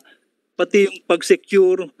sila, pati yung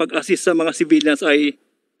pag-secure, pag-assist sa mga civilians ay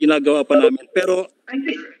ginagawa pa namin. Pero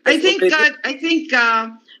I think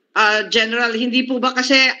General, hindi po ba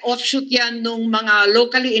kasi offshoot yan nung mga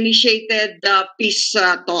locally initiated peace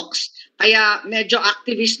talks? Kaya medyo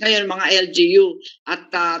activist ngayon mga LGU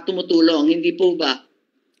at tumutulong, hindi po ba?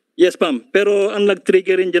 Yes, ma'am. Pero ang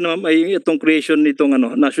nag-trigger rin dyan, ma'am, ay itong creation nitong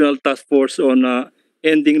National Task Force on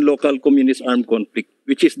Ending Local Communist Armed Conflict,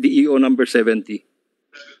 which is the EO number 70.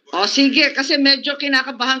 O sige, kasi medyo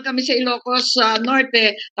kinakabahan kami sa Ilocos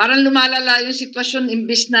Norte. Parang lumalala yung sitwasyon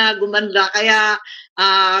imbis na gumanda. Kaya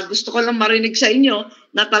gusto ko lang marinig sa inyo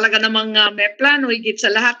na talaga namang may plano, higit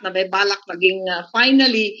sa lahat na may balak maging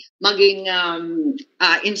finally maging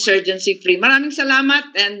insurgency free. Maraming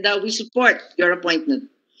salamat and we support your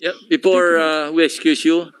appointment. Yeah, before we excuse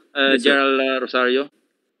you, General Rosario,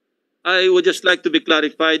 I would just like to be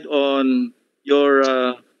clarified on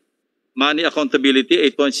your money accountability,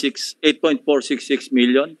 8.466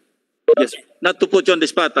 million. Yes. Not to put you on the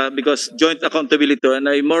spot, because joint accountability, and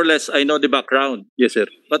I more or less I know the background. Yes, sir.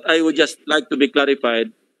 But I would just like to be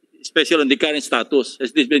clarified, especially on the current status.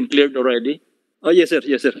 Has this been cleared already? Yes, sir.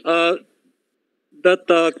 Yes, sir. That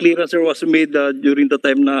clearance was made during the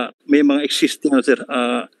time na may mga existing, sir,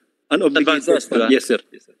 unobligated. Advances, diba? Yes, sir.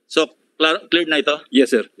 Yes, sir. So, cleared na ito?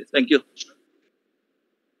 Yes, sir. Yes, Thank you.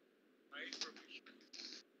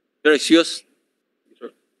 Your excuse?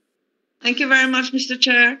 Thank you very much, Mr.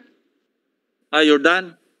 Chair. You're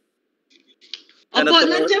done? Opo,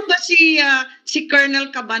 nandiyan ba si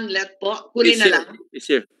Colonel Cabanlet po? Huli na lang. He's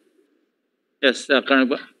here. Yes,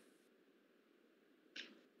 Colonel.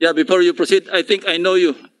 Yeah, before you proceed, I think I know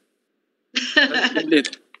you.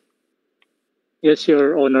 Yes,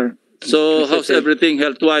 Your Honor. So, how's everything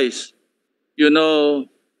health-wise? You know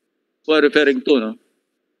who I'm referring to, no?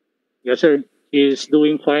 Yes, sir. She's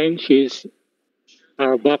doing fine. She's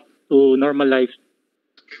back to normal life.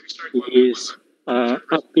 She is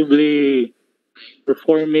actively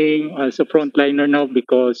performing as a frontliner now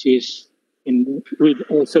because she's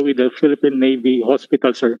also with the Philippine Navy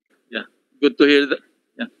Hospital, sir. Yeah, good to hear that.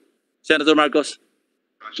 Yeah. Senator Marcos.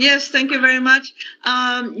 Yes, thank you very much.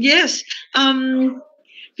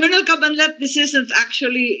 Colonel Cabanlet, this isn't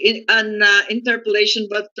actually an interpellation,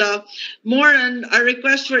 but more a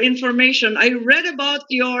request for information. I read about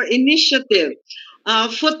your initiative,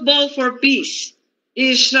 Football for Peace.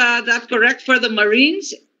 Is that correct for the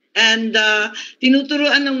Marines? And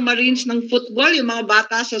tinuturuan ng Marines ng football, yung mga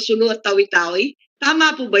bata sa Sulu at Tawi-Tawi.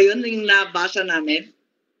 Tama po ba yun yung nabasa namin?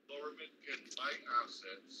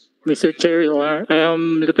 Mr. Chair, I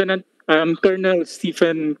am Colonel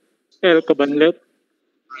Stephen L. Cabanlet,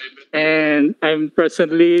 and I'm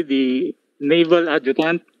presently the Naval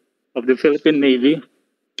Adjutant of the Philippine Navy.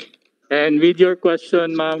 And with your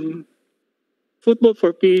question, ma'am, Football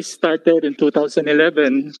for Peace started in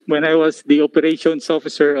 2011 when I was the operations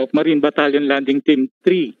officer of Marine Battalion Landing Team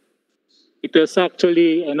 3. It was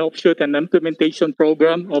actually an offshoot and implementation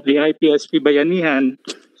program of the IPSP Bayanihan.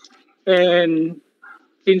 And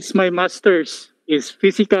since my master's is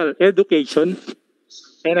physical education,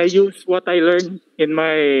 and I use what I learned in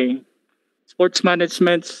my sports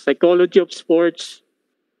management, psychology of sports,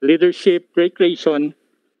 leadership, recreation,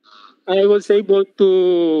 I was able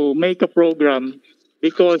to make a program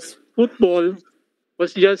because football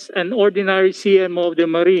was just an ordinary CMO of the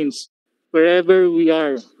Marines, wherever we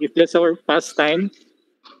are. It's just our pastime.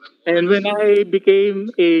 And when I became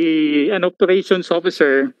an operations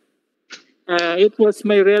officer, it was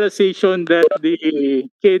my realization that the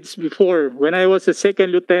kids before, when I was a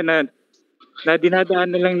second lieutenant, na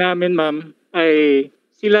dinadaan na lang namin, ma'am, ay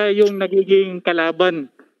sila yung nagiging kalaban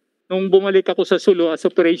nung bumalik ako sa Sulu as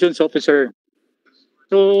operations officer.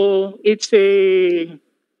 So, it's a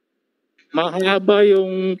mahaba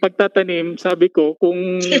yung pagtatanim. Sabi ko,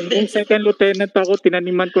 kung second lieutenant ako,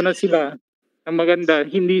 tinaniman ko na sila ng maganda,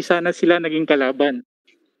 hindi sana sila naging kalaban.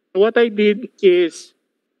 So what I did is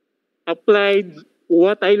applied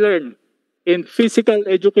what I learned in physical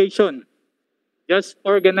education. Just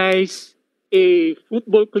organize a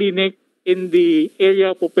football clinic in the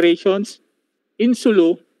area of operations in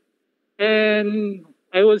Sulu, and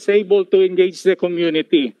I was able to engage the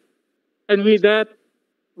community. And with that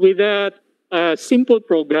simple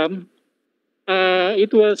program,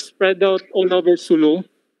 it was spread out all over Sulu,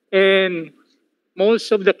 and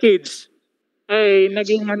most of the kids ay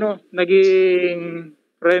naging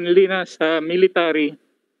friendly na sa military.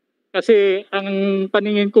 Kasi ang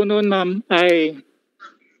paningin ko noon, ma'am, ay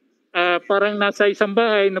parang nasa isang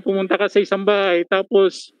bahay, na pumunta ka sa isang bahay,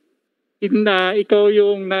 tapos ikaw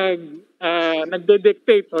yung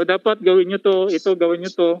nagde-dictate, o dapat gawin nyo to, ito gawin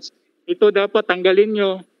nyo to, ito dapat tanggalin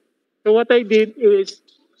nyo. So what I did is,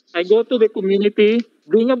 I go to the community,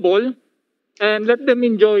 bring a ball, and let them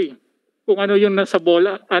enjoy kung ano yung nasa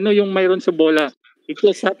bola, ano yung mayroon sa bola. It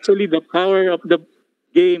was actually the power of the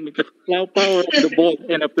game, the power of the ball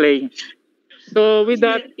and a play. So with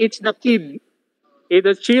that, it's the kid,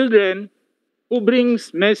 the children who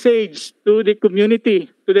brings message to the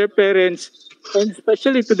community, to their parents, and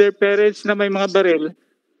especially to their parents na may mga baril,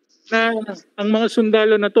 na ang mga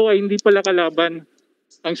sundalo na to ay hindi pala kalaban.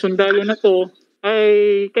 Ang sundalo na to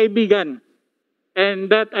ay kaibigan.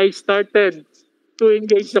 And that I started to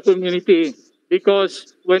engage the community,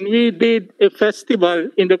 because when we did a festival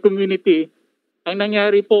in the community, ang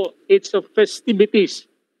nangyari po, it's of festivities.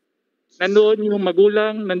 Nandoon yung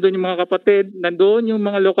magulang, nandoon yung mga kapatid, nandoon yung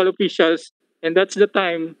mga local officials, and that's the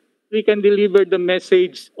time we can deliver the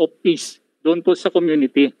message of peace doon po sa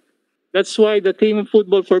community. That's why the theme of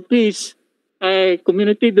Football for Peace ay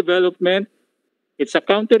community development. It's a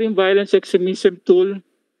countering violence extremism tool.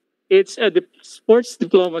 It's a sports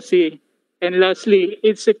diplomacy. And lastly,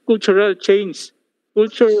 it's a cultural change.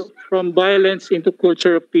 Culture from violence into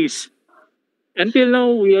culture of peace. Until now,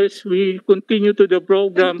 we continue to the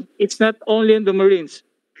program. It's not only in the Marines,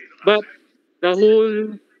 but the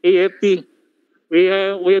whole AFP.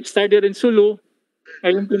 We have started in Sulu.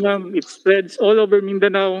 Ngayon po, ma'am, it spreads all over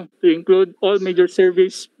Mindanao to include all major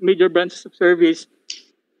branches of service.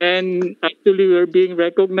 And actually, we're being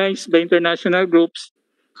recognized by international groups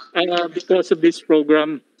because of this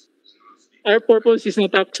program. Our purpose is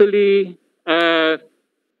not actually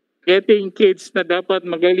getting kids na dapat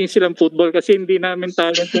magaling silang football, kasi hindi namin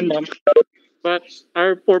talent yun, ma'am. But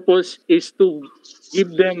our purpose is to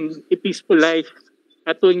give them a peaceful life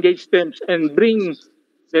at to engage them and bring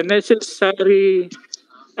the necessary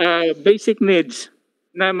basic needs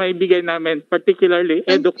na may bigay namin, particularly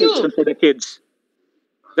education for the kids.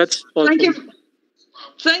 That's all. Thank you.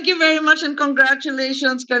 Thank you very much, and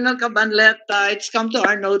congratulations, Colonel Cabanlet. It's come to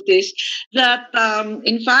our notice that,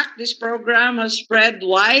 in fact, this program has spread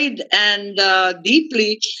wide and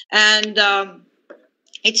deeply, and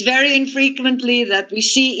it's very infrequently that we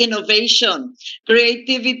see innovation,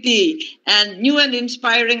 creativity, and new and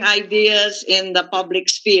inspiring ideas in the public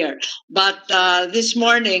sphere. But this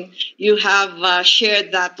morning, you have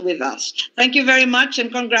shared that with us. Thank you very much,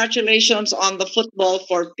 and congratulations on the Football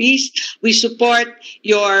for Peace. We support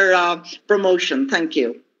your promotion. Thank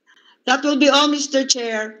you. That will be all, Mr.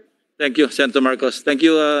 Chair. Thank you, Senator Marcos. Thank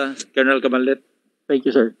you, Colonel Cabanlet. Thank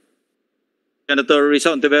you, sir. Senator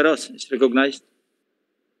Risa Ontiveros is recognized.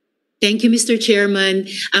 Thank you, Mr. Chairman.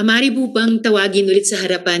 Maaari po bang tawagin ulit sa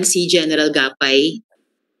harapan si General Gapay?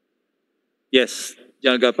 Yes,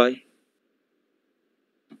 General Gapay.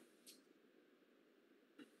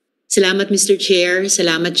 Salamat, Mr. Chair.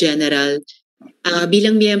 Salamat, General.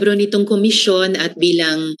 Bilang miyembro nitong komisyon at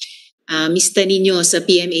bilang mista ninyo sa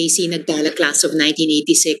PMAC Nagtala Class of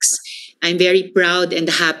 1986, I'm very proud and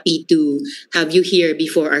happy to have you here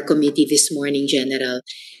before our committee this morning, General.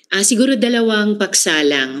 Siguro dalawang paksa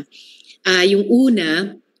lang. Yung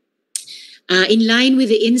una, in line with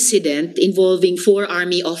the incident involving 4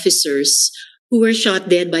 Army officers who were shot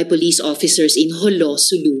dead by police officers in Holo,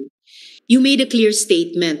 Sulu, you made a clear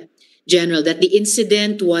statement, General, that the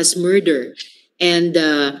incident was murder and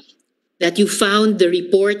that you found the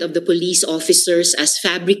report of the police officers as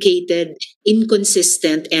fabricated,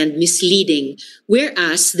 inconsistent, and misleading,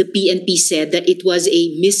 whereas the PNP said that it was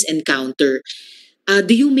a misencounter.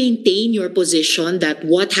 Do you maintain your position that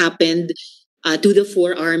what happened to the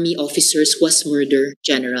 4 Army officers was murder,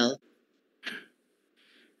 General?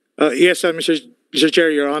 Yes, Mr.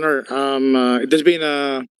 Chair, Your Honor. It has been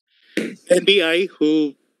NBI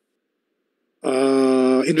who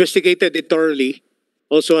investigated it thoroughly,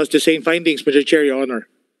 also has the same findings, Mr. Chair, Your Honor.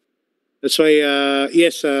 That's why,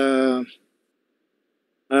 yes, I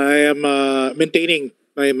am maintaining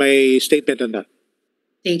my statement on that.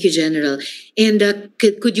 Thank you, General. And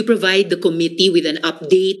could you provide the committee with an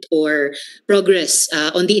update or progress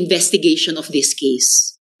on the investigation of this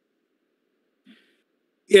case?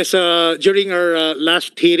 Yes, during our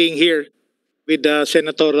last hearing here with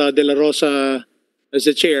Senator De La Rosa as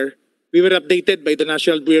the chair, we were updated by the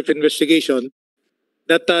National Bureau of Investigation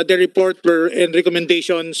that the report and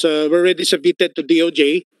recommendations were already submitted to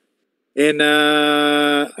DOJ, and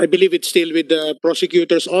I believe it's still with the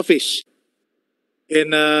prosecutor's office.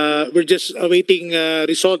 And we're just awaiting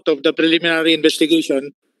result of the preliminary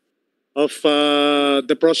investigation of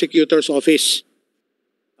the prosecutor's office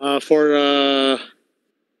for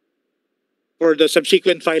the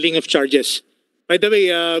subsequent filing of charges. By the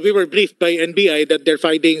way, we were briefed by NBI that their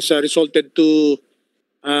findings resulted to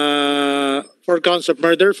 4 counts of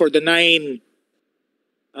murder for the 9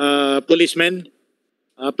 policemen,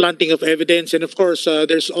 planting of evidence, and of course,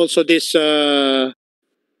 there's also this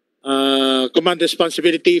command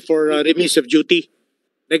responsibility for remiss of duty,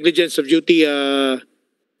 negligence of duty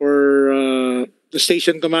for the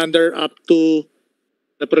station commander up to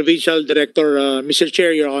the provincial director. Mr.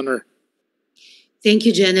 Chair, Your Honor. Thank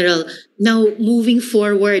you, General. Now, moving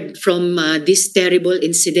forward from this terrible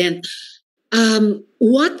incident,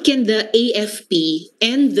 what can the AFP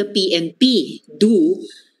and the PNP do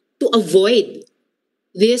to avoid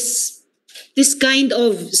this kind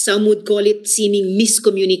of, some would call it seeming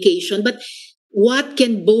miscommunication, but what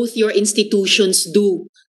can both your institutions do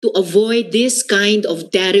to avoid this kind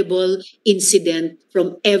of terrible incident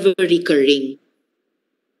from ever recurring?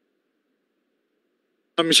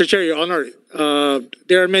 Mr. Chair, Your Honor,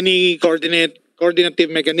 there are many coordinative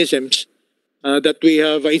mechanisms that we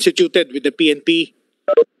have instituted with the PNP,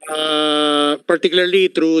 particularly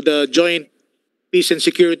through the Joint Peace and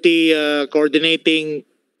Security Coordinating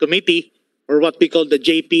Committee, or what we call the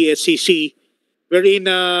JPSCC, wherein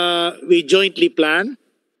we jointly plan,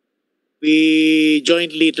 we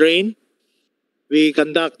jointly train, we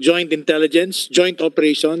conduct joint intelligence, joint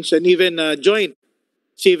operations, and even joint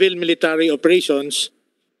civil-military operations.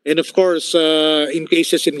 And of course, in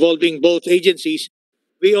cases involving both agencies,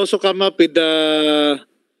 we also come up with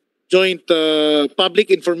joint public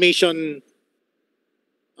information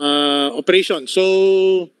operation.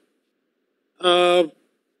 So,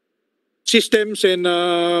 systems and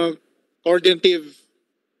coordinative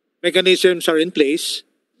mechanisms are in place,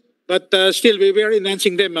 but still we are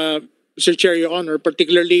enhancing them, Mr. Chair, Your Honor,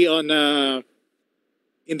 particularly on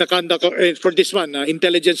in the conduct for this one,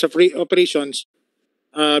 intelligence of operations,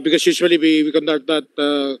 because usually we conduct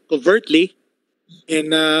that covertly, and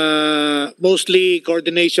mostly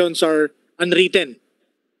coordinations are unwritten.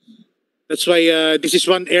 That's why this is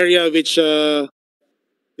one area which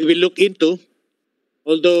we will look into,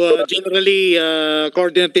 although generally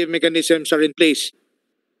coordinative mechanisms are in place,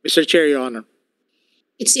 Mr. Chair, Your Honor.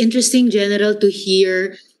 It's interesting, General, to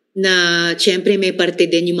hear na siyempre may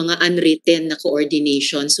parte din yung mga unwritten na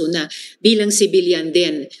coordination. So na bilang civilian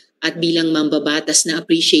din at bilang mambabatas, na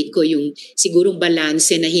appreciate ko yung sigurong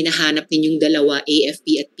balanse na hinahanap ninyong dalawa,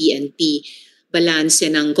 AFP at PNP.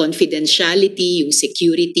 Balanse ng confidentiality, yung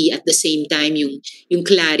security, at the same time yung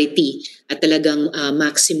clarity at talagang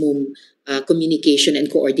maximum communication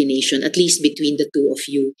and coordination, at least between the two of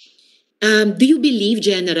you. Do you believe,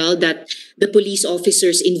 General, that the police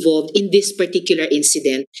officers involved in this particular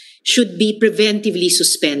incident should be preventively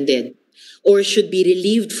suspended or should be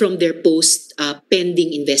relieved from their post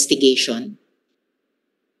pending investigation?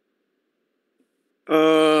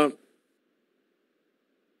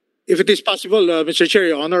 If it is possible, Mr. Chair,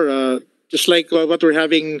 Your Honor, just like what we're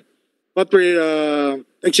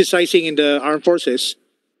exercising in the armed forces,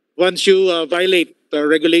 once you violate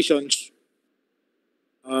regulations,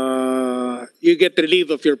 you get relief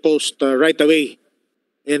of your post right away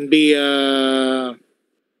and be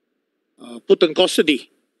put on custody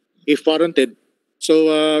if warranted.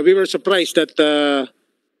 So we were surprised that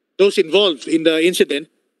those involved in the incident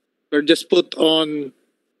were just put on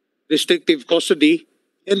restrictive custody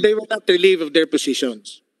and they were not relieved of their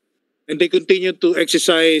positions. And they continue to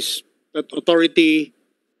exercise that authority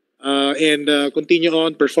and continue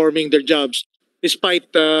on performing their jobs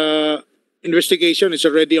despite investigation is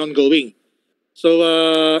already ongoing. So,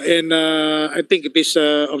 I think it is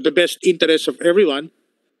of the best interest of everyone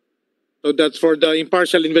so that for the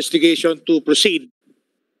impartial investigation to proceed,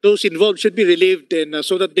 those involved should be relieved and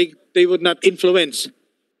so that they would not influence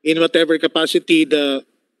in whatever capacity the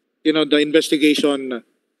investigation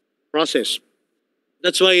process.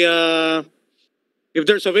 That's why if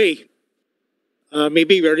there's a way,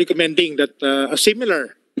 maybe we're recommending that a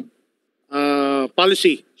similar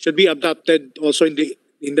policy should be adopted also in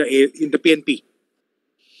the PNP.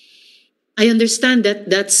 I understand that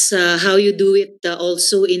that's how you do it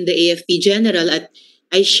also in the AFP General at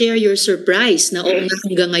I share your surprise na oo nga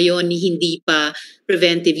hanggang ngayon hindi pa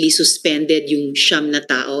preventively suspended yung siyam na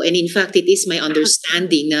tao. And in fact, it is my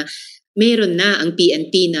understanding na meron na ang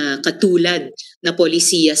PNP na katulad na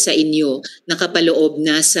polisiya sa inyo nakapaloob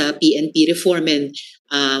na sa PNP Reform and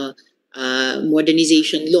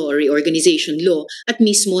Modernization Law or Reorganization Law at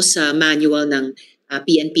mismo sa manual ng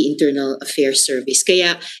PNP Internal Affairs Service.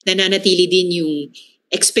 Kaya nananatili din yung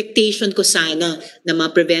expectation ko sana na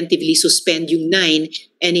ma-preventively suspend yung 9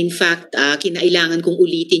 and in fact, kinailangan kong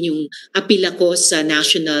ulitin yung apila ko sa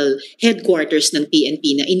national headquarters ng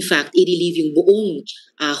PNP na in fact, i-relieve yung buong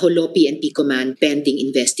Holo PNP Command pending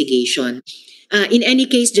investigation. In any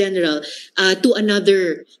case, General, to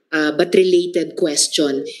another but related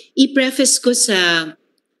question, i-preface ko sa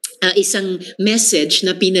isang message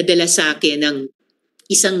na pinadala sa akin ng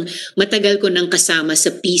isang matagal ko nang kasama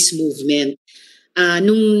sa peace movement.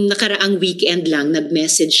 Nung nakaraang weekend lang,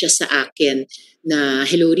 nag-message siya sa akin na,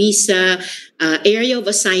 "Hello Risa, area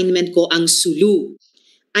of assignment ko ang Sulu.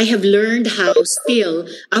 I have learned how still,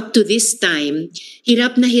 up to this time,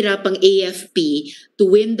 hirap na hirap ang AFP to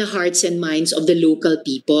win the hearts and minds of the local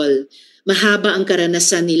people. Mahaba ang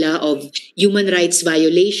karanasan nila of human rights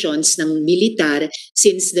violations ng militar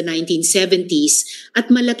since the 1970s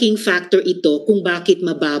at malaking factor ito kung bakit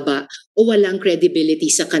mababa o walang credibility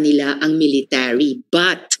sa kanila ang military.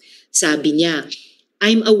 But, sabi niya,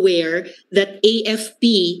 I'm aware that AFP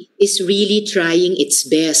is really trying its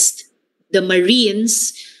best. The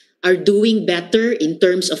Marines are doing better in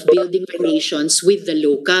terms of building relations with the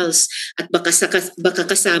locals. At baka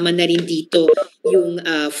kasama na rin dito yung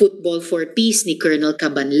Football for Peace ni Colonel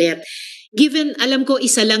Cabanlet. Given, alam ko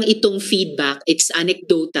isa lang itong feedback, it's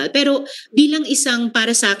anecdotal, pero bilang isang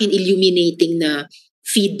para sa akin illuminating na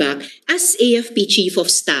feedback, as AFP Chief of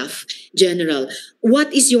Staff, General,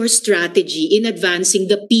 what is your strategy in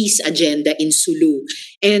advancing the peace agenda in Sulu?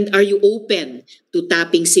 And are you open to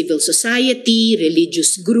tapping civil society,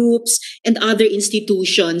 religious groups, and other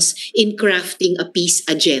institutions in crafting a peace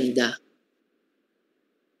agenda?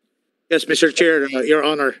 Yes, Mr. Chair, Your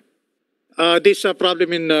Honor. This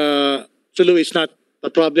problem in Sulu is not a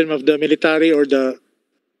problem of the military or the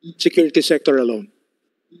security sector alone.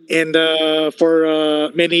 And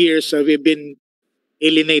for many years, we've been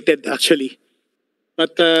alienated actually.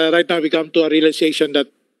 But right now we come to a realization that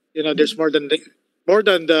there's more than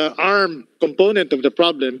the armed component of the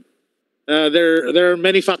problem. There are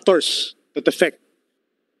many factors that affect.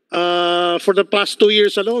 For the past 2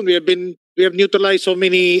 years alone, we have neutralized so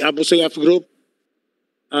many Abu Sayyaf group.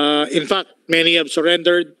 In fact, many have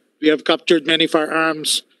surrendered. We have captured many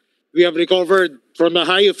firearms. We have recovered from a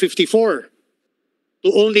high of 54 to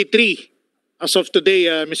only 3 as of today,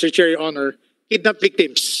 Mr. Chair, Your Honor, kidnapped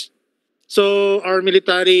victims. So our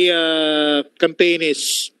military campaign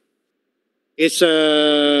is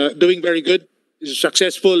doing very good. Is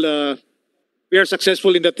successful. We are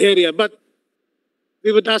successful in that area, but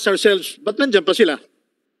we would ask ourselves, ba't nandiyan pa sila?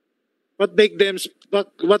 What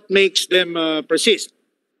makes them persist?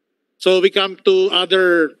 So we come to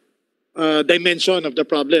other dimension of the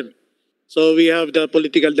problem. So we have the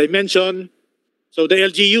political dimension. So the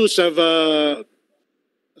LGUs have a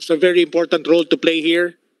very important role to play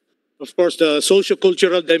here. Of course, the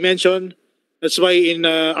socio-cultural dimension. That's why in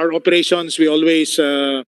our operations we always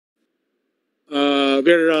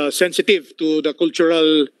we're sensitive to the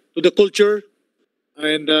culture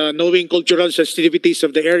and knowing cultural sensitivities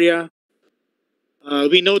of the area.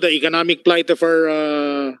 We know the economic plight of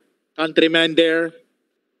our countrymen there.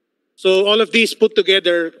 So all of these put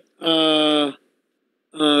together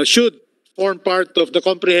should form part of the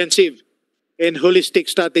comprehensive and holistic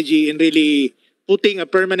strategy in really putting a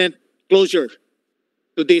permanent closure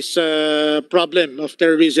to this problem of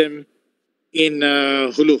terrorism in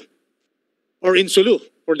Hulu, or in Sulu,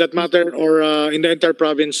 for that matter, or in the entire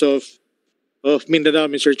province of Mindanao,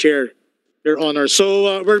 Mr. Chair, Your Honor.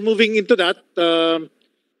 So we're moving into that,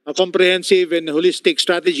 a comprehensive and holistic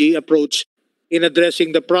strategy approach in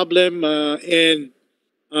addressing the problem and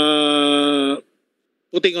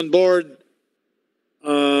putting on board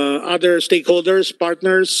other stakeholders,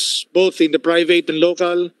 partners, both in the private and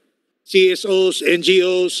local, CSOs,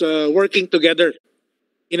 NGOs, working together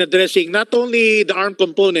in addressing not only the armed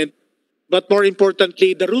component, but more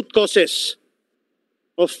importantly, the root causes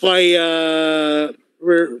of why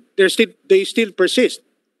they still persist.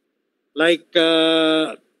 Like,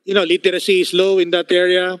 literacy is low in that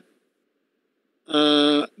area,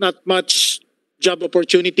 not much job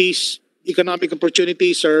opportunities, economic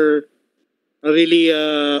opportunities are really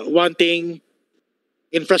wanting.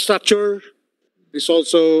 Infrastructure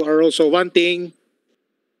are also wanting,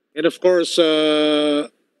 and of course,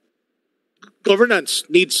 governance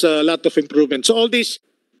needs a lot of improvement. So all this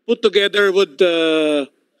put together would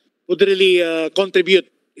really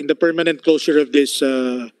contribute in the permanent closure of this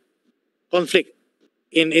conflict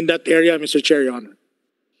in that area, Mr. Chair, Your Honor.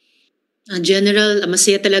 General,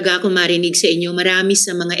 masaya talaga ako marinig sa inyo. Marami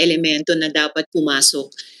sa mga elemento na dapat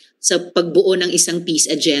pumasok sa pagbuo ng isang peace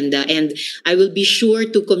agenda. And I will be sure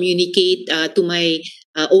to communicate to my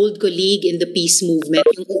old colleague in the peace movement,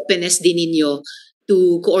 yung openness din ninyo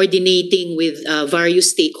to coordinating with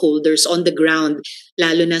various stakeholders on the ground,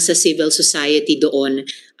 lalo na sa civil society doon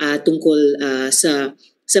tungkol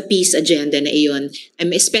sa peace agenda na iyon.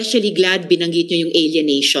 I'm especially glad binanggit nyo yung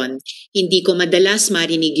alienation. Hindi ko madalas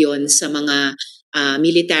marinig yon sa mga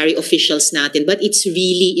military officials natin, but it's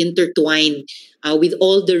really intertwined with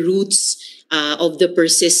all the roots of the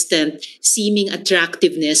persistent seeming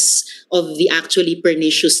attractiveness of the actually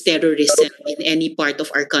pernicious terrorism in any part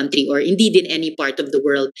of our country or indeed in any part of the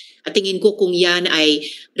world. At tingin ko kung yan ay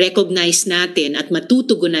recognize natin at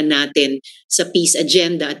matutugunan natin sa peace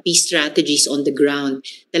agenda at peace strategies on the ground,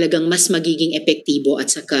 talagang mas magiging epektibo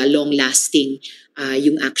at saka long-lasting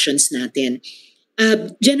yung actions natin.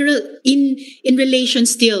 General, in relation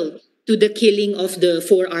still to the killing of the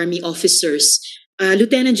 4 army officers,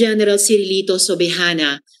 Lieutenant General Cirilito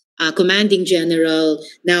Sobejana, Commanding General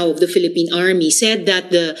now of the Philippine Army, said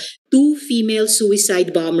that the 2 female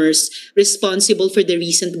suicide bombers responsible for the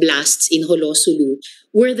recent blasts in Holosulu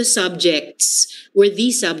were the subjects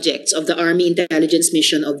of the Army intelligence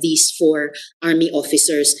mission of these 4 Army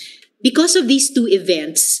officers. Because of these 2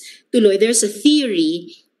 events, tuloy, there's a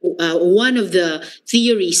theory, one of the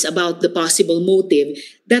theories about the possible motive,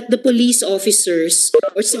 that the police officers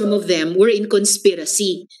or some of them were in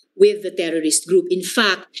conspiracy with the terrorist group. In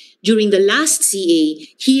fact, during the last CA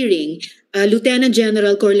hearing, Lieutenant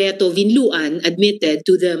General Corleto Vinluan admitted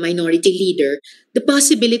to the minority leader the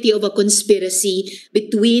possibility of a conspiracy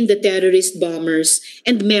between the terrorist bombers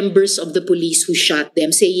and members of the police who shot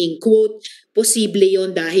them, saying, quote, posible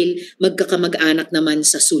yon dahil magkakamag-anak naman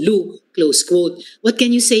sa Sulu, close quote. What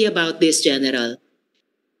can you say about this, General?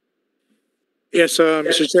 Yes,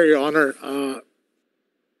 Mr. Chair, Your Honor.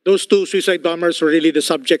 Those 2 suicide bombers were really the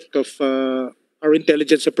subject of our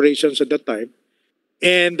intelligence operations at that time.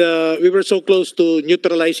 And we were so close to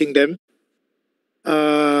neutralizing them.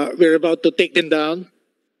 We were about to take them down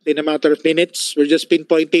in a matter of minutes. We're just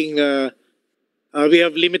pinpointing, we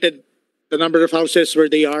have limited the number of houses where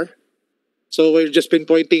they are. So we're just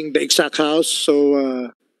pinpointing the exact house. So,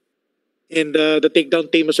 and the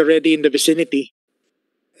takedown team was already in the vicinity.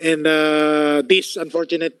 And that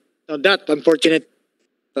unfortunate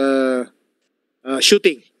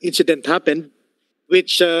shooting incident happened,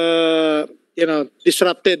 which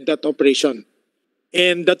disrupted that operation.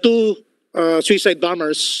 And the 2 suicide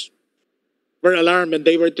bombers were alarmed, and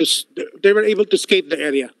they were able to escape the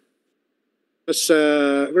area. Because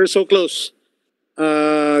we're so close.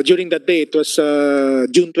 During that day, it was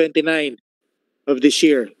June 29 of this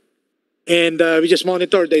year, and we just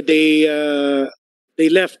monitored. They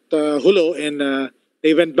left Hulo and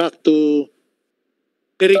they went back to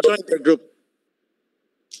they rejoined their group.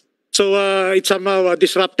 So it somehow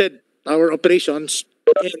disrupted our operations,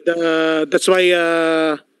 and that's why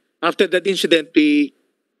after that incident we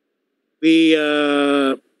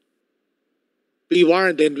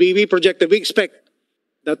warned and we projected. We expect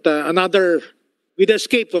that with the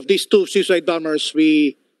escape of these 2 suicide bombers,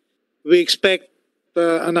 we expect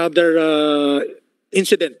another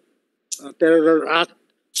incident, terror act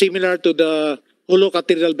similar to the Hulo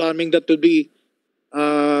Cathedral bombing that would be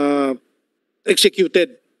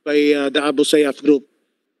executed by the Abu Sayyaf group.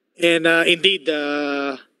 And indeed,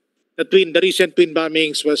 the recent twin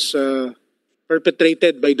bombings was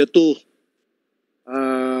perpetrated by the two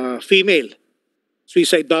female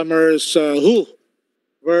suicide bombers who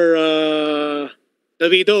were the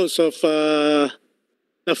widows of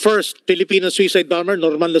the first Filipino suicide bomber,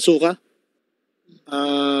 Norman Lasuca,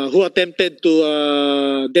 who attempted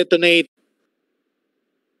to detonate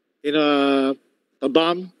a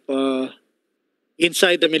bomb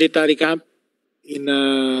inside the military camp in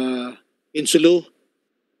Sulu.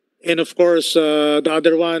 And of course, the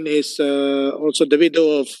other one is also the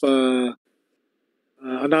widow of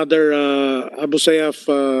another Abu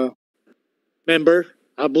Sayyaf member,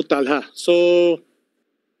 Abu Talha. So,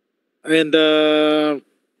 and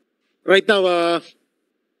right now,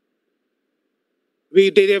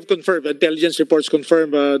 they have confirmed, intelligence reports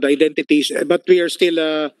confirm the identities, but we are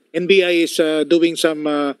still, NBI is doing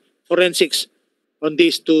some forensics on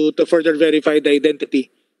this to further verify the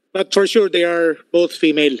identity. But for sure, they are both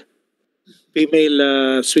female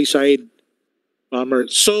suicide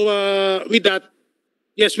bombers. So with that,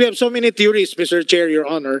 yes, we have so many theories, Mr. Chair, Your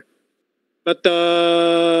Honor, but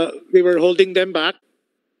we were holding them back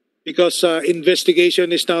because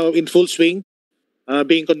investigation is now in full swing,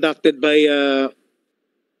 being conducted by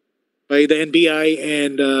the NBI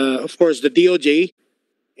and of course the DOJ,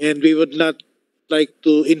 and we would not like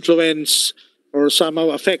to influence or somehow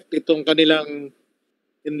affect itong kanilang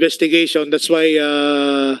investigation. That's why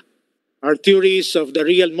our theories of the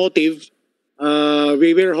real motive,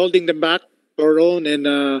 we were holding them back for our own,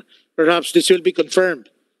 and perhaps this will be confirmed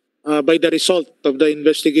by the result of the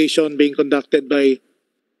investigation being conducted by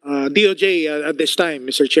DOJ at this time,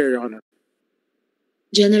 Mr. Chair, Your Honor.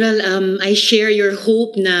 General, I share your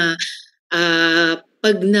hope na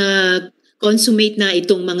pag na-consummate na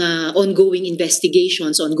itong mga ongoing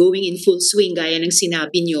investigations, ongoing in full swing, gaya ng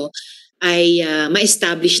sinabi nyo, ay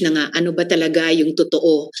ma-establish na nga ano ba talaga yung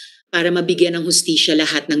totoo para mabigyan ng hustisya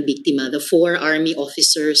lahat ng biktima. The 4 army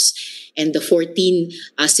officers and the 14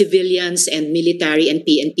 civilians and military and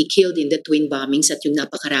PNP killed in the twin bombings at yung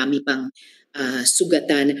napakarami pang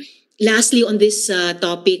sugatan. Lastly, on this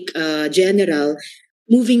topic, General,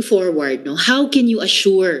 moving forward, how can you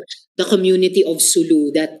assure the community of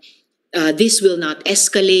Sulu that this will not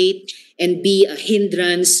escalate and be a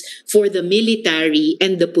hindrance for the military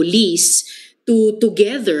and the police to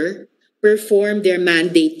together perform their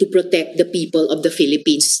mandate to protect the people of the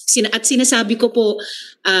Philippines? At sinasabi ko po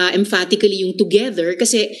emphatically yung together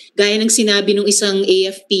kasi gaya ng sinabi ng isang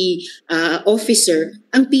AFP officer,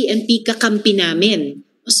 ang PNP kakampi namin.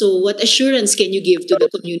 So what assurance can you give to the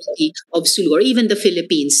community of Sulu or even the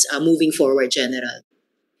Philippines moving forward, General?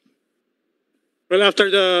 Well,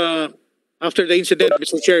 after the incident,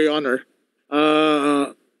 Mr. Chair, Your Honor,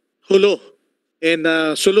 Hulu and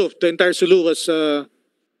Sulu, the entire Sulu was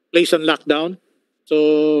placed on lockdown.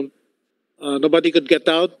 So nobody could get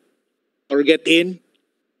out or get in,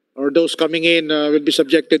 or those coming in will be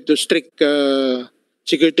subjected to strict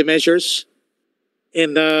security measures.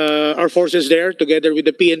 And our forces there, together with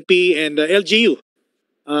the PNP and the LGU,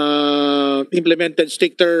 implemented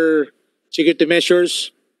stricter security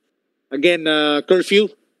measures. Again, curfew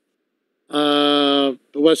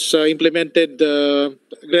was implemented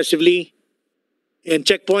aggressively, and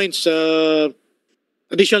checkpoints,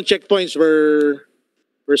 additional checkpoints were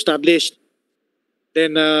established.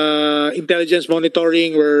 Then intelligence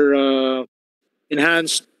monitoring were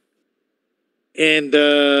enhanced, and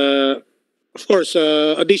of course,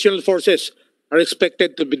 additional forces are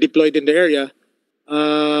expected to be deployed in the area.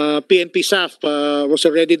 PNP SAF was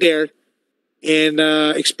already there, and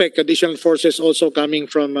expect additional forces also coming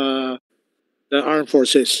from the armed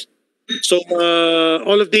forces. So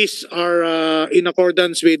all of these are in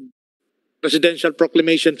accordance with Presidential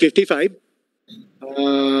Proclamation 55,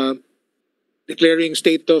 declaring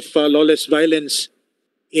state of lawless violence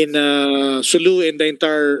in Sulu and the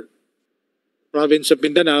entire province of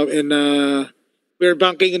Mindanao, and we're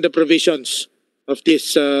banking in the provisions of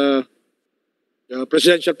this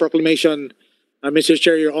Presidential Proclamation, Mr.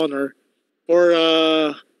 Chair, Your Honor, for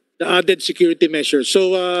the added security measures.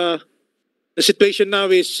 So the situation now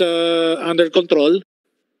is under control.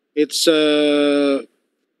 It's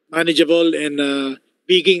manageable and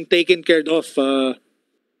being taken care of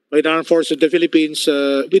by the Armed Forces of the Philippines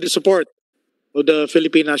with the support of the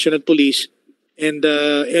Philippine National Police and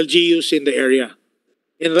LGUs in the area.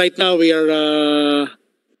 And right now we are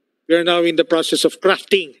now in the process of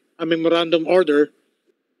crafting a memorandum order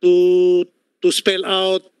to spell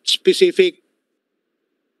out specific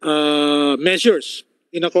measures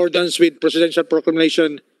in accordance with Presidential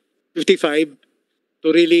Proclamation 55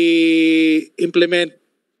 to really implement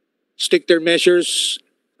stricter measures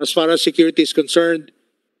as far as security is concerned,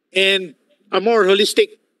 and a more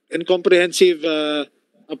holistic and comprehensive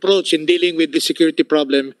approach in dealing with the security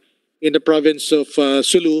problem in the province of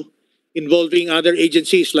Sulu, involving other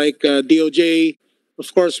agencies like DOJ.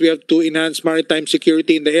 Of course, we have to enhance maritime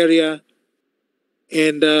security in the area,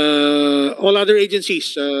 and all other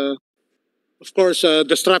agencies. Of course,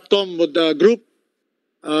 the Stratcom group,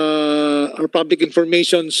 our public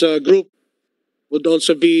information's group, would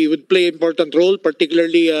play an important role,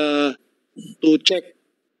 particularly to check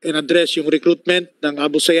and address yung recruitment ng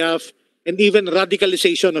Abu Sayyaf and even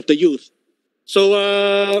radicalization of the youth. So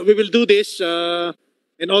we will do this,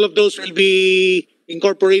 and all of those will be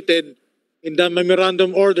incorporated in the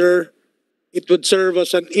memorandum order. It would serve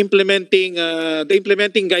as the implementing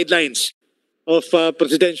guidelines of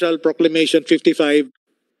Presidential Proclamation 55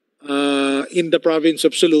 in the province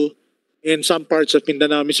of Sulu and some parts of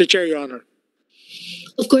Mindanao. Mr. Chair, Your Honor.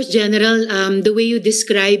 Of course, General, the way you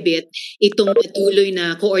describe it, itong patuloy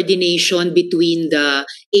na coordination between the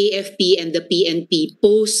AFP and the PNP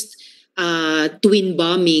post twin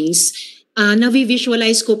bombings,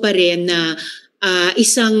 navi-visualize ko pa rin na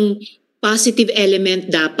isang positive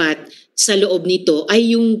element dapat sa loob nito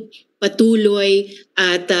ay yung patuloy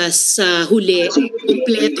at sa huli,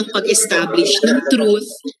 kumpletong pag-establish ng truth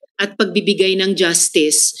at pagbibigay ng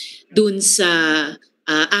justice dun sa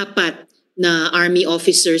apat na army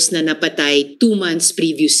officers na napatay 2 months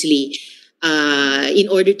previously, in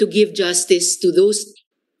order to give justice to those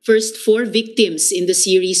first 4 victims in the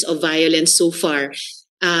series of violence so far,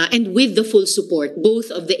 and with the full support both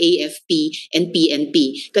of the AFP and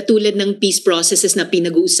PNP. Katulad ng peace processes na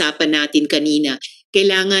pinag-uusapan natin kanina,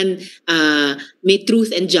 kailangan may truth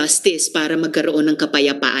and justice para magkaroon ng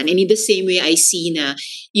kapayapaan. And in the same way, I see na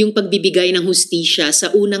yung pagbibigay ng hustisya sa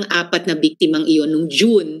unang 4 na biktimang iyon noong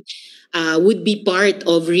June would be part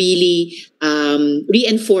of really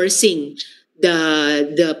reinforcing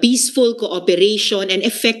the peaceful cooperation and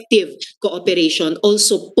effective cooperation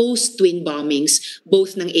also post-twin bombings,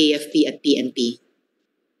 both ng AFP at PNP.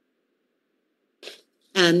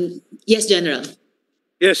 Yes, General.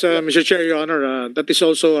 Yes, Mr. Chair, Your Honor, that is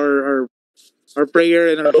also our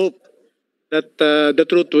prayer and our hope that the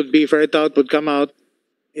truth would be ferreted out, would come out,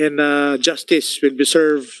 and justice will be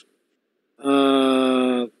served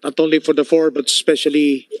not only for the 4 but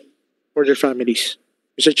especially for their families.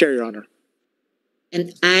 Mr. Chair, Your Honor.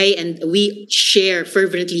 And we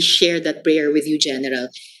fervently share that prayer with you, General.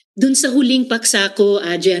 Dun sa huling paksa ko,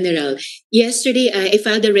 General, yesterday I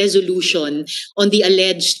filed a resolution on the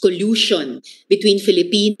alleged collusion between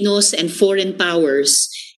Filipinos and foreign powers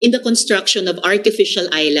in the construction of artificial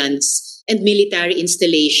islands and military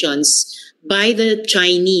installations by the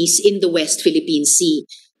Chinese in the West Philippine Sea.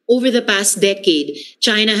 Over the past decade,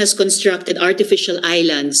 China has constructed artificial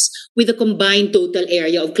islands with a combined total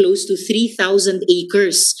area of close to 3,000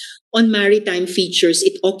 acres on maritime features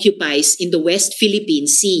it occupies in the West Philippine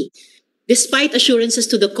Sea. Despite assurances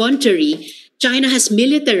to the contrary, China has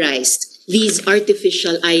militarized these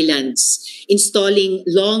artificial islands, installing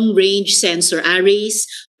long-range sensor arrays,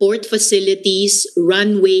 port facilities,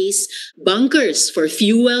 runways, bunkers for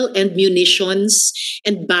fuel and munitions,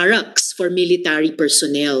 and barracks for military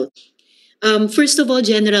personnel. First of all,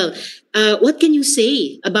 General, what can you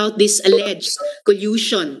say about this alleged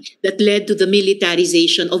collusion that led to the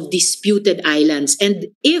militarization of disputed islands? And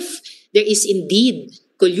if there is indeed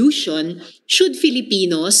collusion, should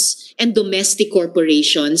Filipinos and domestic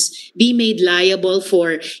corporations be made liable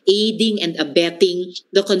for aiding and abetting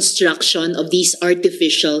the construction of these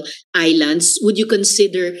artificial islands? Would you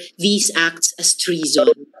consider these acts as treason?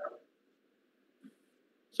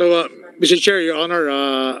 So, Mr. Chair, Your Honor,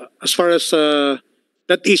 as far as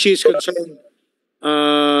that issue is concerned,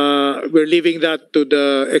 we're leaving that to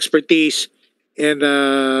the expertise and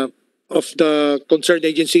of the concerned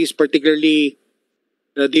agencies, particularly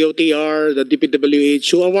the DOTR, the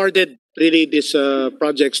DPWH, who awarded really these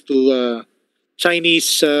projects to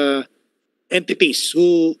Chinese entities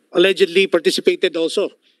who allegedly participated also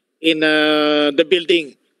in the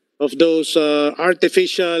building of those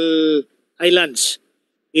artificial islands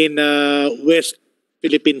in West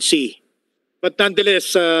Philippine Sea. But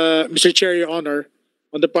nonetheless, Mr. Chair, Your Honor,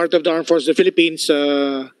 on the part of the Armed Forces of the Philippines,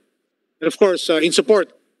 and of course, in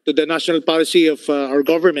support to the national policy of our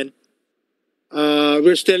government,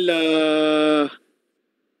 we're still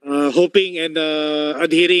hoping and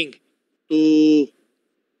adhering to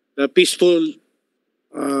the peaceful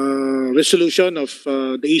resolution of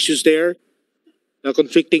the issues there, the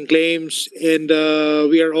conflicting claims, and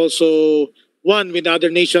we are also one with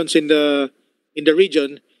other nations in the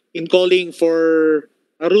region in calling for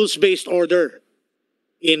a rules-based order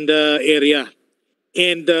in the area.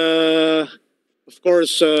 And of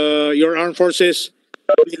course, your armed forces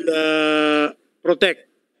will protect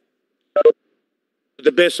to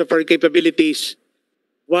the best of our capabilities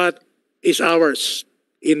what is ours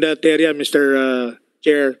in that area, Mr.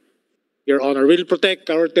 Chair, Your Honor. We'll protect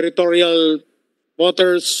our territorial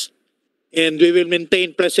waters and we will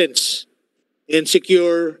maintain presence and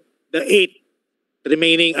secure the 8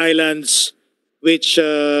 remaining islands which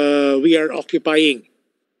we are occupying,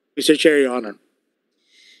 Mr. Chair, Your Honor.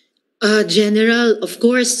 General, of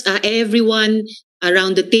course, everyone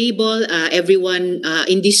around the table, everyone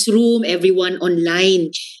in this room, everyone online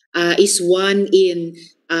is one in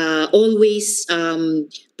always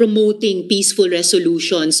promoting peaceful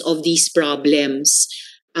resolutions of these problems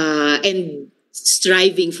and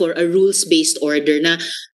striving for a rules-based order na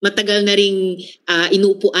matagal na ring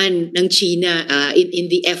inuupuan ng China in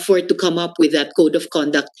the effort to come up with that code of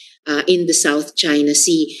conduct in the South China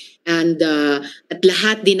Sea. And at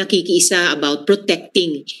lahat din nakikiisa about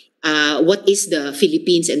protecting what is the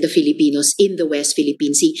Philippines and the Filipinos in the West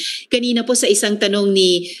Philippine Sea. Kanina po sa isang tanong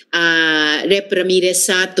ni Rep. Ramirez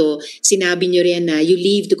Sato, sinabi niyo rin na you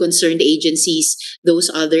leave to concerned agencies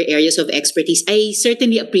those other areas of expertise. I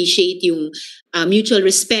certainly appreciate yung mutual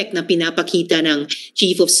respect na pinapakita ng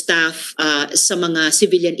Chief of Staff sa mga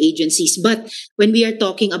civilian agencies. But when we are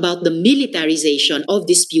talking about the militarization of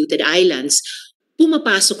disputed islands,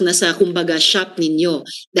 pumapasok na sa kumbaga shop ninyo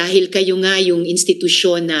dahil kayo nga yung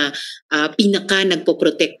institusyon na pinaka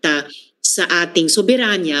nagpoprotekta sa ating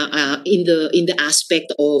soberanya in the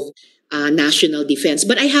aspect of national defense.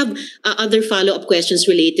 But I have other follow-up questions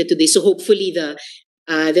related to this. So hopefully the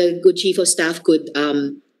good Chief of Staff could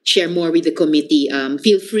share more with the committee.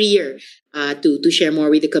 Feel freer to share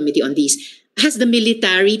more with the committee on these. Has the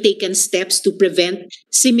military taken steps to prevent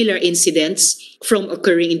similar incidents from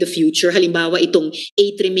occurring in the future? Halimbawa, itong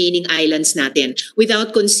 8 remaining islands natin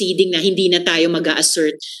without conceding na hindi na tayo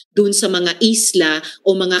mag-a-assert dun sa mga isla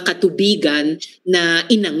o mga katubigan na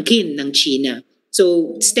inangkin ng China.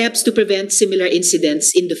 So, steps to prevent similar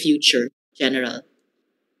incidents in the future, General.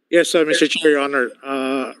 Yes, Mr. Chair, Your Honor.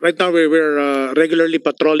 Right now, we're regularly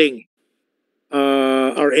patrolling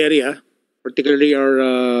our area, particularly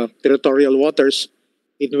our territorial waters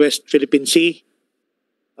in West Philippine Sea.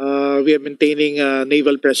 We are maintaining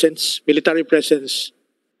naval presence, military presence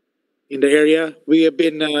in the area. We have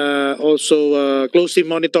been also closely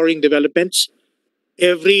monitoring developments.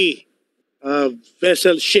 Every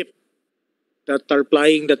vessel, ship that are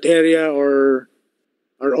plying that area or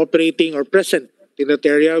are operating or present in that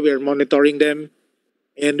area, we are monitoring them.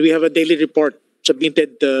 And we have a daily report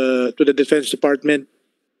submitted to the Defense Department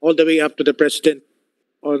all the way up to the President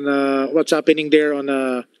on what's happening there on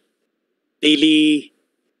a daily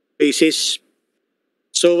basis.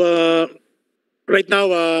 So right now,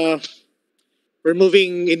 we're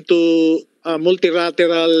moving into a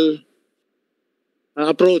multilateral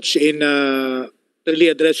approach in really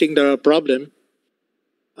addressing the problem,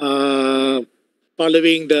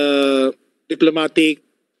 following the diplomatic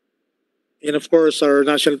and of course our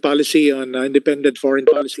national policy on independent foreign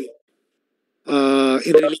policy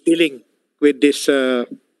in really dealing with these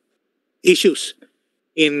issues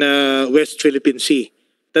in West Philippine Sea.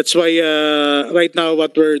 That's why right now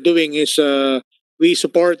what we're doing is we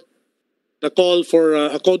support the call for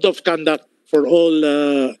a code of conduct for all,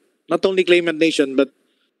 not only claimant nation, but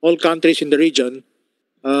all countries in the region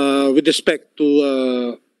with respect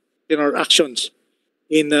to our actions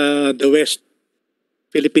in the West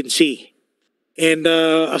Philippine Sea. And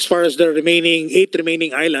as far as the remaining 8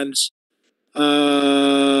 remaining islands,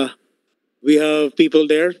 we have people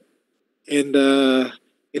there. And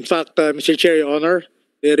in fact, Mr. Chair, Your Honor,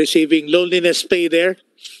 they're receiving loneliness pay there.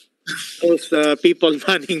 Those people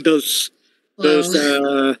manning those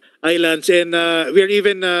islands. And we're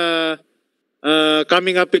even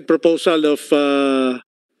coming up with proposal of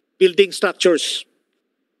building structures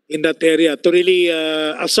in that area to really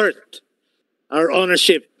assert our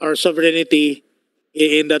ownership, our sovereignty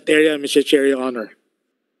in that area, Mr. Chair, Your Honor.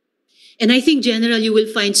 And I think, General, you will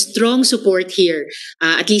find strong support here,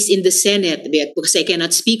 at least in the Senate, because I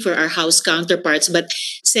cannot speak for our House counterparts, but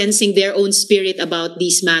sensing their own spirit about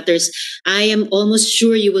these matters, I am almost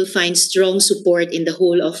sure you will find strong support in the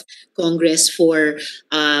whole of Congress for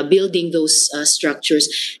building those structures.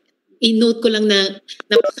 I-note ko lang na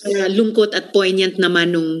napakalungkot at poignant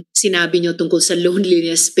naman nung sinabi nyo tungkol sa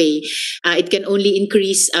loneliness pay. It can only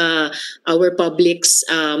increase our public's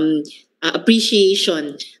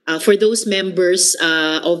appreciation for those members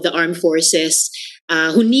of the armed forces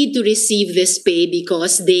who need to receive this pay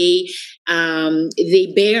because they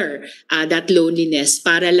bear that loneliness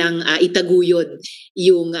para lang itaguyod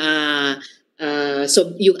yung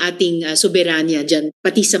so yung ating soberanya dyan,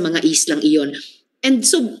 pati sa mga islang iyon. And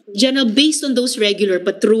so, General, based on those regular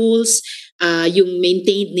patrols, yung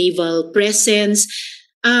maintained naval presence,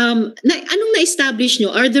 anong na-establish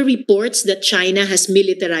nyo? Are the reports that China has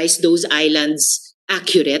militarized those islands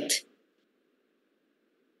accurate?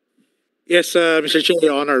 Yes, Mr. Chair,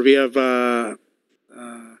 Your Honor, we have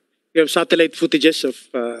satellite footages of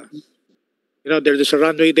there's a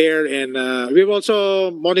runway there, and we've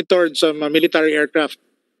also monitored some military aircraft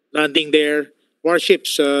landing there,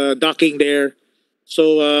 warships docking there.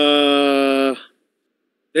 So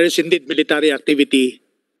there is indeed military activity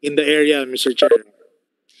in the area, Mr. Chair.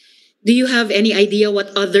 Do you have any idea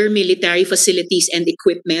what other military facilities and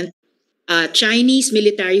equipment, Chinese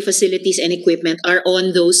military facilities and equipment, are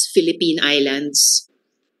on those Philippine islands?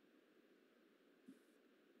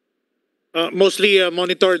 Mostly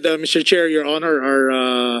monitored, Mr. Chair, Your Honor,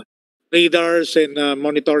 are radars and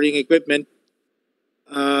monitoring equipment.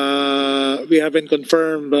 We haven't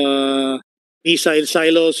confirmed missile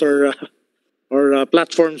silos or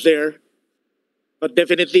platforms there, but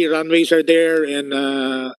definitely runways are there, and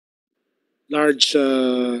large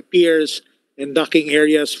piers and docking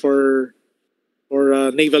areas for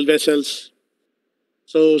naval vessels.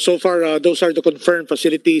 So far, those are the confirmed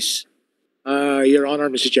facilities, Your Honor,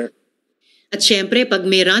 Mr. Chair. At syempre, pag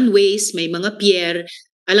may runways, may mga pier,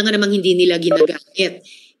 alam nga namang hindi nila ginagamit.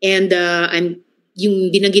 And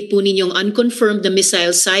yung binanggit po ninyong unconfirmed the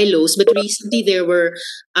missile silos, but recently there were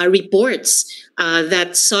reports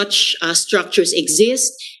that such structures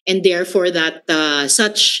exist, and therefore that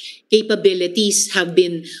such capabilities have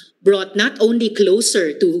been brought not only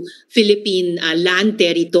closer to Philippine land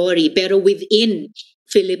territory, pero within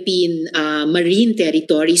Philippine marine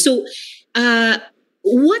territory. So,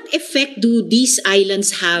 what effect do these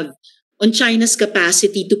islands have on China's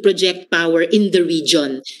capacity to project power in the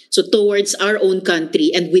region, so towards our own country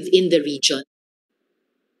and within the region?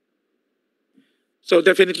 So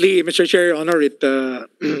definitely, Mr. Chair, Your Honor, it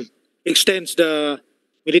extends the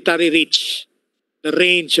military reach, the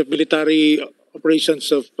range of military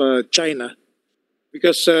operations of China,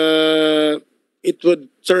 because it would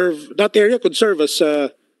serve, that area could serve as,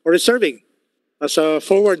 or is serving as a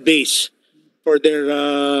forward base for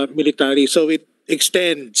their military. So it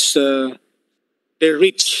extends their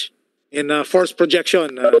reach and force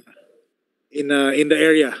projection in the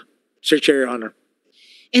area, Mr. Chair, Your Honor.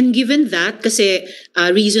 And given that, kasi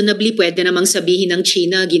reasonably pwede namang sabihin ng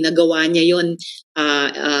China, ginagawa niya yon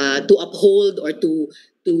to uphold or to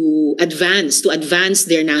advance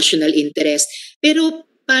their national interest. Pero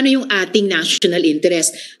paano yung ating national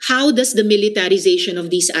interest? How does the militarization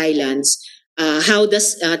of these islands, how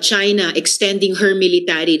does China extending her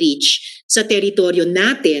military reach sa teritoryo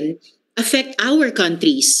natin affect our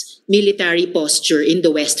country's military posture in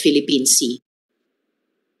the West Philippine Sea?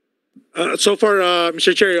 So far,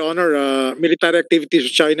 Mr. Chair, Your Honor, military activities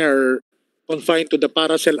of China are confined to the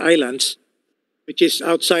Paracel Islands, which is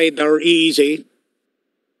outside our EEZ.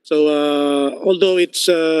 So although it's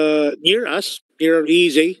near us, near our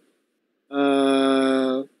EEZ,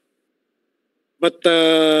 but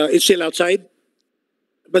it's still outside.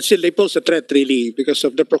 But still, they pose a threat, really, because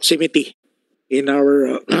of the proximity in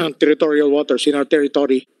our territorial waters, in our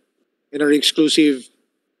territory, in our exclusive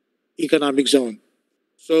economic zone.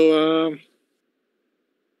 So,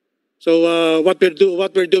 what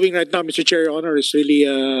we're doing right now, Mr. Chair, Your Honor, is really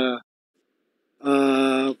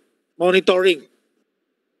monitoring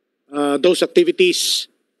those activities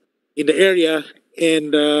in the area,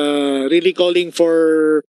 and really calling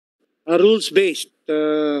for a rules-based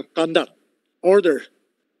conduct order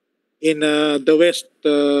in the West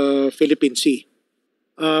Philippine Sea,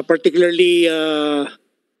 particularly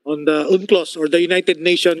on the UNCLOS, or the United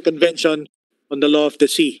Nations Convention on the Law of the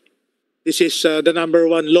Sea. This is the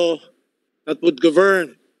 #1 law that would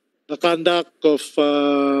govern the conduct of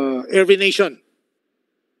every nation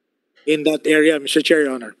in that area, Mr. Chair,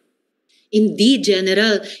 Your Honor. Indeed,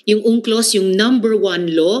 General, yung UNCLOS, yung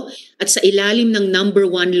 #1 law, at sa ilalim ng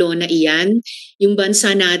 #1 law na iyan, yung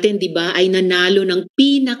bansa natin, di ba, ay nanalo ng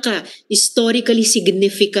historically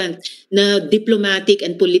significant na diplomatic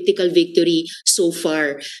and political victory so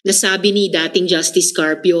far. Nasabi ni dating Justice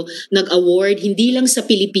Carpio, nag-award hindi lang sa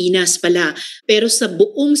Pilipinas pala, pero sa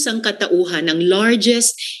buong sangkatauhan ng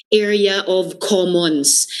largest area of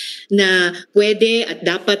commons na pwede at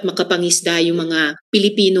dapat makapangisda yung mga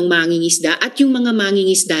Pilipinong mangingisda at yung mga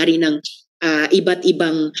mangingisda rin ng iba't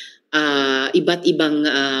ibang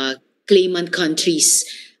claimant countries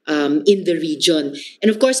in the region.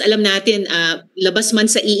 And of course, alam natin, labas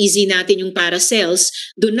man sa EEZ natin yung paracels,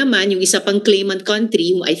 doon naman yung isa pang claimant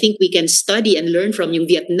country, whom I think we can study and learn from, yung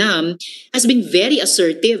Vietnam, has been very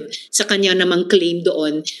assertive sa kanya namang claim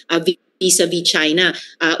doon vis-a-vis China.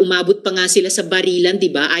 Umabot pa nga sila sa barilan,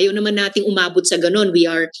 di ba? Ayaw naman nating umabot sa ganon. We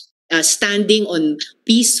are standing on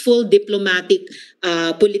peaceful, diplomatic,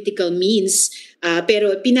 political means.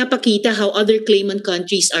 Pero pinapakita how other claimant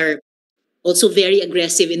countries are also very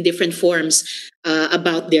aggressive in different forms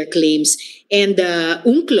about their claims. And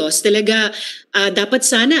UNCLOS talaga, dapat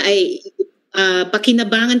sana ay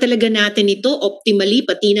pakinabangan talaga natin ito optimally,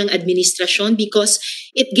 pati ng administrasyon, because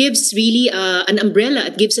it gives really an umbrella.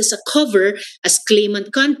 It gives us a cover as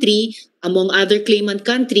claimant country. Among other claimant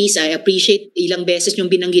countries, I appreciate ilang beses yung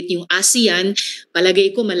binanggit yung ASEAN.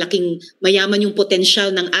 Palagay ko malaking mayaman yung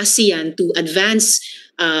potential ng ASEAN to advance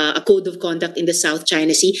a code of conduct in the South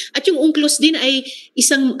China Sea. At yung UNCLOS din ay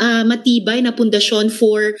isang matibay na pundasyon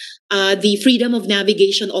for the freedom of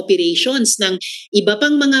navigation operations ng iba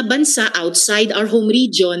pang mga bansa outside our home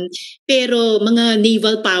region, pero mga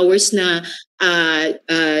naval powers na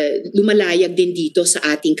lumalayag din dito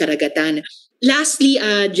sa ating karagatan. Lastly,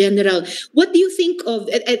 General, what do you think of,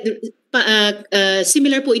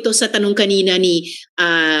 similar po ito sa tanong kanina ni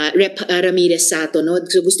Rep. Ramirez Sato, no?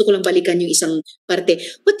 So gusto ko lang balikan yung isang parte.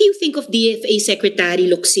 What do you think of DFA Secretary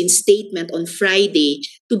Locsin's statement on Friday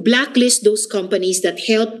to blacklist those companies that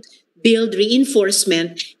helped build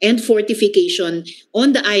reinforcement and fortification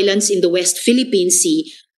on the islands in the West Philippine Sea,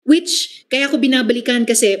 which kaya ko binabalikan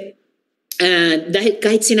kasi dahil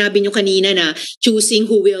kahit sinabi nyo kanina na choosing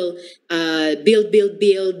who will build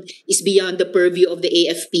is beyond the purview of the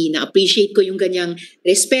AFP, na appreciate ko yung ganyang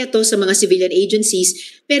respeto sa mga civilian agencies.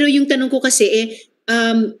 Pero yung tanong ko kasi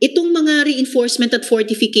itong mga reinforcement at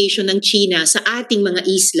fortification ng China sa ating mga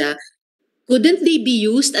isla, couldn't they be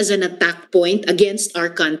used as an attack point against our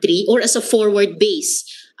country or as a forward base,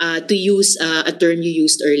 to use a term you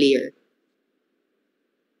used earlier?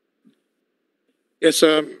 Yes,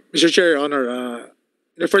 Mr. Chair, Honor.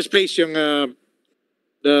 In the first place, yung how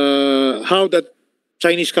that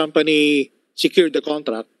Chinese company secured the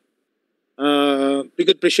contract, we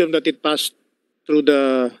could presume that it passed through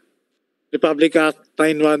the Republic Act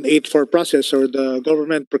 9184 process or the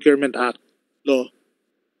Government Procurement Act law.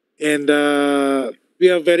 And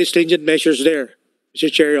we have very stringent measures there,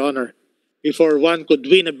 Mr. Chair, Honor. Before one could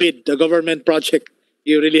win a bid, a government project,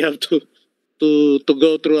 you really have to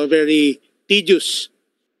go through a very tedious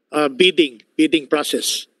bidding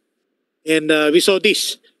process. And we saw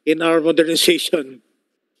this in our modernization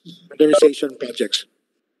projects.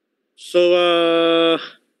 So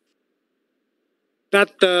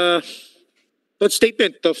that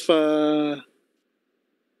statement of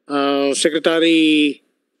Secretary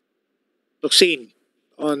Locsin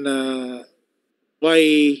on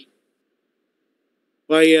why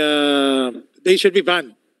they should be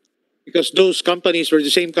banned, because those companies were the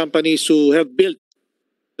same companies who have built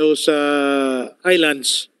those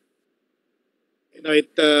islands. You know,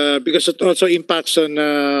 because it also impacts on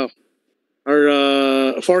our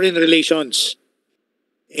foreign relations,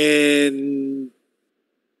 and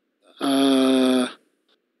I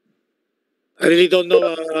really don't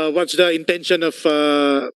know what's the intention of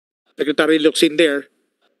Secretary Locsin there,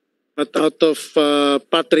 but out of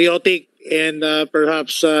patriotic and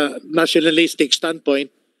perhaps nationalistic standpoint,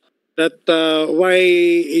 that why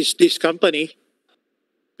is this company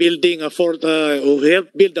building a who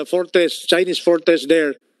helped build a fortress, Chinese fortress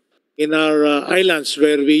there in our islands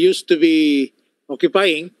where we used to be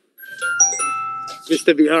occupying, used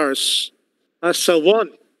to be ours, has won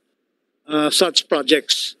such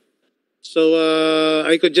projects. So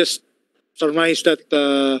I could just surmise that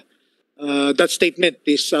that statement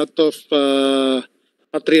is out of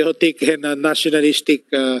patriotic and nationalistic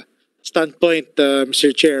standpoint,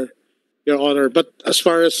 Mr. Chair, Your Honor. But as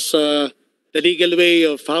far as the legal way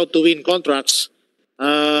of how to win contracts,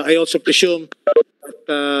 I also presume that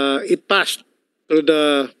it passed through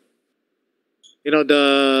the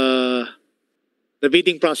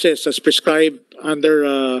bidding process as prescribed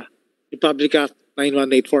under Republic Act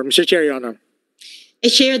 9184. Mr. Chair, Your Honor. I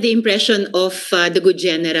share the impression of the good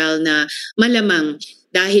general na malamang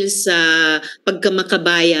dahil sa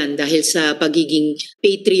pagkamakabayan, dahil sa pagiging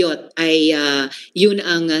patriot, ay yun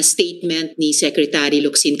ang statement ni Secretary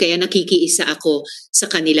Locsin. Kaya nakikiisa ako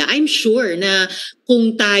sa kanila. I'm sure na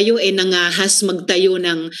kung tayo nangahas magtayo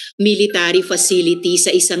ng military facility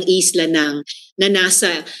sa isang isla na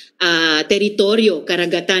nasa teritoryo,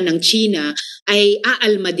 karagatan ng China, ay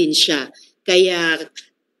aalma din siya. Kaya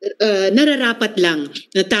nararapat lang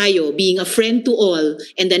na tayo, being a friend to all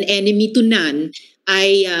and an enemy to none,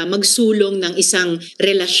 ay magsulong ng isang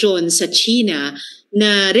relasyon sa China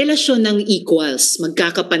na relasyon ng equals,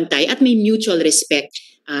 magkakapantay at may mutual respect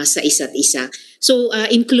sa isa't isa. So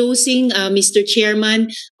in closing, Mr. Chairman,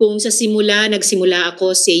 kung sa nagsimula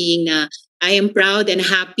ako saying na I am proud and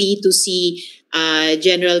happy to see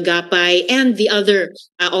General Gapay and the other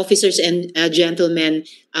officers and gentlemen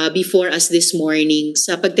before us this morning.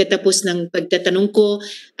 Sa pagtatapos ng pagtatanong ko,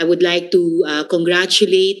 I would like to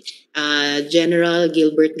congratulate General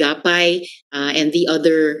Gilbert Gapay and the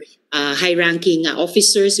other high-ranking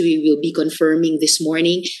officers we will be confirming this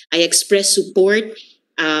morning. I express support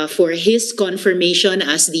for his confirmation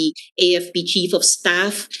as the AFP Chief of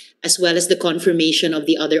Staff, as well as the confirmation of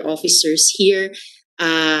the other officers here.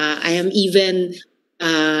 I am even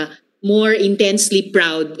more intensely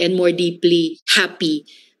proud and more deeply happy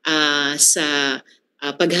sa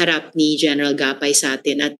pagharap ni General Gapay sa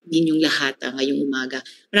atin at ninyong lahat ngayong umaga.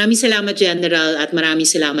 Maraming salamat, General, at maraming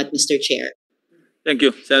salamat, Mr. Chair. Thank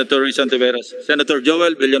you, Senator Rizal Tiveros. Senator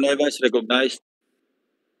Joel Villanueva is recognized.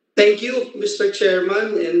 Thank you, Mr.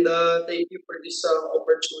 Chairman, and thank you for this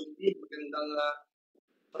opportunity. Magandang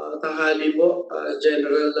tanghali po,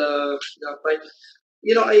 General Gapay.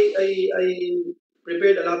 You know, I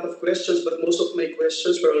prepared a lot of questions, but most of my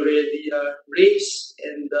questions were already raised,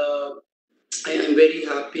 and I am very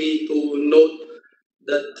happy to note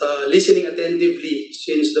that listening attentively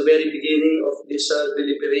since the very beginning of this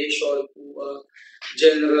deliberation to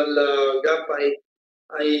General Gapay,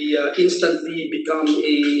 I instantly became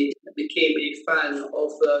a fan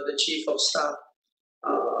of the Chief of Staff.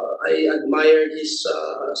 I admired his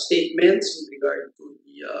statements with regard to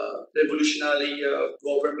the revolutionary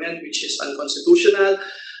government, which is unconstitutional.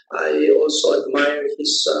 I also admire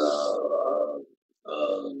his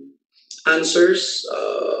answers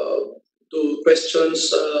to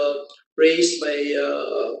questions raised by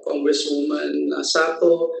Congresswoman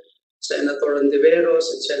Sato, Senator Ontiveros,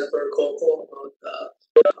 and Senator Coco about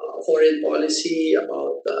foreign policy,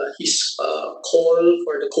 about his call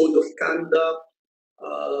for the code of conduct,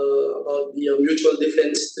 about the Mutual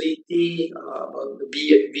Defense Treaty, about the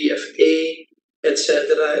BFA, etc.,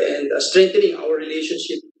 and strengthening our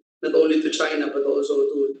relationship not only to China but also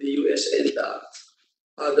to the US and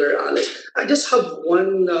other allies. I just have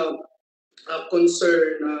one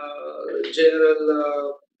concern,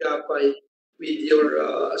 General Gapay, with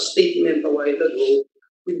your statement a while ago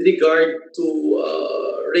with regard to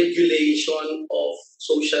regulation of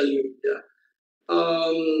social media.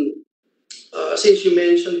 Since you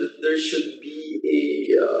mentioned that there should be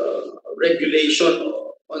a regulation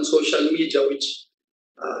on social media, which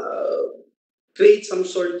create some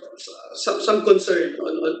sort of some concern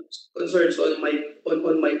on concerns on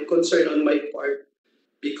my concern on my part,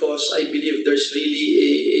 because I believe there's really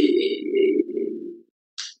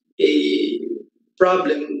a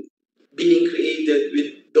problem being created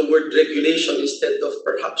with the word regulation instead of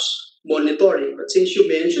perhaps monitoring. But since you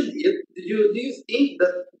mentioned it, do you think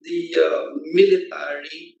that the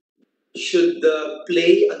military should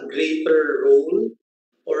play a greater role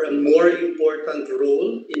or a more important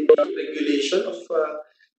role in the regulation of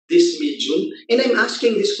this medium? And I'm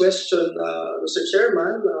asking this question, Mr.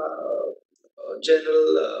 Chairman,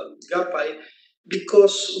 General Gapay,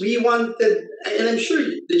 because we wanted, and I'm sure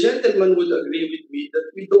the gentleman would agree with me,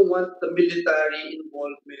 that we don't want the military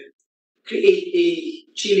involvement create a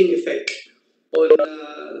chilling effect on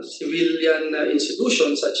civilian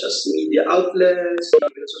institutions such as media outlets,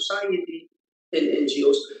 civil society, and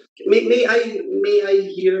NGOs. May I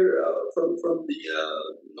hear from the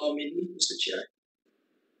nominee, Mr. Chair?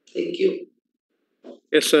 Thank you.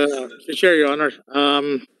 Yes, Mr. Chair, Your Honor.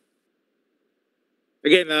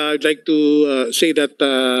 Again, I'd like to say that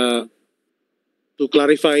to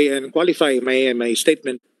clarify and qualify my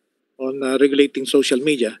statement on regulating social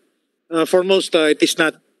media. Foremost, it is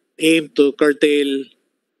not aimed to curtail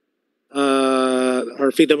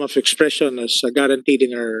our freedom of expression as guaranteed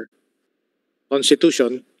in our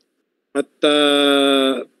Constitution, but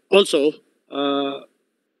also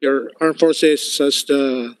your armed forces has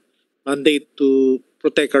the mandate to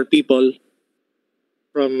protect our people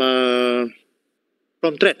from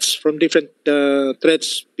threats, from different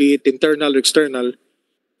threats, be it internal or external.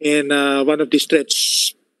 And one of these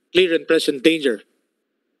threats, clear and present danger,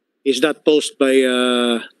 is that posed by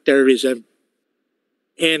terrorism.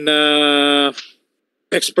 And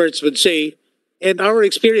experts would say, and our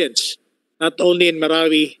experience, not only in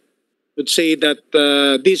Marawi, would say that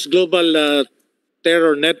this global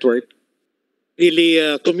terror network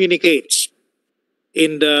really communicates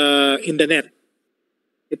in the net.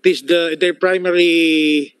 It is their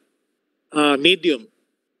primary medium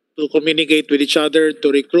to communicate with each other,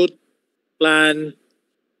 to recruit, plan,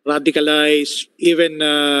 radicalize, even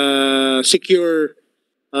secure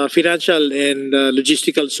financial and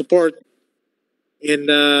logistical support and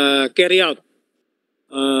carry out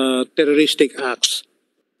terroristic acts.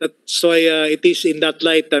 That's why it is in that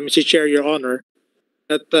light, Mr. Chair, Your Honor,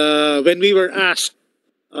 that when we were asked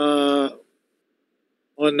on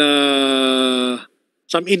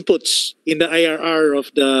some inputs in the IRR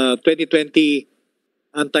of the 2020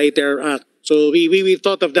 Anti-Terror Act, so we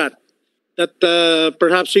thought of that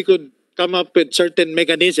perhaps we could come up with certain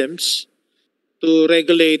mechanisms to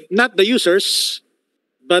regulate not the users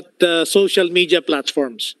but the social media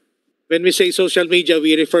platforms. When we say social media,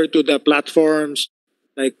 we refer to the platforms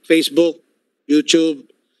like Facebook, YouTube,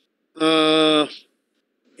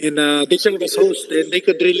 and they serve as hosts, and they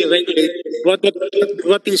could really regulate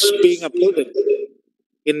what is being uploaded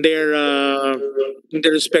in their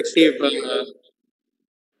respective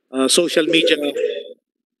social media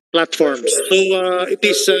platforms. So it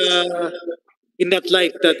is in that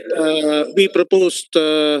light that we proposed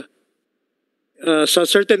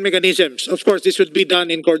certain mechanisms. Of course, this would be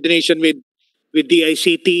done in coordination with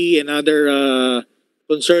DICT and other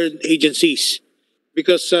concerned agencies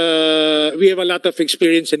because we have a lot of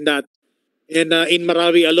experience in that. And in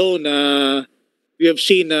Marawi alone, we have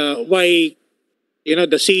seen why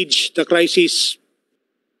the siege, the crisis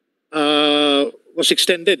was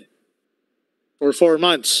extended for 4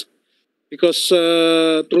 months because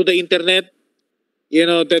through the internet,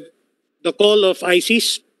 that the call of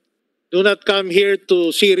ISIS, do not come here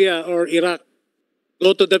to Syria or Iraq.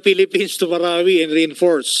 Go to the Philippines, to Marawi, and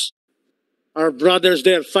reinforce our brothers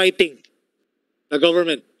there fighting the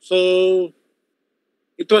government. So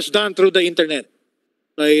it was done through the internet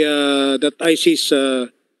by that ISIS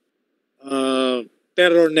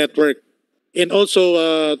terror network, and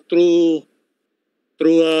also through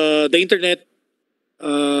the internet,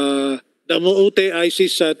 the Muute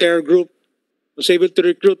ISIS terror group was able to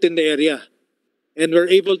recruit in the area, and were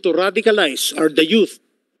able to radicalize the youth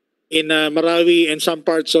in Marawi and some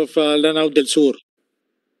parts of Lanao del Sur.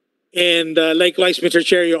 And likewise, Mr.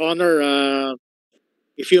 Chair, Your Honor,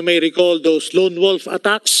 if you may recall those lone wolf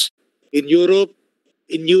attacks in Europe,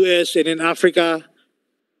 in US, and in Africa,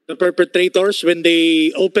 the perpetrators, when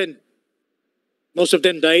they opened, most of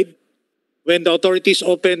them died. When the authorities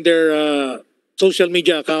opened their social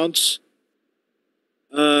media accounts,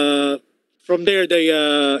 from there,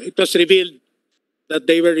 it was revealed that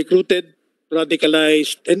they were recruited,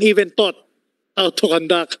 radicalized, and even taught how to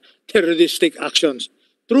conduct terroristic actions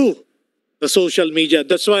through the social media.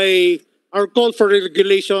 That's why our call for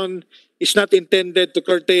regulation is not intended to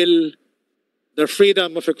curtail the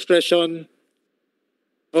freedom of expression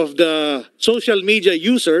of the social media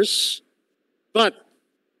users, but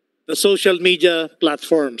the social media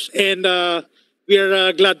platforms. And we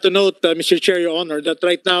are glad to note, Mr. Chair, Your Honor, that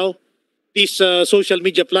right now, these social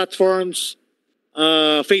media platforms,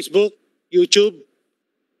 Facebook, YouTube,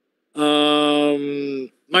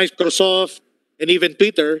 Microsoft, and even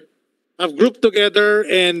Twitter, have grouped together,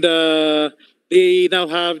 and they now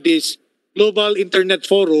have this global internet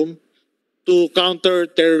forum to counter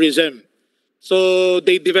terrorism. So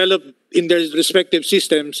they developed in their respective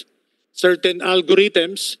systems certain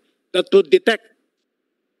algorithms that would detect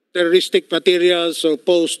terroristic materials or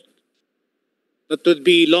posts that would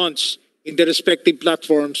be launched in the respective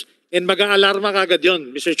platforms, and mag-aalarma kagad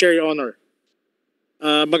yun, Mr. Chair, Your Honor.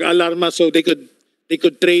 Mag-aalarma so they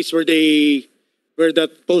could trace where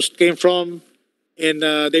that post came from, and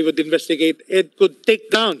they would investigate and could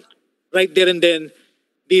take down right there and then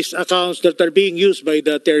these accounts that are being used by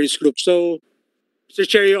the terrorist group. So, Mr.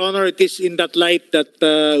 Chair, Your Honor, it is in that light that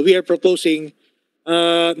we are proposing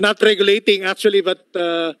not regulating actually, but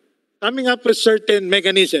coming up with certain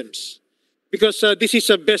mechanisms, because this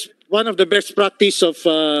is one of the best practice of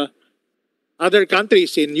other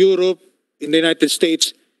countries in Europe, in the United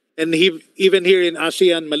States, and even here in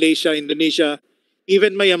ASEAN, Malaysia, Indonesia,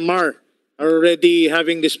 even Myanmar are already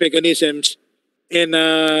having these mechanisms. And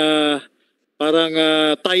parang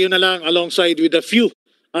tayo na lang alongside with a few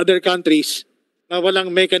other countries na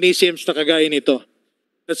walang mechanisms na kagaya nito.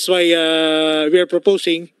 That's why we are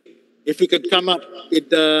proposing if we could come up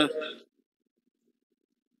with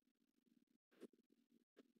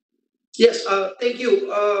Yes, thank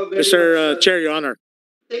you very Mr. much. Chair, Your Honor.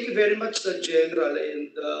 Thank you very much, General,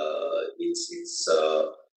 and it's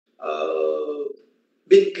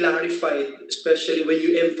been clarified, especially when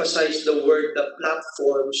you emphasize the word the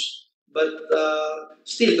platforms. But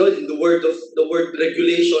still, no, the word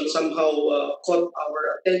regulation somehow caught our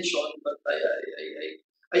attention. But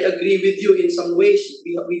I agree with you in some ways.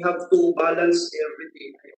 We have to balance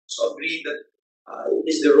everything. I also agree that It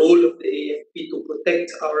is the role of the AFP to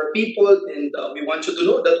protect our people, and we want you to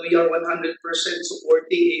know that we are 100%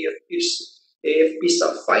 supporting AFP's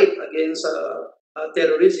fight against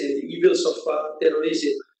terrorism, the evils of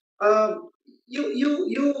terrorism.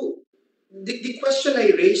 The question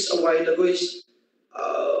I raised a while ago is,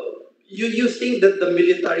 uh, you think that the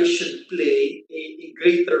military should play a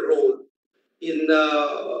greater role in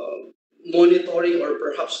monitoring or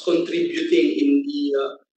perhaps contributing in the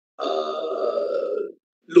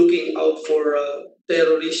looking out for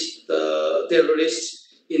terrorists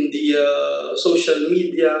in the social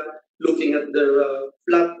media, looking at their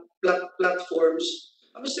platforms.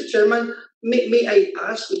 Mr. Chairman, may I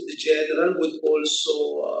ask if the general would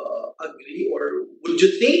also agree, or would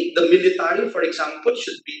you think the military, for example,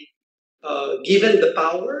 should be given the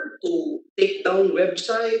power to take down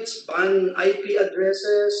websites, ban IP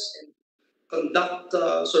addresses, and conduct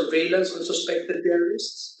surveillance on suspected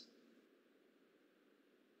terrorists?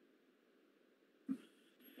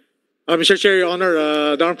 Mr. Chair, Your Honor,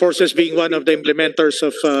 the Armed Forces being one of the implementers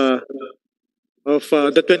of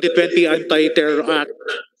the 2020 Anti-Terror Act,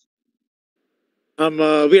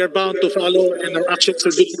 we are bound to follow, and our actions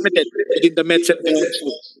will be limited within the METS and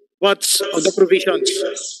what's of the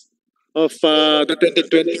provisions of the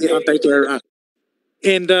 2020 Anti-Terror Act.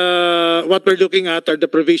 And what we're looking at are the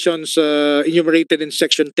provisions enumerated in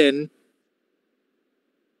Section 10,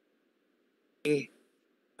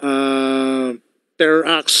 terror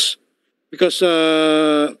acts, because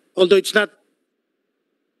although it's not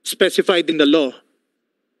specified in the law,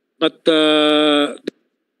 but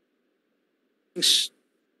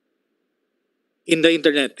in the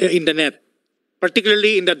internet, in the net,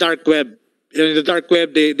 particularly in the dark web. In the dark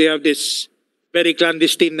web, they have this very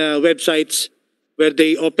clandestine websites where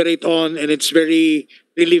they operate on, and it's really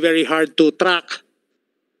very hard to track.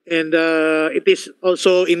 And it is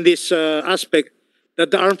also in this aspect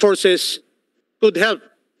that the armed forces could help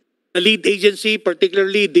the lead agency,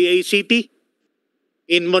 particularly the ACT,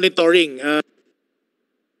 in monitoring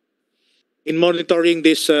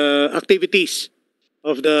these activities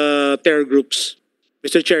of the terror groups.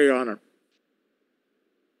 Mr. Chair, Your Honor.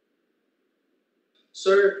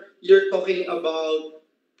 Sir, you're talking about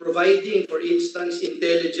providing, for instance,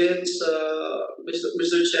 intelligence,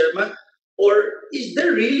 Mr. Chairman, or is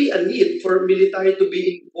there really a need for military to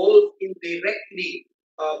be involved in directly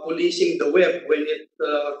policing the web when it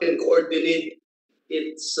can coordinate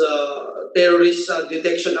its terrorist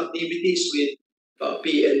detection activities with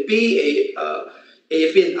PNP,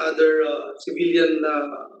 AFP, and other civilian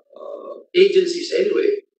agencies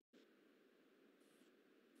anyway?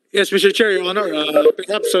 Yes, Mr. Chair, Your Honor.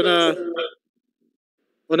 Perhaps on a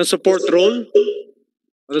support role,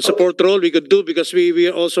 we could do, because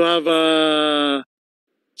we also have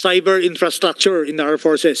cyber infrastructure in our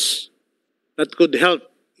forces that could help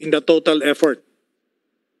in the total effort.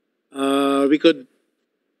 We could,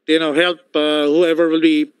 help whoever will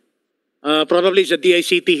be, probably it's a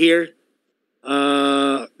DICT here.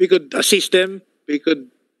 We could assist them. We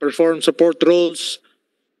could perform support roles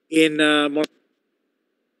in more,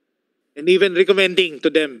 and even recommending to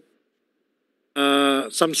them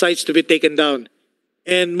some sites to be taken down.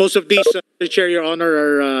 And most of these, Mr. Chair, Your Honor,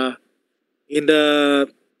 are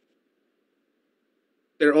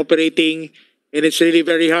they're operating, and it's really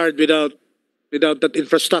very hard without that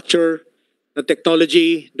infrastructure, the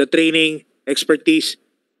technology, the training, expertise.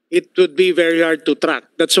 It would be very hard to track.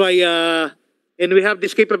 That's why, and we have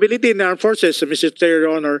this capability in the armed forces, Mr. Chair,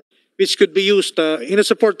 Your Honor, which could be used in a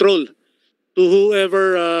support role to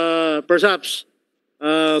whoever perhaps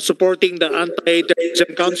supporting the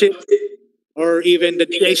Anti-Terrorism Council or even the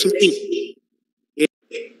DICT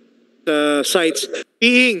sites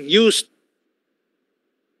being used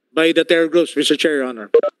by the terror groups, Mr. Chair, Your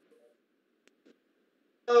Honor.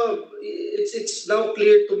 It's now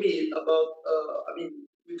clear to me about,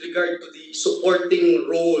 with regard to the supporting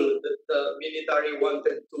role that the military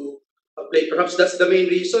wanted to play. Perhaps that's the main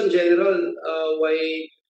reason, General, why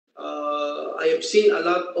I have seen a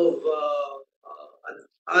lot of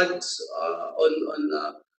ads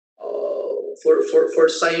for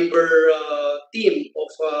cyber team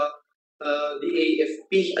of the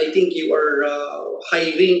AFP. I think you are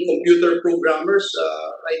hiring computer programmers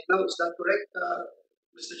right now. Is that correct,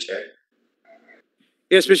 Mr. Chair?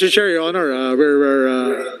 Yes, Mr. Chair, Your Honor.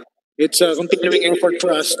 It's a continuing effort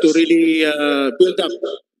for us to really build up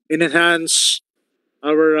and enhance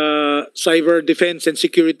our cyber defense and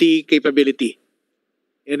security capability.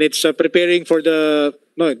 And it's preparing for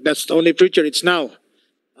that's the only future, it's now,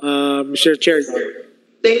 Mr. Chair.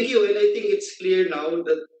 Thank you, and I think it's clear now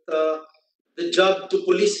that the job to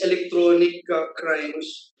police electronic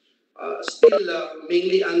crimes still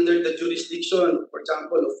mainly under the jurisdiction, for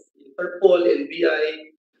example, of Interpol,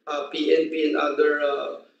 NBI, PNP, and other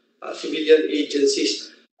civilian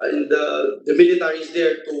agencies. And the military is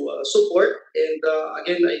there to support. And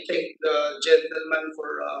again, I thank the gentleman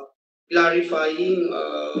for clarifying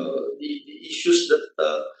the issues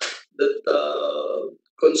that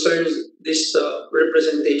concerns this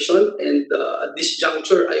representation. And at this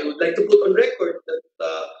juncture, I would like to put on record that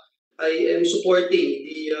I am supporting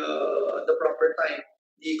at the proper time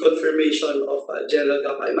the confirmation of General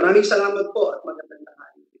Gapay. Maraming salamat po at magandang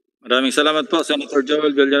tanghali. Maraming salamat po, Senator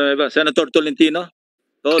Joel Villanueva. Senator Tolentino,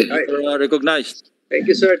 Tol, you are recognized. Thank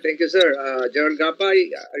you, sir. Thank you, sir. General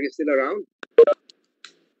Gapay, are you still around?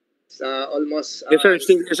 It's almost... Yes, sir.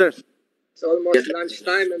 Still, yes, sir. It's almost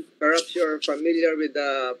lunchtime, and perhaps you're familiar with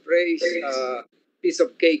the phrase piece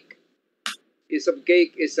of cake. Piece of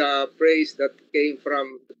cake is a phrase that came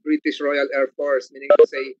from the British Royal Air Force, meaning to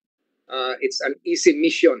say it's an easy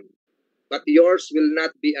mission. But yours will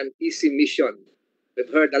not be an easy mission. We've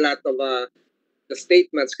heard a lot of the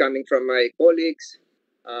statements coming from my colleagues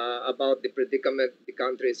about the predicament the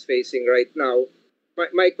country is facing right now.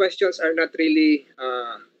 My questions are not really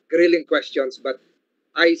grilling questions, but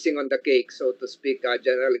icing on the cake, so to speak,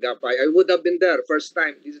 General Gapay. I would have been there first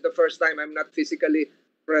time. This is the first time I'm not physically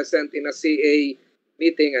present in a CA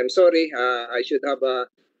meeting. I'm sorry. I should have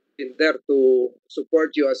been there to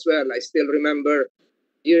support you as well. I still remember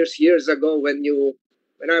years ago when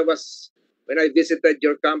I visited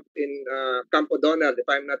your camp in Camp O'Donnell, if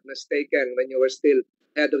I'm not mistaken, when you were still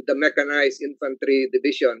head of the Mechanized Infantry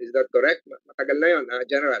Division. Is that correct? Matagal na yun,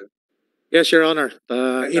 General. Yes, Your Honor.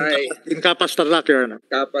 In Capas Tarlac, Your Honor.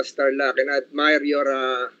 Capas Tarlac, and I admire your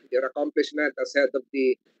accomplishment as head of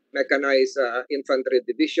the Mechanized Infantry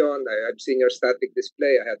Division. I've seen your static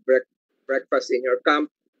display. I had breakfast in your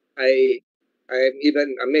camp. I'm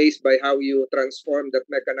even amazed by how you transformed that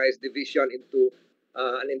mechanized division into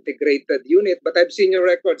an integrated unit. But I've seen your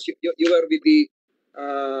records. You were with the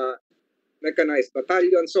mechanized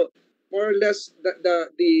battalion. So more or less,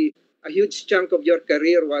 a huge chunk of your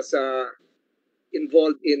career was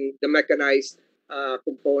involved in the mechanized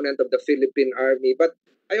component of the Philippine Army. But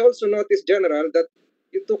I also noticed, General, that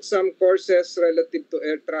you took some courses relative to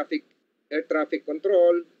air traffic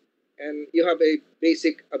control, and you have a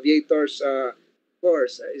basic aviator's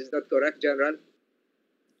course. Is that correct, General?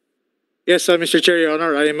 Yes, Mr. Chair, Your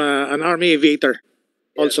Honor. I'm an Army aviator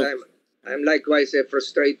also. Yes, I'm likewise a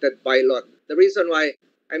frustrated pilot. The reason why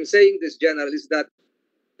I'm saying this, General, is that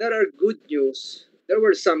there are good news. There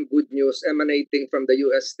were some good news emanating from the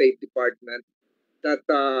U.S. State Department that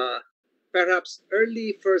perhaps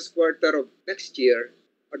early first quarter of next year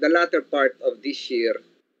or the latter part of this year,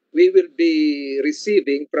 we will be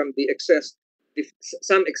receiving from the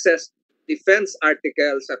some excess defense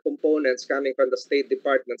articles, components coming from the State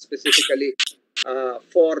Department, specifically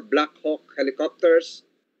 4 Black Hawk helicopters,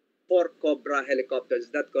 4 Cobra helicopters.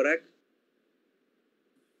 Is that correct?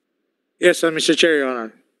 Yes, Mr. Chair, Your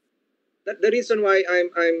Honor. The reason why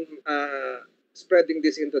I'm spreading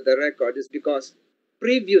this into the record is because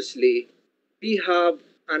previously we have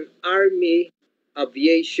an Army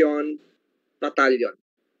Aviation Battalion.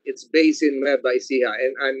 It's based in Nueva Ecija,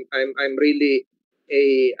 and I'm really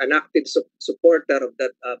an active supporter of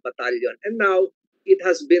that battalion. And now it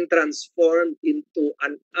has been transformed into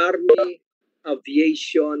an Army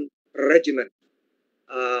Aviation Regiment.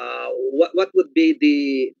 What would be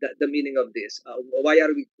the meaning of this? Why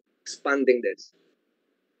are we expanding this?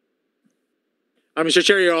 Mr.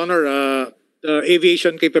 Chair, Your Honor, the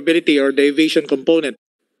aviation capability or the aviation component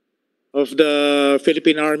of the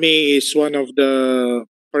Philippine Army is one of the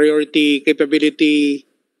priority capability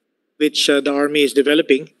which the Army is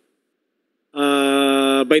developing.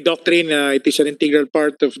 By doctrine, it is an integral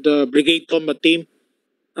part of the Brigade Combat Team.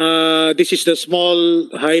 This is the small,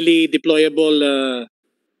 highly deployable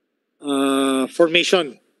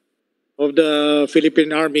formation of the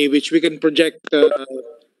Philippine Army, which we can project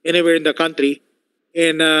anywhere in the country,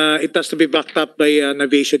 and it has to be backed up by an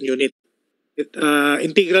aviation unit.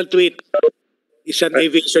 Integral to it is an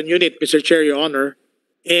aviation unit, Mr. Chair, Your Honor,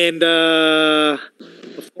 and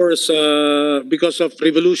of course, because of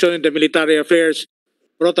revolution in the military affairs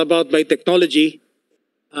brought about by technology,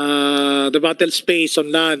 the battle space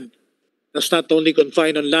on land does not only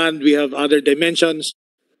confine on land. We have other dimensions.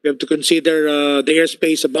 We have to consider the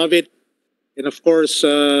airspace above it, and of course,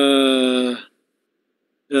 the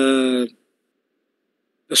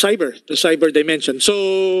cyber dimension.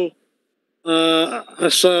 So,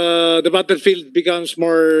 as the battlefield becomes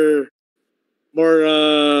more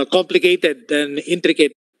complicated and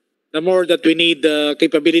intricate, the more that we need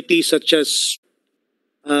capabilities such as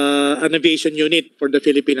an aviation unit for the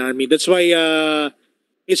Philippine Army. That's why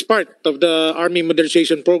it's part of the Army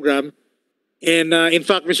Modernization Program. And in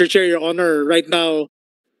fact, Mr. Chair, Your Honor, right now,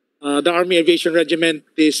 the Army Aviation Regiment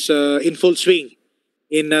is in full swing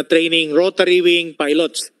in training rotary wing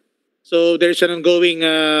pilots. So there's an ongoing,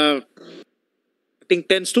 I think,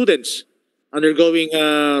 10 students undergoing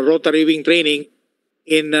rotary wing training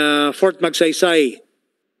in Fort Magsaysay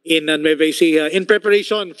in Nueva Ecija in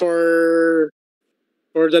preparation for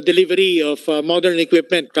the delivery of modern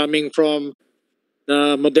equipment coming from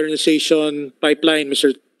the modernization pipeline,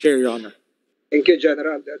 Mr. Chair, Your Honor. Thank you,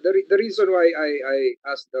 General. The reason why I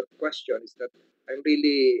asked that question is that I'm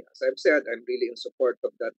really, as I've said, I'm really in support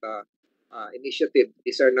of that initiative.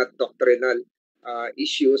 These are not doctrinal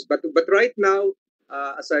issues, but right now,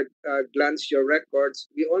 as I glance your records,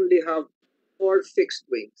 we only have 4 fixed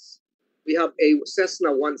wings. We have a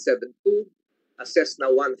Cessna 172, a Cessna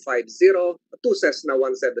 150, 2 Cessna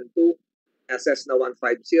 172, a Cessna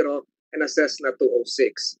 150, and a Cessna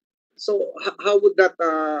 206. So how would that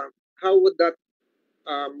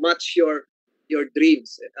match your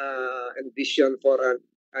dreams and vision for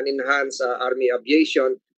an enhanced Army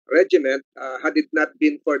Aviation Regiment had it not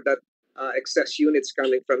been for that excess units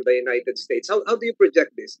coming from the United States? How do you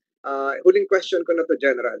project this? Huling question ko na to,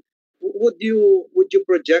 General. Would you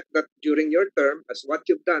project that during your term, as what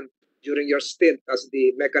you've done during your stint as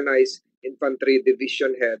the Mechanized Infantry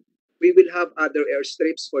Division Head, we will have other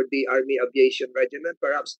airstrips for the Army Aviation Regiment,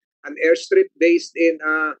 perhaps an airstrip based in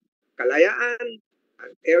Kalayaan,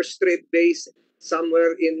 an airstrip base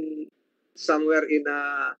somewhere in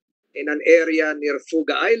an area near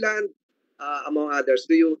Fuga Island, among others.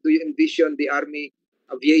 Do you envision the Army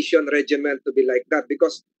Aviation Regiment to be like that?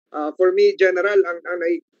 Because for me, General,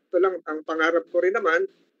 ang pangarap ko rin naman,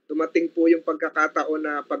 dumating po yung pagkakataon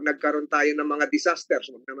na pag nagkaroon tayo ng mga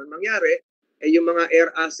disasters, huwag naman mangyari, yung mga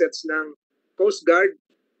air assets ng Coast Guard,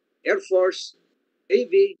 Air Force,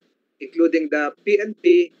 Navy, including the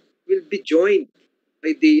PNP, will be joined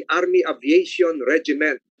by the Army Aviation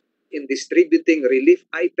Regiment in distributing relief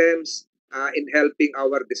items, in helping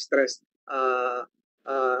our distressed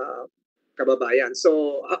kababayan.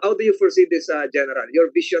 So, how do you foresee this, General?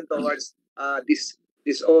 Your vision towards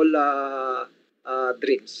this all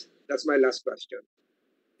dreams? That's my last question.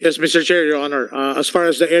 Yes, Mr. Chair, Your Honor. As far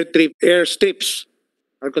as the airstrips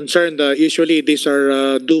are concerned, usually these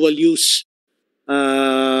are dual-use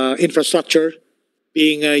infrastructure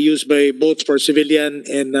being used by both for civilian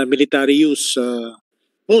and military use.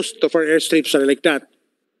 Most of our airstrips are like that.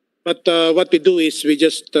 But what we do is we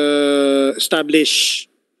just establish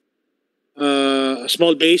a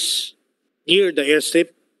small base near the airstrip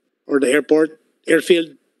or the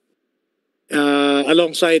airfield,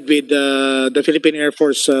 alongside with the Philippine Air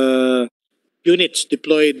Force units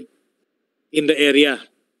deployed in the area.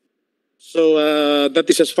 So that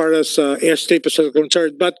is as far as airstrip is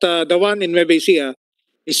concerned. But the one in Nueva Ecija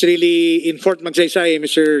is really in Fort Magsaysay,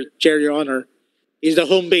 Mr. Chair, Your Honor, is the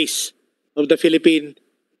home base of the Philippine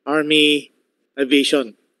Army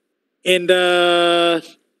Aviation. And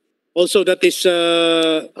also that is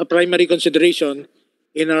a primary consideration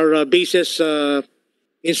in our bases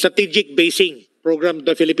in strategic basing program of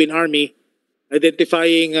the Philippine Army,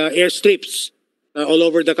 identifying airstrips all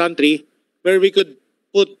over the country where we could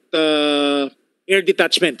put air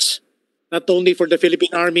detachments, not only for the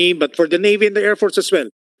Philippine Army, but for the Navy and the Air Force as well.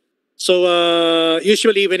 So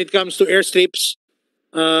usually when it comes to airstrips,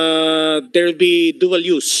 there will be dual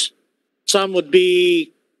use. Some would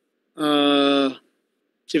be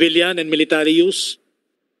civilian and military use,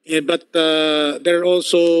 but there are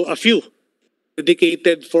also a few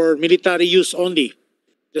dedicated for military use only,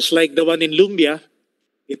 just like the one in Lumbia,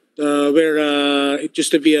 where it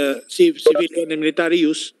used to be a civilian and military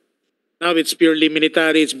use. Now it's purely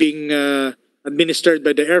military. It's being administered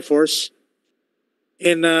by the Air Force.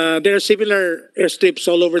 And there are similar airstrips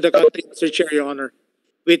all over the country, Mr. Chair, Your Honor,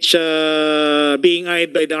 which being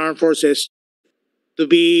eyed by the armed forces to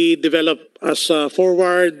be developed as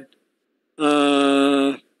forward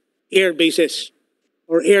air bases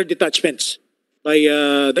or air detachments by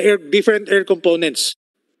the different air components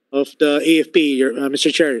of the AFP,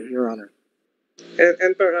 Mr. Chair, Your Honor.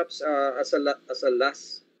 And perhaps as a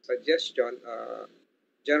last suggestion,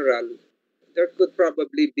 General, there could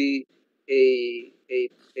probably be a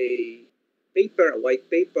paper, a white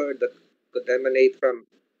paper that could emanate from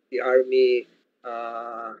the Army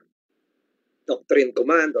Doctrine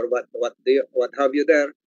Command or what have you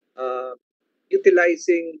there,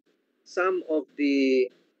 utilizing some of the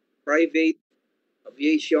private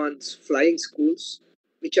aviation's flying schools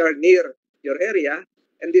which are near your area,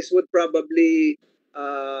 and this would probably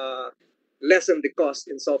lessen the cost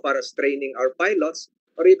insofar as training our pilots,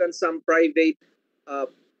 or even some private uh,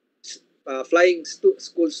 flying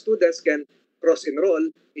school students can cross-enroll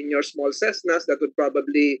in your small Cessnas. That would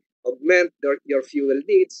probably augment your fuel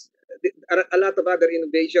needs. A lot of other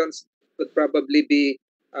innovations could probably be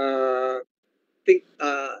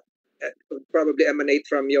could probably emanate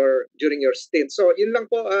from during your stint. So yun lang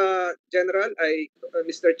po, General.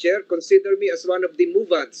 Mr. Chair, consider me as one of the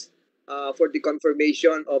movants for the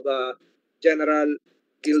confirmation of General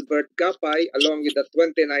Gilbert Gapay along with the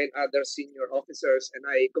 29 other senior officers, and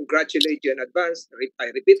I congratulate you in advance. I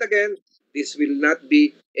repeat again, this will not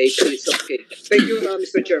be a piece of cake. Thank you,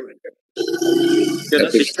 Mr. Chairman.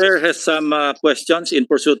 The chair has some questions in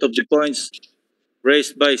pursuit of the points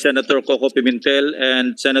raised by Senator Coco Pimentel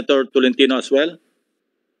and Senator Tolentino as well.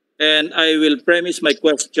 And I will premise my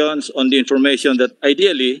questions on the information that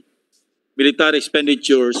ideally, military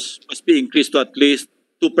expenditures must be increased to at least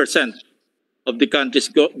 2% of the country's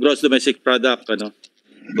gross domestic product to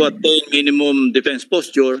attain minimum defense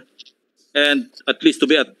posture and at least to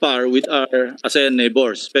be at par with our ASEAN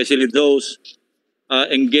neighbors, especially those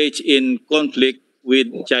engaged in conflict with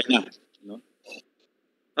China.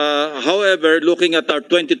 However, looking at our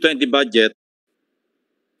 2020 budget,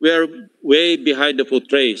 we are way behind the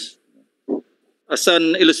foot race. As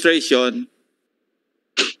an illustration,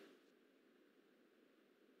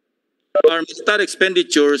 our military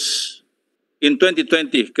expenditures in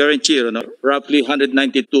 2020, current year, roughly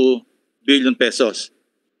 192 billion pesos.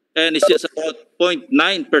 And it's just about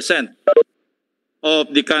 0.9%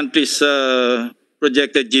 of the country's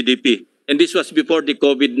projected GDP. And this was before the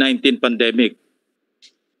COVID-19 pandemic.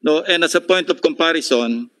 No, and as a point of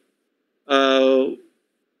comparison,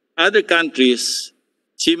 other countries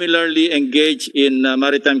similarly engaged in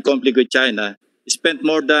maritime conflict with China spent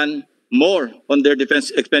more on their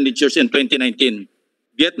defense expenditures in 2019.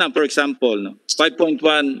 Vietnam, for example,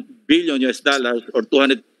 $5.1 billion or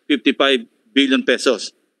 255 billion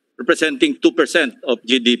pesos, representing 2% of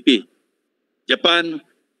GDP. Japan,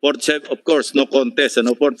 47, of course, no contest,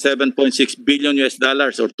 $47.6 billion or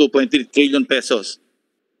 2.3 trillion pesos.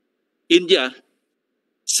 India,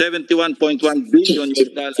 $71.1 billion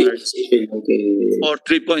or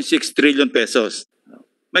 3.6 trillion pesos.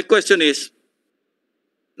 My question is,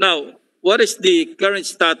 now, what is the current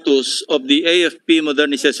status of the AFP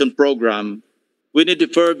modernization program within the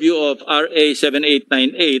purview of RA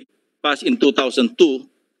 7898, passed in 2002,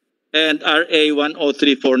 and RA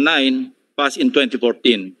 10349, passed in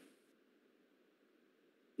 2014?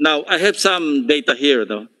 Now, I have some data here.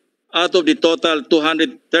 Out of the total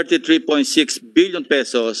 233.6 billion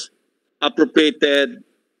pesos appropriated,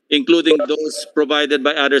 including those provided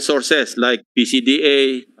by other sources like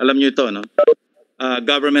PCDA, alam nyo ito,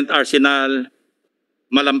 Government Arsenal,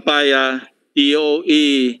 Malampaya,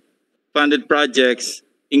 TOE, funded projects,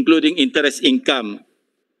 including interest income.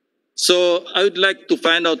 So I would like to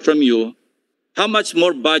find out from you how much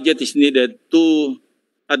more budget is needed to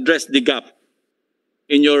address the gap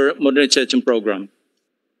in your modernization program.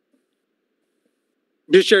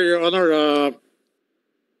 Mr. Chair, Your Honor,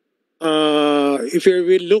 if you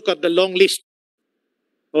will look at the long list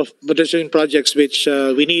of modernization projects which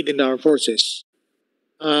we need in our forces,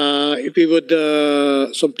 if we would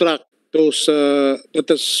subtract those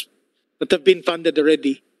that have been funded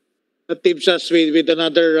already, that leaves us with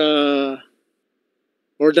another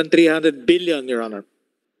more than 300 billion, Your Honor,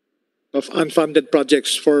 of unfunded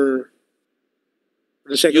projects for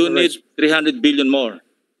the second. You need 300 billion more.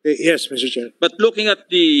 Yes, Mr. Chair. But looking at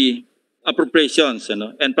the appropriations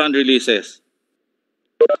and fund releases,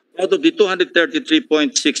 out of the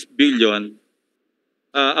 233.6 billion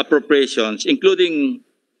appropriations, including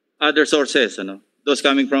other sources, those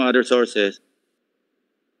coming from other sources,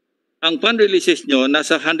 ang fund releases nyo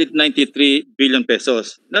nasa 193 billion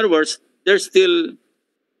pesos. In other words, there's still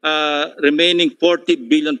remaining 40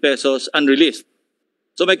 billion pesos unreleased.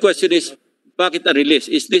 So my question is, bakit unreleased?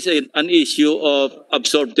 Is this an issue of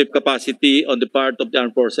absorptive capacity on the part of the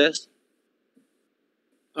armed forces?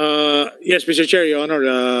 Yes, Mr. Chair, Your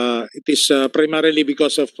Honor, it is primarily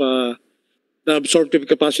because of the absorptive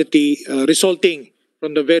capacity resulting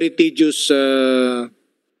from the very tedious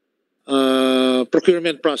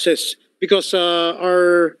procurement process. Because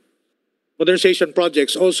our modernization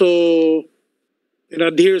projects also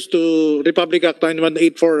adheres to Republic Act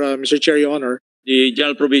 9184, Mr. Chair, Your Honor. The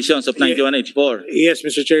general provisions of 9184. Yes,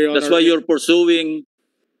 Mr. Chair, Your Honor. That's why you're pursuing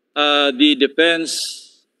the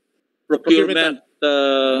defense procurement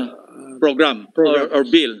program or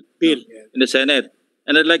bill in the Senate.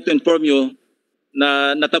 And I'd like to inform you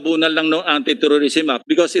na natabunan lang ng Anti-Terrorism Act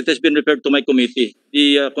because it has been referred to my committee,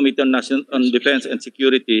 the Committee on Defense and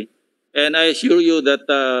Security. And I assure you that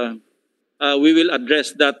we will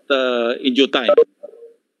address that in due time.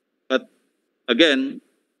 But again,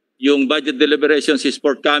 yung budget deliberations is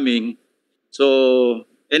forthcoming. So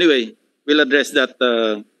anyway, we'll address that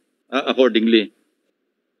accordingly.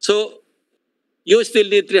 So you still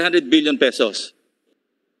need 300 billion pesos.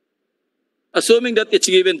 Assuming that it's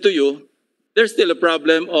given to you, there's still a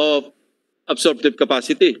problem of absorptive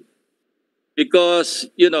capacity. Because,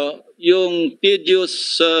 you know, yung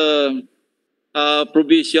tedious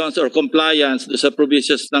provisions or compliance sa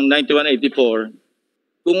provisions ng 9184,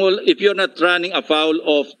 if you're not running afoul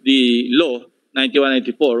of the law,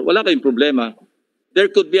 9184, wala kayong problema. There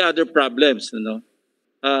could be other problems, you know,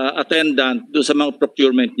 attendant do sa mga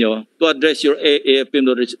procurement nyo to address your AFP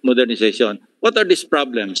modernization. What are these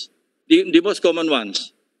problems? The most common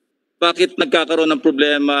ones. Bakit nagkakaroon ng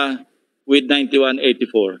problema with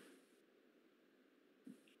 9184?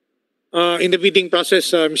 In the bidding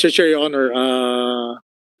process, Mr. Chair, Your Honor,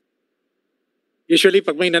 usually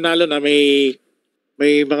pag may nanalo na may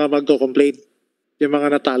mga magko-complain, yung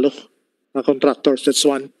mga natalo na contractors, that's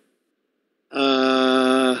one.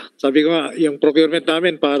 Sabi ko nga, yung procurement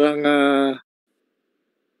namin parang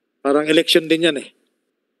election din yan eh.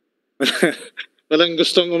 Walang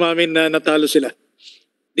gustong umamin na natalo sila.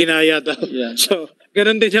 Dinaya daw. Yeah. So,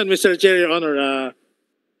 ganun din yan, Mr. Chair, Your Honor.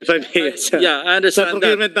 If I may, yeah, I understand sa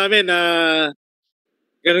procurement namin,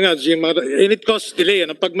 ganun nga, and it causes delay.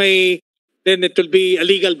 Pag may, then it will be a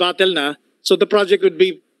legal battle na. So the project would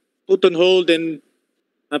be put on hold and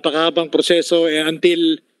napakahabang proseso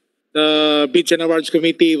until the Bids and Awards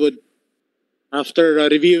Committee would, after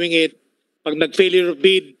reviewing it, pag nag-failure of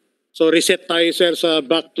bid, so reset tayo, sir, sa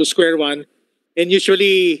back to square one. And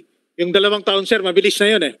usually, yung 2 taon, sir, mabilis na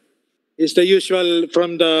yun eh. It's the usual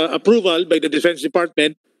from the approval by the Defense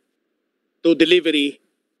Department to delivery.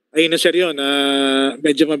 Ayun na, sir, yun.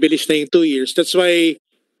 Medyo mabilis na yung 2 years. That's why,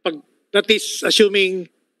 that is assuming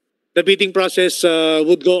the bidding process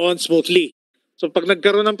would go on smoothly. So pag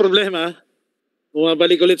nagkaroon ng problema,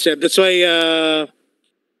 bumabalik ulit, sir. That's why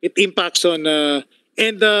it impacts on,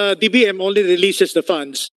 and the DBM only releases the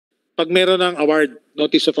funds pag meron ng award,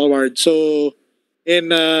 notice of award. So, and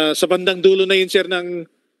sa bandang dulo na yun, sir, ng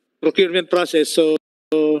procurement process. So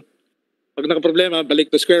pag nakaproblema,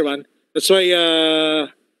 balik to square one. That's why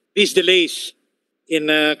these delays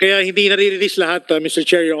kaya hindi nare-release lahat, Mr.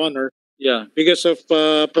 Chair, Your Honor. Yeah. Because of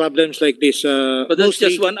problems like this. But that's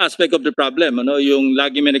just one aspect of the problem. Ano? Yung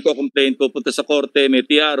lagi may nagko-complain, pupunta sa korte, may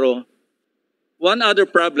TRO. One other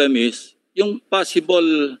problem is yung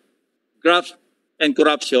possible graft and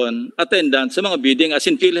corruption attendance sa mga bidding as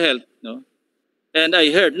in PhilHealth. No? And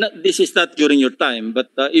I heard, this is not during your time,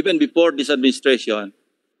 but even before this administration,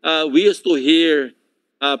 we used to hear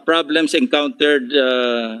problems encountered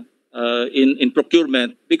in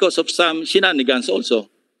procurement because of some shenanigans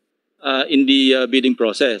also in the bidding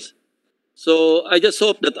process. So I just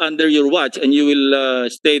hope that under your watch, and you will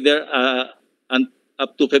stay there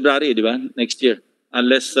up to February, di ba? Next year,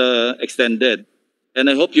 unless extended. And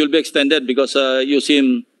I hope you'll be extended because you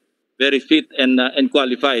seem very fit and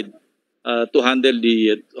qualified to handle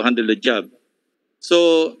the job.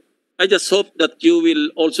 So I just hope that you will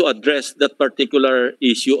also address that particular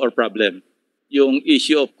issue or problem, yung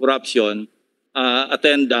issue of corruption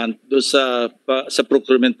attendant do sa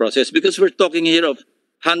procurement process, because we're talking here of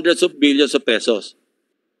hundreds of billions of pesos.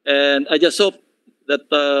 And I just hope that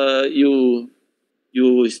you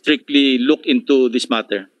strictly look into this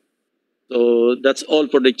matter. So that's all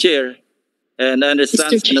for the chair. And I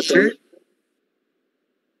understand, Senator,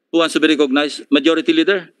 who wants to be recognized? Majority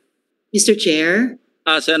Leader? Mr. Chair?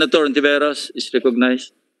 Senator Ontiveros is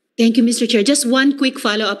recognized. Thank you, Mr. Chair. Just one quick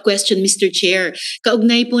follow-up question, Mr. Chair.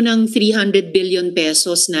 Kaugnay po ng 300 billion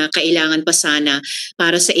pesos na kailangan pa sana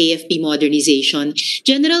para sa AFP modernization.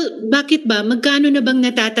 General, bakit ba? Magkano na bang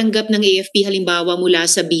natatanggap ng AFP halimbawa mula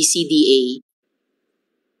sa BCDA?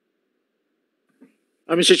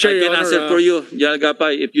 Mr. Chair, I can answer for you, General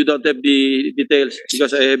Gapay, if you don't have the details,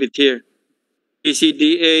 because I have it here.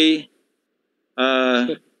 BCDA,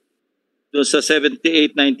 doon sa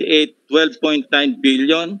 78-98, 12.9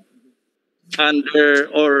 billion.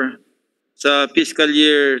 Under or sa fiscal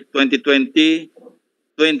year 2020,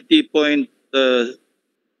 20.029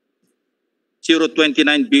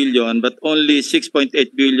 billion, but only 6.8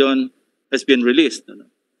 billion has been released.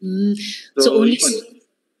 So only...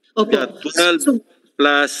 Opo. Yeah, 12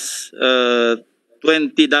 plus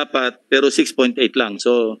 20 dapat, pero 6.8 lang.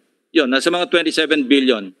 So, yun, nasa mga 27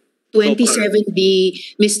 billion. 27B,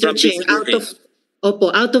 Mr. Chair,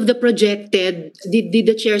 out of the projected, did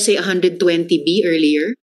the chair say 120B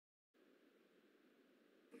earlier?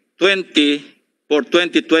 20 for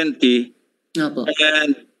 2020 Opo.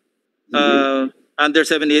 and under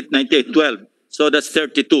 78, 98, 12. So that's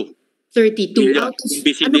 32 32 billion out of in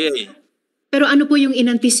BCDA. pero ano po yung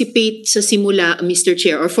in-anticipate sa simula, Mr.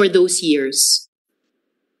 Chair, or for those years?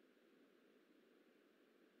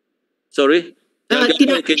 Sorry? Can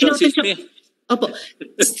you assist me? Opo.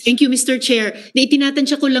 Thank you, Mr. Chair.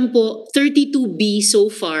 Itinatansya ko lang po, 32B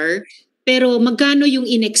so far, pero magkano yung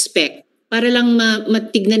in-expect? Para lang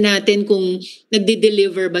matignan natin kung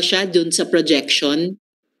nagde-deliver ba siya dun sa projection?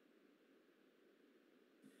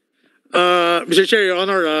 Mr. Chair, Your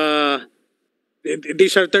Honor,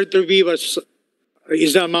 this 32B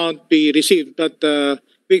is the amount we received, but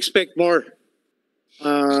we expect more,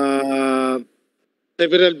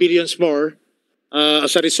 several billions more,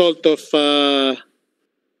 as a result of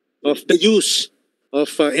the use of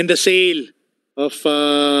and the sale of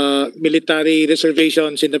military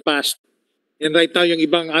reservations in the past. And right now, yung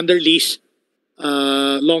ibang under lease,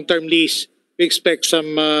 long-term lease, we expect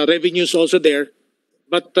some revenues also there.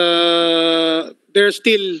 But there's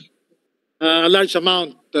still a large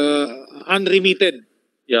amount unremitted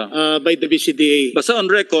by the BCDA. Basta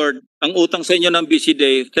on record, ang utang sa inyo ng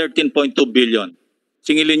BCDA, 13.2 billion.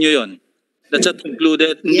 Singilin nyo yun. That's not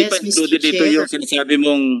included. Hindi Yes, pa included Mr. dito Chair. yung sinasabi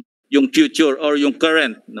mong yung future or yung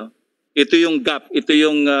current. No? Ito yung gap, ito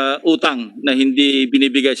yung utang na hindi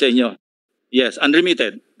binibigay sa inyo. Yes,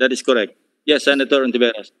 unremitted. That is correct. Yes, Senator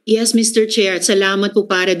Ontiveros. Yes, Mr. Chair. Salamat po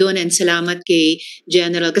para doon and salamat kay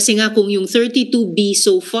General. Kasi nga kung yung 32B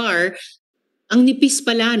so far, ang nipis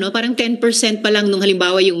pala, no? Parang 10% pa lang nung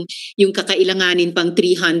halimbawa yung kakailanganin pang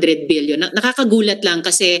 300 billion. Nakakagulat lang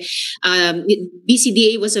kasi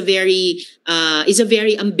BCDA is a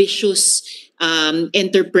very ambitious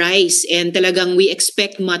enterprise and talagang we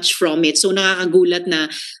expect much from it. So nakakagulat na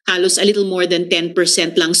halos a little more than 10%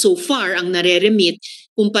 lang so far ang nare-remit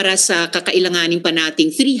kumpara sa kakailanganin pa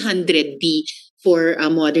nating 300B for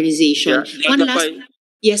modernization.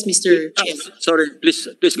 Yes, Mr. Chair. Sorry, please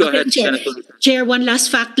go ahead, Senator. Chair, one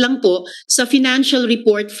last fact lang po. Sa financial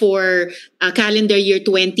report for calendar year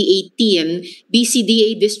 2018,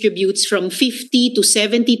 BCDA distributes from 50 to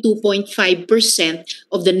 72.5%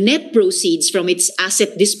 of the net proceeds from its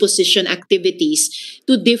asset disposition activities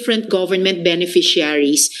to different government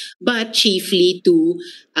beneficiaries, but chiefly to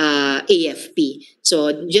AFP.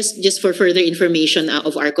 So just for further information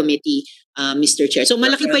of our committee, Mr. Chair. So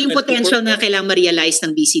malaki pa yung potential na kailangang ma-realize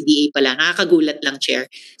ng BCDA pala. Nakakagulat lang, Chair.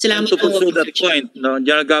 Salamat to po. pursue that point, no,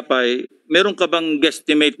 General Gapay, meron ka bang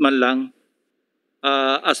guesstimate man lang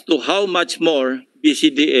as to how much more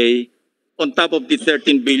BCDA on top of the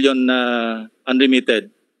 13 billion unremitted?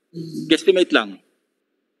 Guesstimate lang.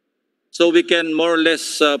 So we can more or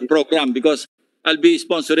less program because I'll be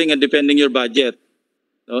sponsoring and defending your budget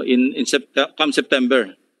come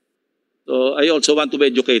September. So I also want to be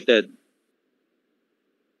educated.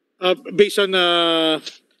 Based on the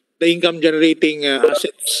income generating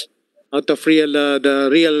assets out of the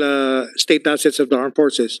real state assets of the armed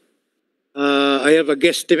forces, I have a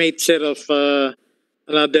guesstimate set of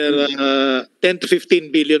another 10 to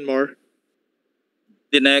 15 billion more.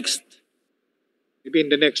 Maybe in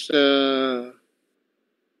the next 5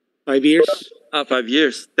 years. 5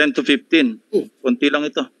 years, 10 to 15. Konti lang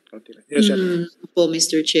ito. Yes, sir. Po,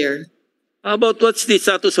 Mr. Chair. How about what's the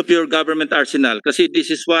status of your government arsenal? Kasi this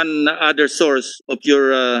is one other source of your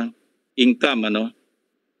income, ano?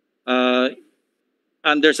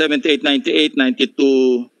 Under 78, 98,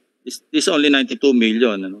 92, this only 92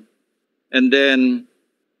 million, ano? And then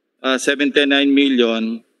 79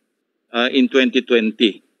 million in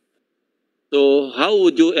 2020. So how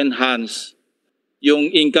would you enhance yung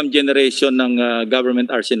income generation ng government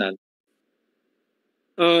arsenal?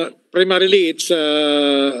 Primarily, it's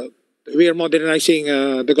we are modernizing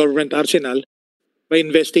the government arsenal by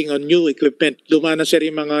investing on new equipment. Luma na sir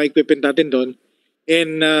yung mga equipment natin doon.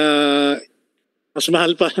 And mas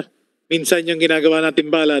mahal pa minsan yung ginagawa natin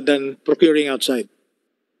bala than procuring outside.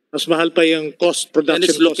 Mas mahal pa yung production and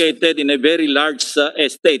it's located in a very large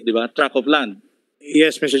estate, di ba? Tract of land.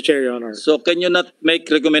 Yes, Mr. Chair, Your Honor. So can you not make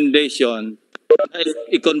recommendation,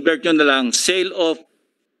 i-convert nyo na lang, sale of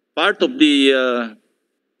part of the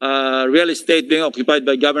real estate being occupied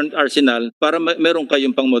by government arsenal para meron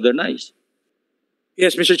kayong pang modernize?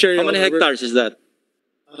 Yes, Mr. Chair. How many hectares is that?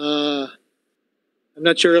 I'm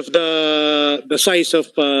not sure of the size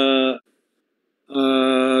of the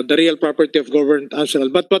real property of government arsenal,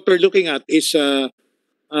 but what we're looking at is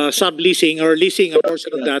subleasing or leasing a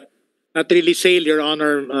portion of that, not really sale, Your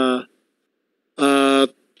Honor,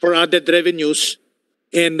 for added revenues,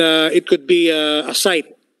 and it could be a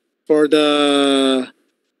site for the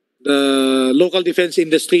local defense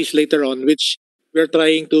industries later on, which we are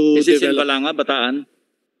trying to This is in develop. Balanga, Bataan.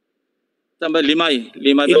 Saan ba? Limay.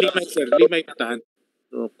 Limay, In Bataan. Limay, sir. Limay, Bataan.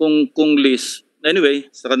 So, kung list. Anyway,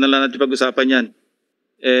 sa kanila natin pag-usapan yan.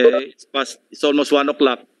 It's almost 1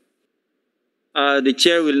 o'clock. The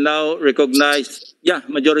chair will now recognize,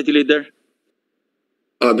 Majority Leader.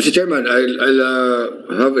 Mr. Chairman,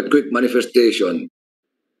 I'll have a quick manifestation.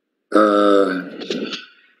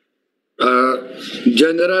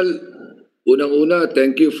 General, unang-una,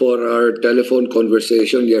 thank you for our telephone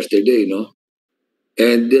conversation yesterday, no?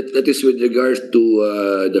 And that is with regards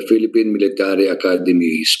to the Philippine Military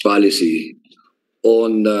Academy's policy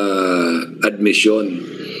on admission.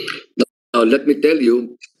 Now, let me tell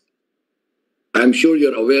you, I'm sure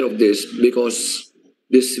you're aware of this because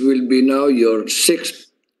this will be now your 6th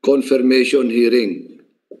confirmation hearing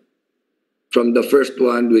from the first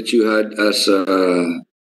one which you had as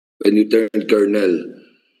when you turned colonel.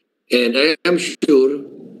 And I am sure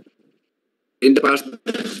in the past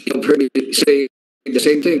you've heard me say the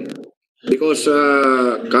same thing. Because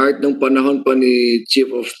kahit nung panahon pa ni Chief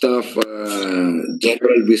of Staff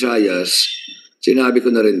General Visayas, sinabi ko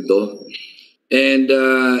na rin to. And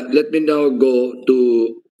let me now go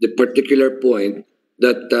to the particular point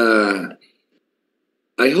that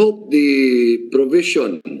I hope the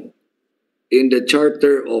provision in the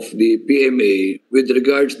charter of the PMA with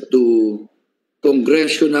regards to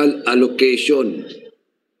congressional allocation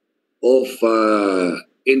of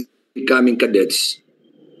incoming cadets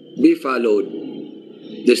be followed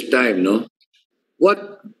this time, no?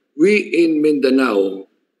 What we in Mindanao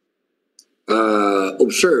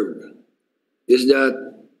observe is that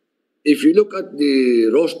if you look at the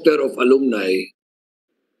roster of alumni,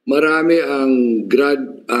 marami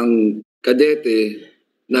ang kadete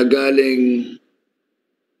na galing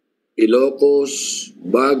Ilocos,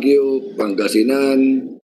 Baguio,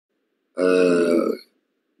 Pangasinan,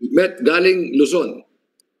 galing Luzon.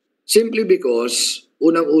 Simply because,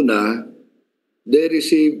 unang-una, they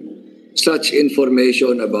receive such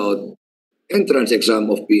information about entrance exam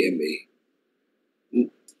of PMA.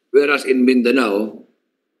 Whereas in Mindanao,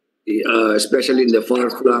 especially in the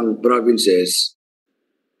far-flung provinces,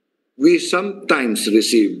 we sometimes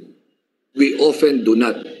receive, we often do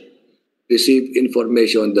not receive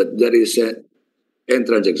information that there is an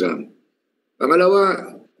entrance exam.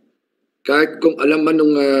 Pangalawa, kahit kung alam man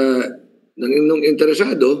nung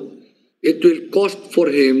interesado, it will cost for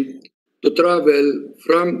him to travel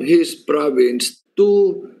from his province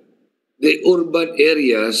to the urban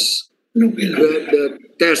areas where the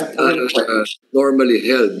tests are normally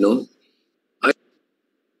held, no?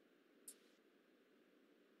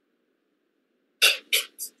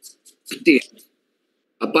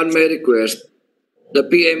 Upon my request, the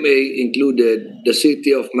PMA included the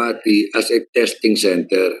city of Mati as a testing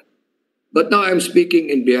center. But now I'm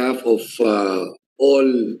speaking in behalf of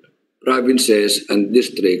all provinces and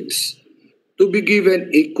districts to be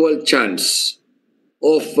given equal chance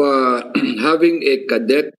of having a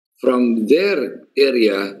cadet from their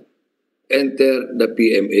area enter the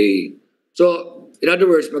PMA. So, in other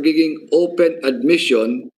words, magiging open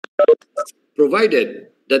admission provided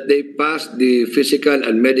that they pass the physical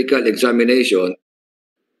and medical examination,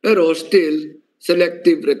 pero still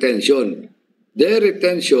selective retention. Their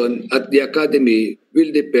retention at the academy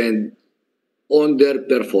will depend on their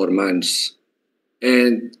performance.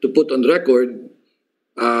 And to put on record,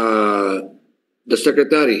 the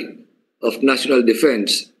Secretary of National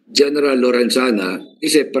Defense, General Lorenzana,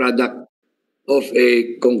 is a product of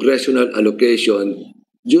a congressional allocation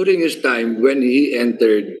during his time when he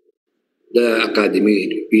entered the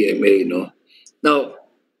academy, PMA, no? Now,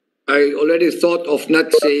 I already thought of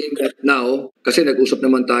not saying that now, kasi nag-usap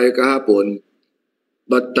naman tayo kahapon,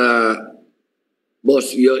 but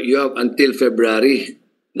boss, you have until February,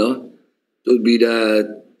 no? To be the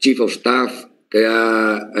chief of staff.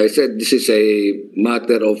 Kaya I said this is a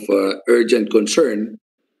matter of urgent concern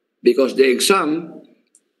because the exam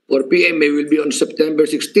for PMA will be on September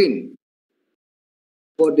 16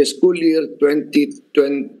 for the school year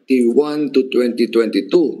 2021 to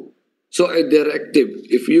 2022. So a directive,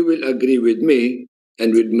 if you will agree with me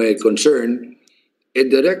and with my concern, a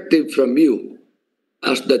directive from you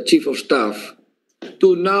as the chief of staff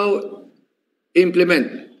to now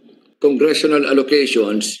implement congressional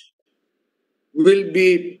allocations will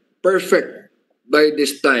be perfect by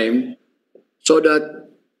this time so that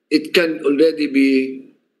it can already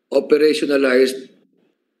be operationalized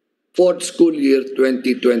for school year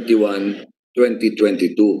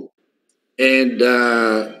 2021-2022. And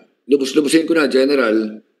lubos-lubusin ko na,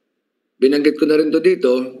 General, binanggit ko na rin to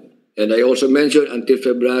dito, and I also mentioned until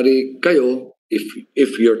February kayo,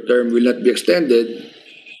 if your term will not be extended,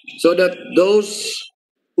 so that those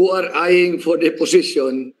who are eyeing for the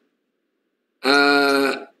position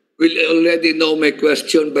will already know my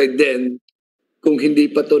question by then kung hindi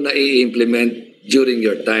pa to na-i-implement during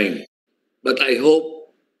your time. But I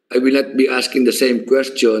hope I will not be asking the same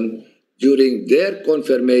question during their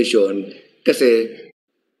confirmation kasi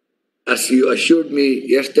as you assured me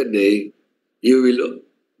yesterday, you will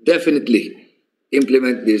definitely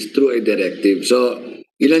implement this through a directive. So,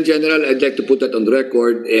 Ilan General, I'd like to put that on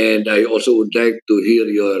record, and I also would like to hear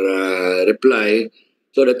your reply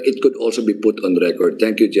so that it could also be put on record.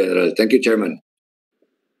 Thank you, General. Thank you, Chairman.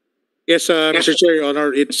 Yes, Mr. Chair, Your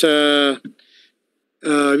Honor, it's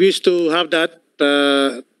we used to have that.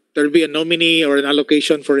 There'll be a nominee or an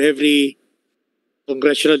allocation for every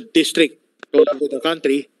congressional district all over the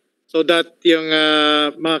country, so that yung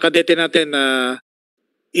mga kadete natin,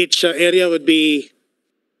 each area would be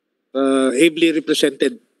ably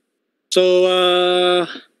represented. So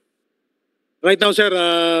right now, sir,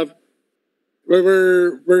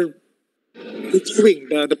 we're doing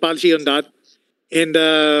the policy on that, and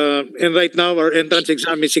right now our entrance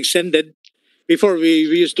exam is extended. Before we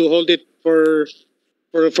used to hold it for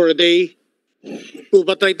a day,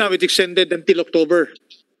 but right now it's extended until October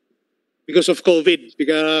because of COVID.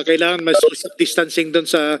 Kailangan mas social distancing doon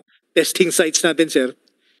sa testing sites natin, sir.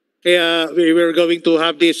 Kaya we were going to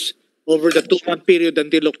have this over the 2-month period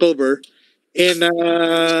until October. And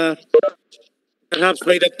perhaps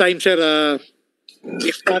by that time, sir,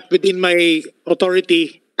 if not within my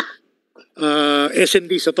authority,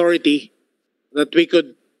 SND's authority, that we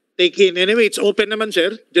could take in. Anyway, it's open naman,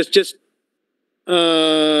 sir. Just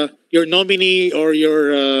your nominee or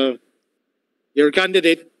your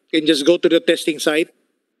candidate can just go to the testing site,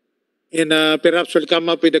 and perhaps we'll come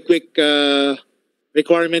up with a quick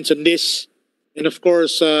requirements on this, and of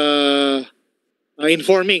course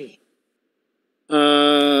informing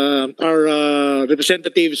our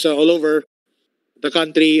representatives all over the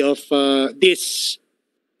country of this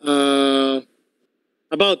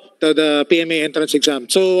about the PMA entrance exam.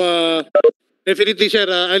 So definitely, sir,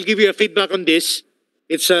 I'll give you a feedback on this.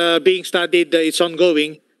 It's being studied, it's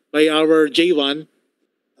ongoing by our J1.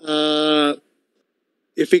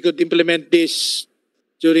 If we could implement this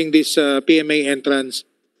during this PMA entrance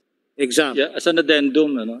exam. Yeah, as an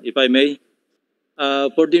addendum, if I may,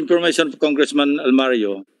 for the information of Congressman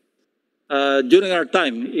Almario, during our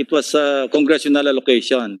time, it was a congressional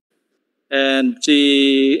allocation. And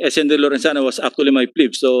si SND Lorenzana was actually my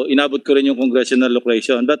plebe, so inabot ko rin yung congressional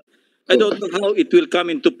allocation. But I don't know how it will come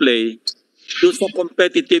into play do sa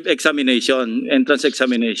competitive examination, entrance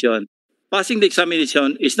examination. Passing the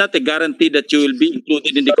examination is not a guarantee that you will be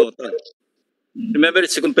included in the quota. Remember,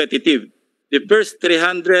 it's competitive. The first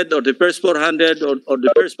 300 or the first 400 or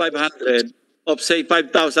the first 500 of say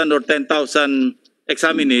 5,000 or 10,000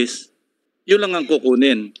 examinees, yun lang ang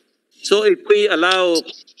kukunin. So if we allow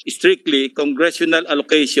strictly congressional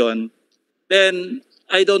allocation, then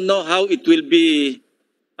I don't know how it will be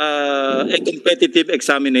a competitive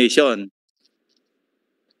examination.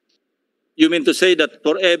 You mean to say that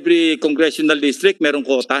for every congressional district, merong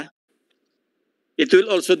quota? It will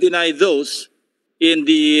also deny those in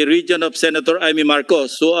the region of Senator Amy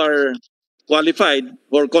Marcos who are qualified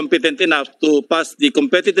or competent enough to pass the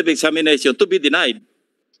competitive examination to be denied.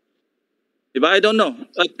 Diba? I don't know.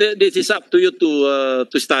 But this is up to you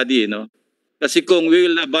to study, Kasi kung we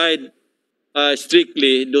will abide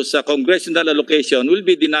strictly do sa congressional allocation, we'll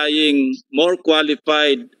be denying more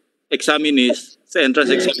qualified examinees sa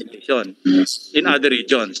entrance examination in other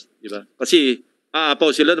regions, diba? Kasi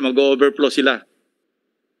aapaw sila, mag-overflow sila.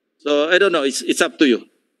 So I don't know, it's up to you.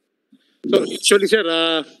 So actually, sir,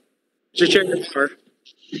 Mr. Chairman,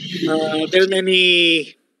 there are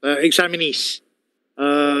many examinees.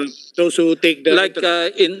 Those who take the... Like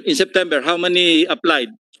in September, how many applied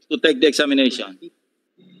to take the examination?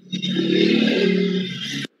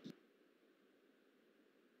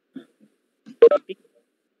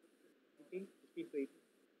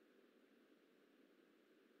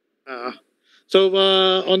 So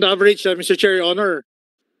on the average, Mr. Chair, Your Honor,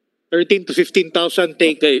 13 to 15,000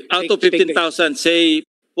 take... Okay, out of 15,000, say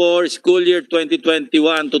for school year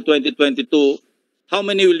 2021 to 2022, how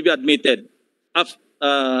many will be admitted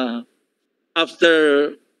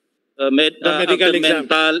after medical exam,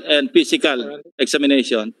 mental and physical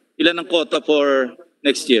examination? Ilan ang quota for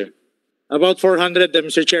next year? About 400,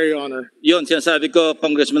 Mr. Chair, Your Honor. Yun, sinasabi ko,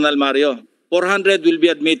 Congressman Almario. 400 will be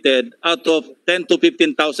admitted out of 10 to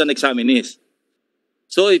 15,000 examinees.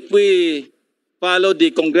 So if we follow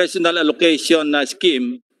the congressional allocation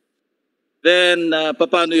scheme, then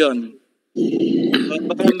paano yun?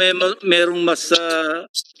 baka merong mas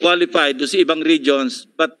qualified do sa ibang regions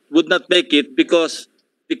but would not make it because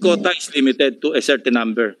the quota is limited to a certain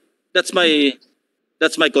number. That's my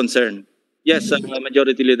concern. Yes,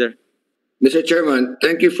 Majority Leader. Mr. Chairman,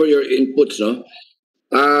 thank you for your inputs, no?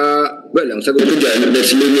 Well, ang sagot ko dyan,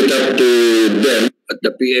 let's limit up to them at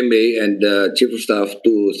the PMA and the Chief of Staff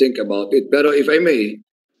to think about it. Pero if I may,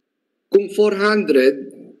 kung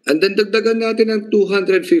 400, and then dagdagan natin ng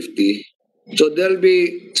 250, so there'll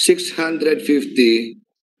be 650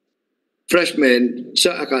 freshmen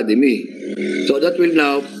sa academy. So that will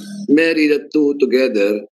now marry the two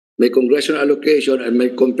together, may congressional allocation and may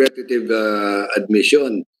competitive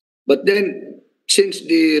admission. But then, since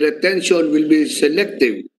the retention will be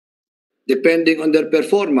selective, depending on their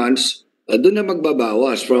performance, doon na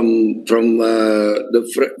magbabawas from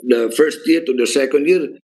the first year to the second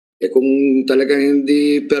year. Kung talagang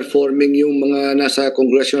hindi performing yung mga nasa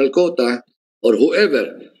congressional quota or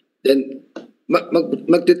whoever, then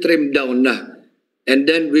magti-trim down na. And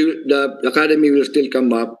then the academy will still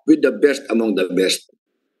come up with the best among the best.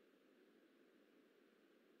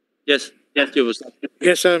 Yes, Chief of Staff.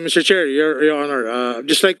 Yes, Mr. Chair, Your Honor.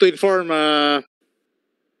 Just like to inform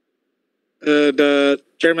the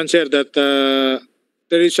chairman, sir, that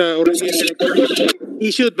there is already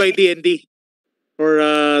issued by DND for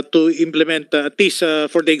to implement at least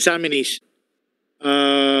for the examinees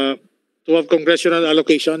to have congressional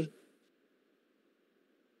allocation.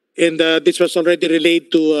 And this was already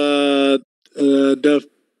relayed to the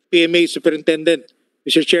PMA superintendent,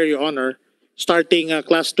 Mr. Chair, Your Honor, starting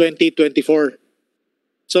class 2024.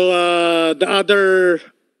 So the other,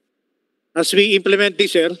 as we implement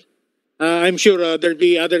this, sir, I'm sure there'll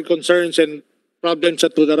be other concerns and problems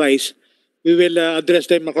that will arise. We will address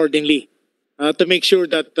them accordingly to make sure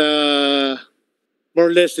that more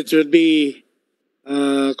or less it will be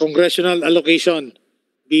congressional allocation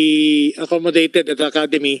be accommodated at the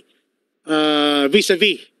academy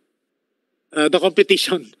vis-a-vis the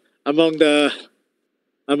competition among the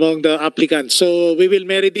applicants. So we will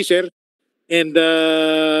marry this, sir, and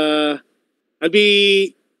I'll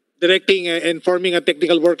be directing and forming a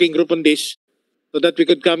technical working group on this so that we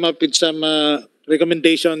could come up with some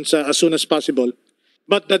recommendations as soon as possible.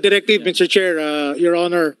 But the directive, Mr. Chair, Your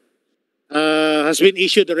Honor, has been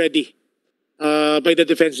issued already by the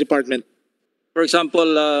Defense Department. For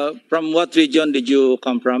example, from what region did you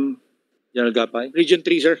come from, General Gapay? Region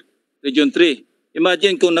 3, sir. Region 3.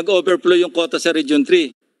 Imagine kung nag-overflow yung quota sa Region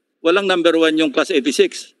 3, walang number 1 yung class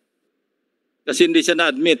 86. Kasi hindi siya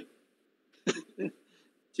na-admit.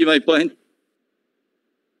 See my point?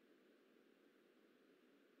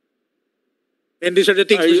 And these are the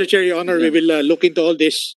things, Mr. Chair, Your Honor, we will look into all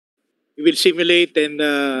this. We will simulate and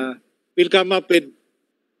we'll come up with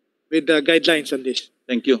guidelines on this.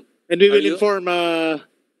 Thank you. And we will inform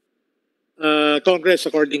Congress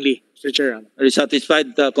accordingly, Mr. Chair. Are you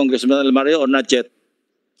satisfied, Congressman Almario, or not yet?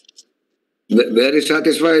 Very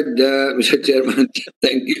satisfied, Mr. Chairman.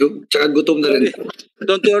 Thank you. Tsaka gutom na rin.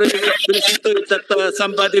 Don't worry, we'll see to it that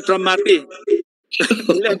somebody from Mati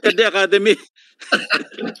will enter the academy.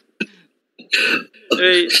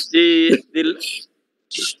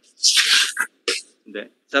 Hindi.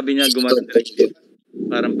 Sabi niya gumaganda.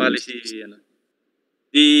 Parang policy.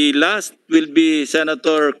 The last will be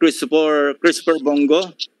Senator Christopher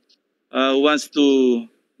Bongo, who wants to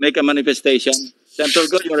make a manifestation.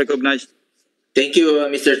 Senator Go, you are recognized. Thank you,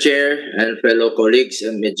 Mr. Chair and fellow colleagues.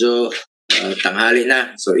 Medyo tanghali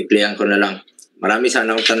na, so iklihan ko na lang. Marami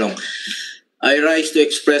sana akong tanong. I rise to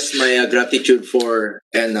express my gratitude for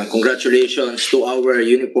and congratulations to our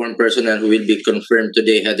uniformed personnel who will be confirmed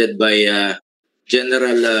today, headed by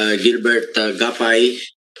General Gilbert Gapay.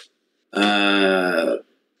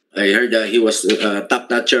 I heard he was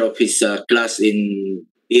top-notcher of his class in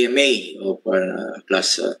EMA of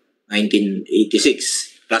class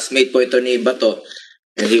 1986. Classmate po ito ni Bato,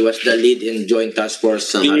 and he was the lead in Joint Task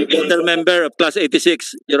Force. The other member of Class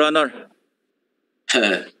 86, Your Honor.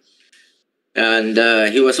 And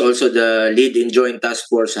he was also the lead in Joint Task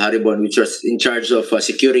Force Haribon, which was in charge of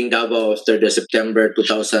securing Davao after the September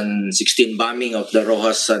 2016 bombing of the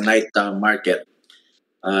Rojas night market.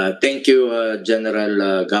 Thank you,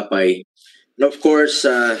 General Gapay. And of course,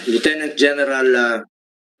 Lieutenant General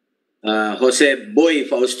Jose Boy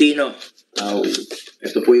Faustino.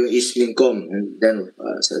 Ito po yung East Mincom, and then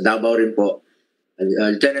sa Davao rin po.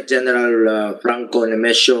 Lieutenant General Franco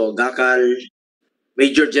Nemesio Gacal,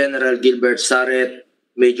 Major General Gilbert Saret,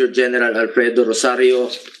 Major General Alfredo Rosario,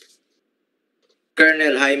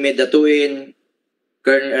 Colonel Jaime Datuin,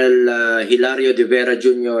 Colonel Hilario de Vera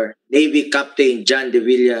Jr., Navy Captain John De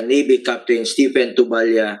Villa, Navy Captain Stephen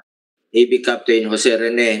Tubalya, Navy Captain Jose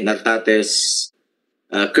Rene Nartates,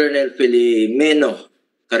 Colonel Filimeno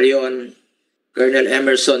Carrion, Colonel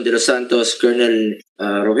Emerson de los Santos, Colonel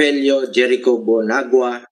Rogelio Jericho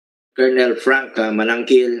Bonagua, Colonel Frank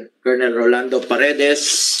Manangkil, Colonel Rolando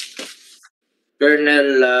Paredes,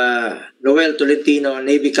 Colonel Noel Tolentino,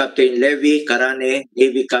 Navy Captain Levi Carane,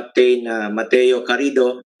 Navy Captain Mateo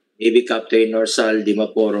Carido, Navy Captain Norsal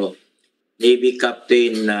Dimaporo, Navy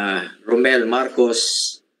Captain Romel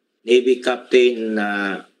Marcos, Navy Captain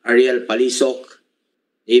Ariel Palisok,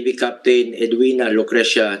 Navy Captain Edwina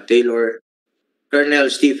Lucrecia Taylor, Colonel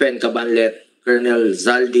Stephen Cabanlet, Colonel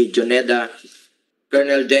Zaldi Joneda,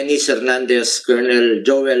 Colonel Dennis Hernandez, Colonel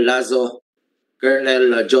Joel Lazo,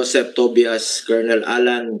 Colonel Joseph Tobias, Colonel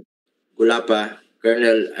Alan Gulapa,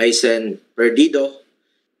 Colonel Aisen Perdido,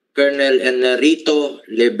 Colonel Enrito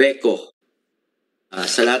Lebeco.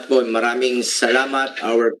 Sa lahat po, maraming salamat.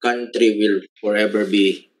 Our country will forever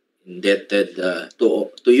be indebted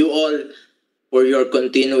to you all for your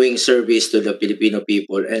continuing service to the Filipino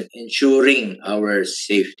people and ensuring our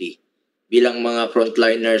safety. Bilang mga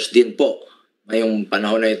frontliners din po, ngayong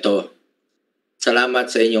panahon na ito, salamat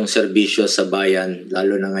sa inyong serbisyo sa bayan,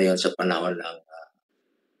 lalo na ngayon sa panahon ng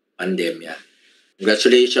pandemya.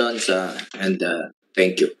 Congratulations and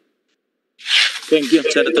thank you. Thank you,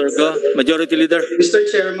 Senator Go. Majority Leader. Mr.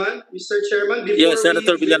 Chairman, before Yes,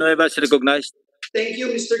 Senator Villanueva is recognized. Thank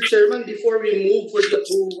you, Mr. Chairman. Before we move for the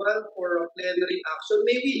approval for a plenary action,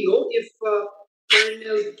 may we know if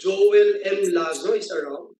Colonel Joel M. Lazo is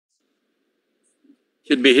around?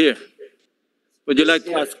 Should be here. Would you like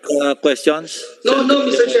to ask questions? No,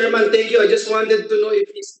 Mr. Chairman. Thank you. I just wanted to know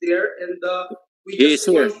if he's there, and He is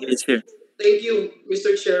here. He is here. Thank you,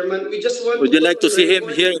 Mr. Chairman. We just want. Would you like to see him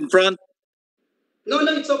here in front? No,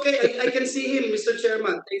 it's okay. I can see him, Mr.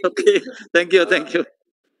 Chairman. Okay. Thank you. Thank you.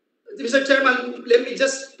 Mr. Chairman, let me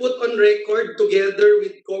just put on record together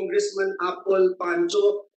with Congressman Apple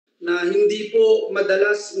Pancho na hindi po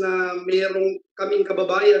madalas na mayroong kaming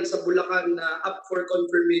kababayan sa Bulacan na up for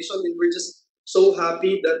confirmation, and we're just so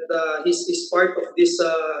happy that he's part of this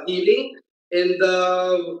hearing, and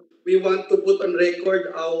we want to put on record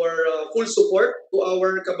our full support to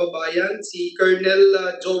our kababayan. Si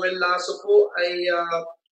Colonel Joel Lazo po ay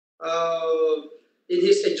in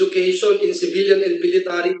his education in civilian and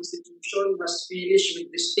military institution has finished with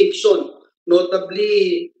distinction,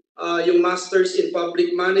 notably yung Masters in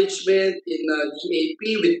Public Management in DAP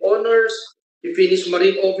with honors. He finished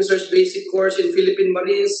Marine Officers Basic Course in Philippine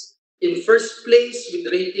Marines in first place with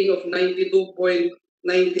rating of 92.97%,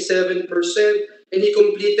 and he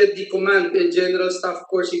completed the Command and General Staff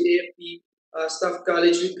Course in AFP Staff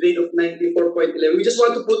College with grade of 94.11. We just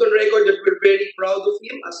want to put on record that we're very proud of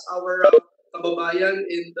him as our kababayan,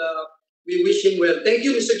 and we wish him well. Thank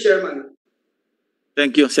you, Mr. Chairman.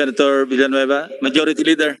 Thank you, Senator Villanueva. Majority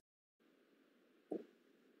Leader.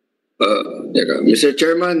 Mr.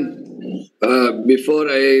 Chairman, before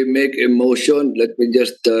I make a motion, let me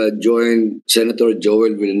just join Senator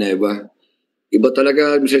Joel Villanueva. Iba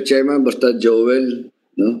talaga, Mr. Chairman, basta Joel,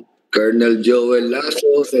 no? Colonel Joel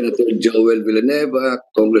Lasso, Senator Joel Villanueva,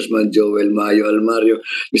 Congressman Joel Mayo Almario.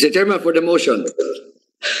 Mr. Chairman, for the motion,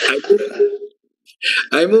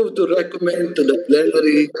 I move to recommend to the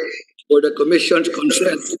plenary for the Commission's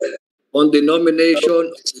consent on the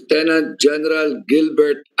nomination of Lieutenant General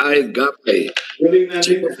Gilbert I. Gapay,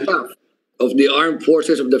 Chief of Staff of the Armed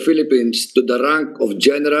Forces of the Philippines, to the rank of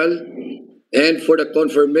General, and for the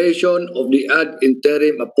confirmation of the ad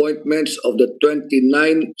interim appointments of the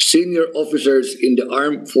 29 senior officers in the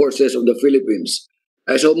Armed Forces of the Philippines.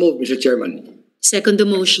 I so move, Mr. Chairman. Second the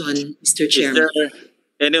motion, Mr. Chairman. Is there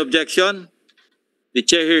any objection? The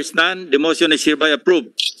chair hears none. The motion is hereby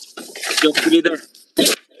approved. Majority Leader.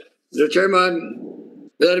 Mr. Chairman,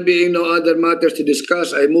 there being no other matters to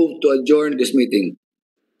discuss, I move to adjourn this meeting.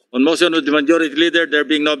 On motion of the Majority Leader, there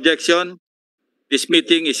being no objection, this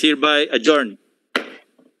meeting is hereby adjourned.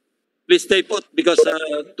 Please stay put because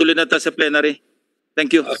tuloy na tayo sa plenary.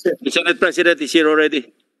 Thank you. The Senate President is here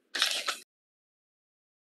already.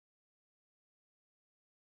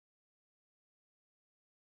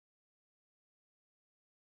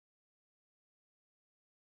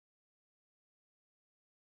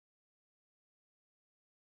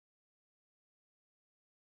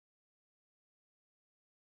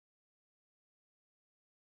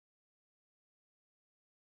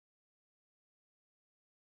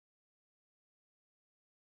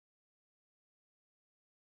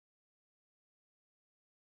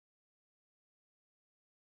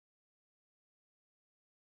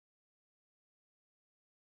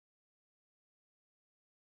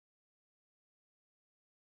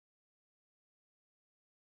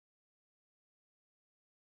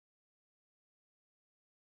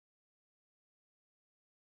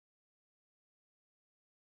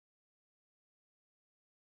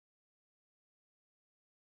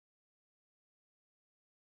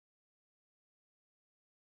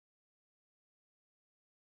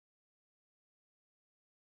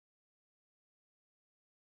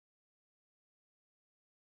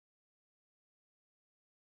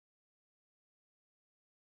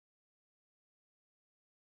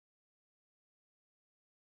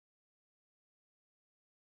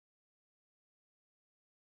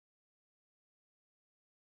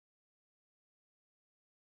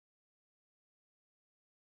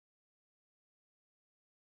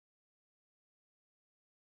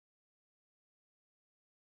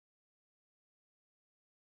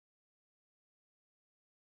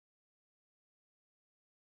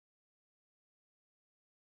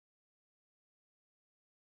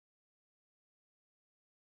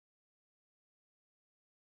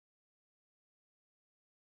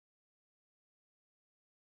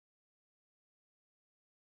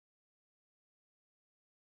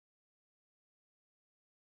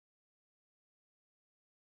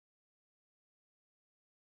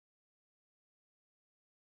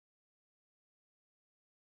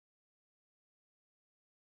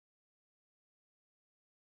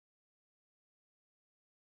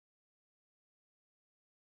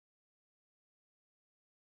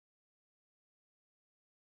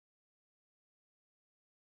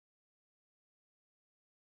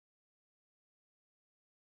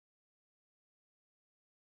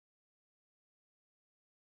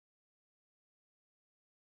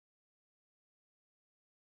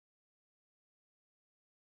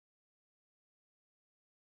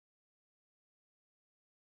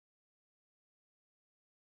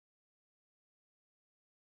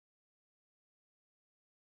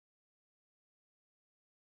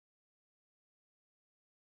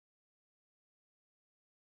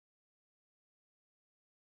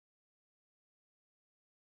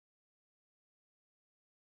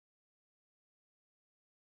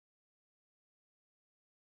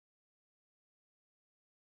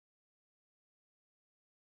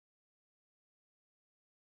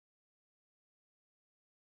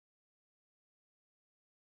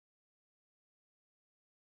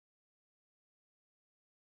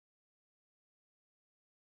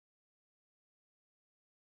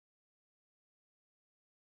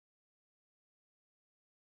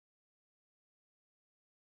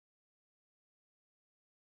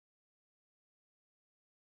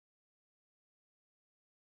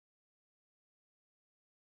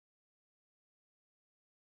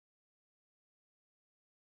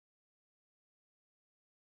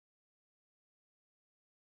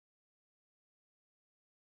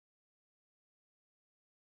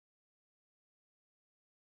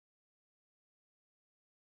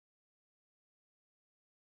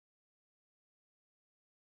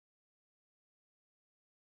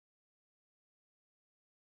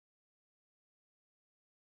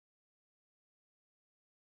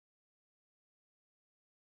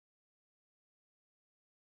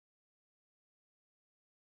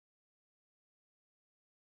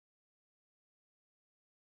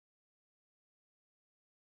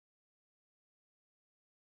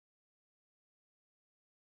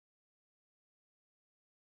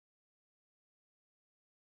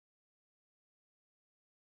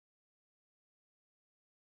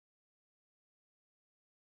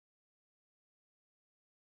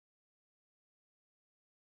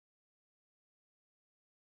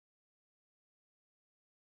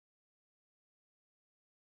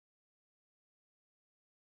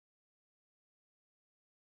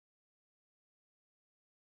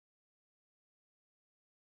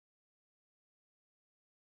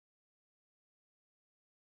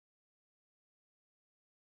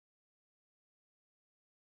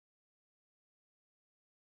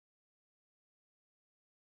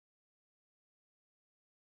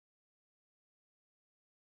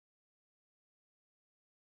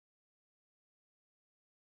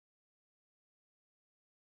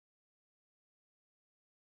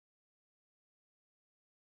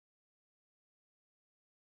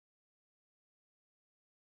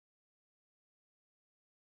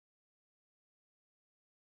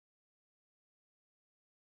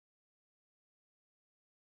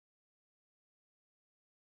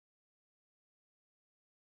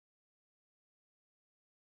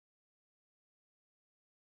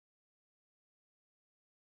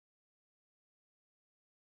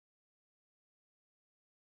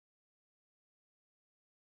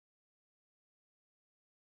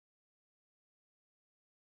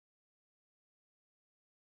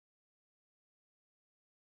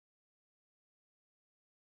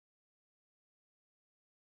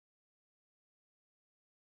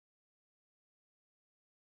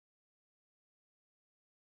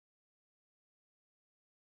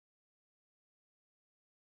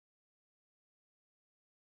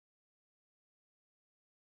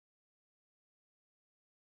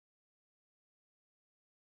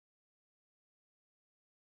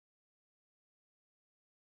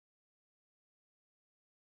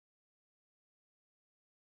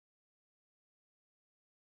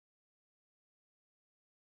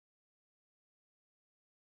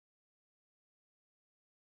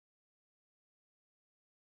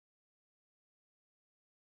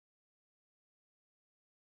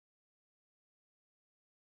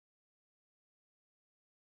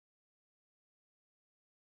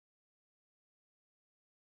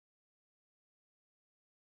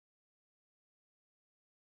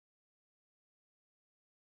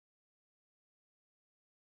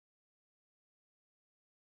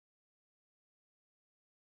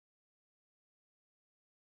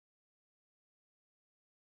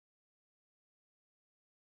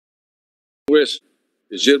 Congress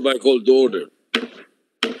is hereby called to order.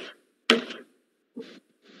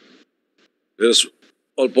 Let us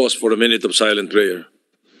all pause for a minute of silent prayer.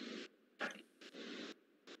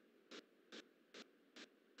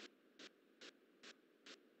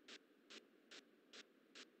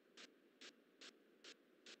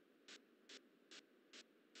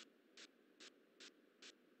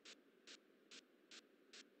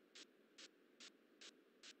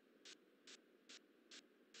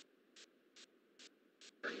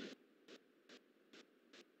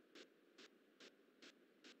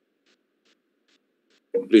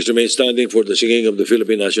 Please remain standing for the singing of the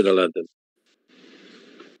Philippine National Anthem.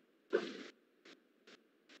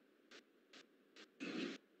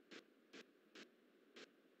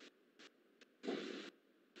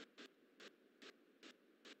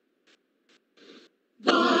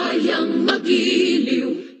 Bayang magiliw,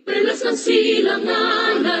 perlas ng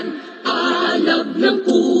silanganan, alab ng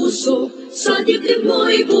puso, sa dibdib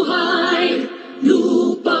mo'y buhay.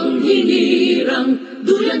 Lupang hinirang,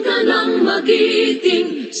 duyan ka ng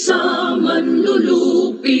magiting, sa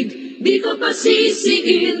manlulupig, di ka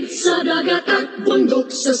pasisiin, sa dagat at bundok,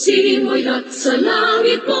 sa simoy at sa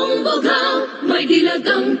langit mong bagaw. May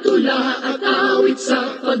dilagang tula at awit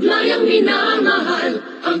sa paglayang minamahal,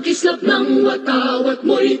 ang kislap ng watawat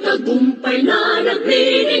mo'y tagumpay na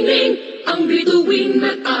nagniningning. Ang bituin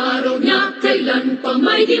at araw niya kailan pa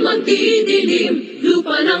may di magdidilim.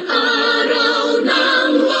 Lupa ng araw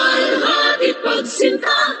ng walhati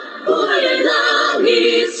pagsinta, buhay ay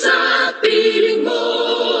langit sa piling mo.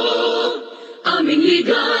 Aming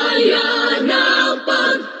ligaya na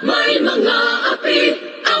pag may mga api,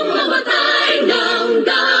 ang mamatay ng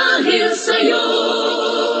dahil sa'yo.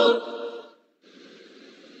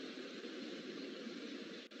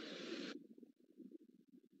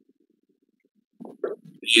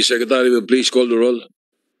 The Secretary will please call the roll.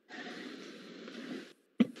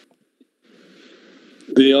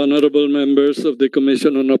 The honorable members of the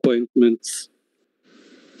Commission on Appointments.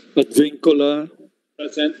 Advincula,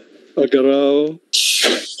 Present. Agarao,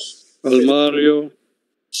 Almario,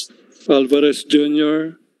 Alvarez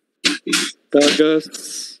Jr.,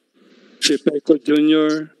 Tagas, Chipeco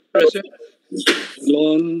Jr., Present.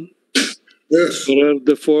 Lon, Yes. Ferrer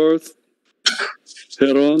IV,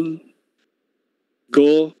 Heron,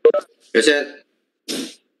 Go, Present.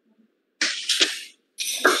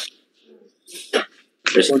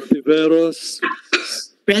 Ontiveros,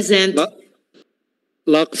 Present.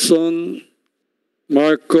 Lacson,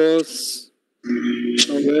 Marcos,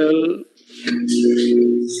 Noel,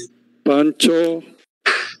 Pancho,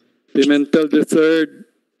 Pimentel III,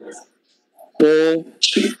 Po,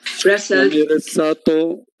 Present. Ramirez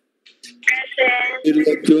Sato,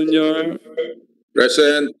 Illa Jr.,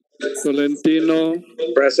 Present. Tolentino,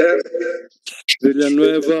 Present.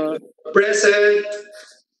 Villanueva, Present.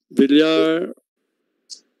 Villar,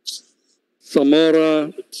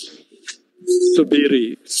 Zamora,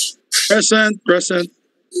 Subiri. Present. Present.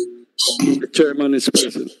 The chairman is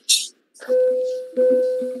present.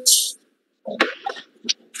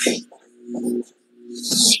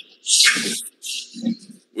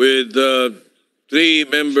 With 3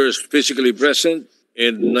 members physically present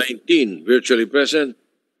and 19 virtually present,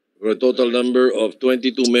 for a total number of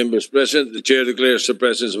 22 members present, the chair declares the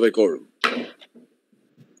presence of a quorum.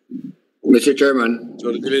 Mr. Chairman,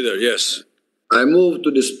 Majority Leader, yes. I move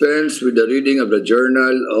to dispense with the reading of the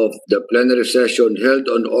journal of the plenary session held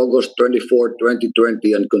on August 24,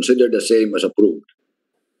 2020 and consider the same as approved.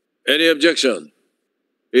 Any objection?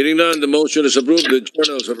 Hearing none, the motion is approved. The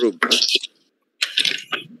journal is approved.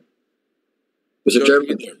 Mr.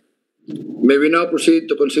 Chairman, may we now proceed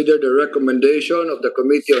to consider the recommendation of the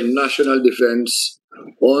Committee on National Defense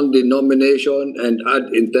on the nomination and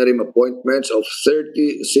ad interim appointments of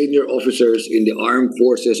 30 senior officers in the Armed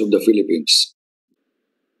Forces of the Philippines.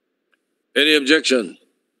 Any objection?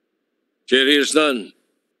 Chair hears none.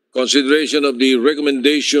 Consideration of the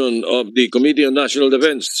recommendation of the Committee on National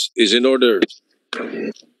Defense is in order.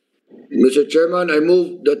 Mr. Chairman, I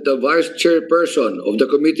move that the Vice Chairperson of the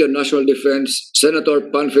Committee on National Defense, Senator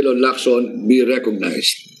Panfilo Lacson, be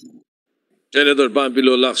recognized. Senator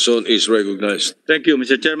Pampilo Lacson is recognized. Thank you,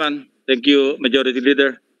 Mr. Chairman. Thank you, Majority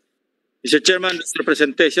Leader. Mr. Chairman, this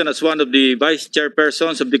representation as one of the Vice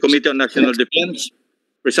Chairpersons of the Committee on National Defense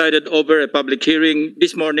presided over a public hearing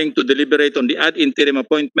this morning to deliberate on the ad interim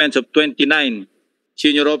appointments of 29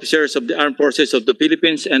 senior officers of the Armed Forces of the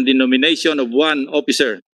Philippines and the nomination of 1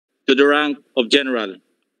 officer to the rank of General.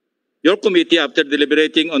 Your committee, after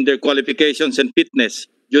deliberating on their qualifications and fitness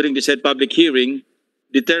during the said public hearing,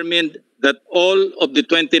 determined that all of the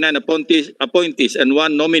 29 appointees and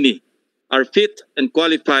 1 nominee are fit and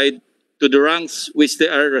qualified to the ranks which they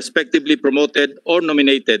are respectively promoted or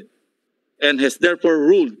nominated, and has therefore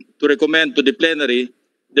ruled to recommend to the plenary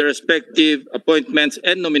the respective appointments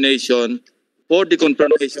and nomination for the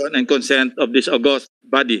confirmation and consent of this august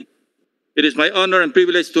body. It is my honor and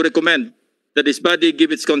privilege to recommend that this body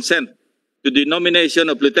give its consent to the nomination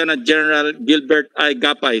of Lieutenant General Gilbert I.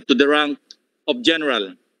 Gapay to the rank of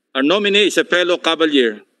General. Our nominee is a fellow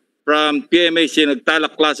Cavalier from PMA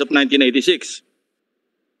Sinagtala class of 1986.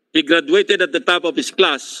 He graduated at the top of his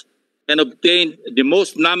class and obtained the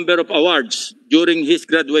most number of awards during his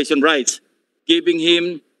graduation rites, giving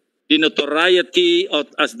him the notoriety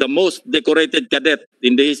as the most decorated cadet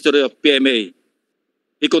in the history of PMA.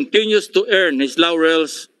 He continues to earn his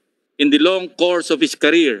laurels in the long course of his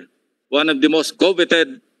career. One of the most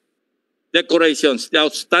coveted decorations, the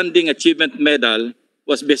Outstanding Achievement Medal,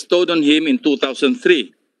 was bestowed on him in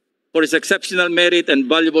 2003. For his exceptional merit and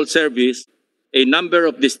valuable service, a number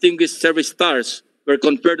of distinguished service stars were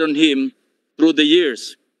conferred on him through the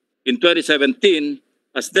years. In 2017,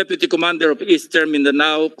 as Deputy Commander of Eastern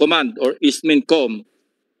Mindanao Command, or EastMincom.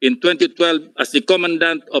 In 2012, as the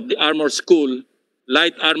Commandant of the Armor School,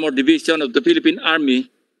 Light Armor Division of the Philippine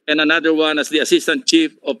Army, and another one as the Assistant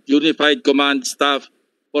Chief of Unified Command Staff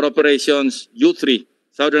for Operations U3,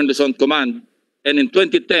 Southern Luzon Command, and in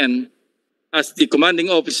 2010, as the Commanding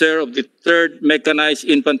Officer of the 3rd Mechanized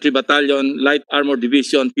Infantry Battalion, Light Armor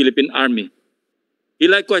Division, Philippine Army. He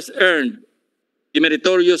likewise earned the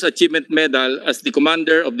Meritorious Achievement Medal as the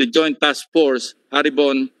Commander of the Joint Task Force,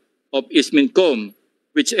 Haribon, of EastMincom,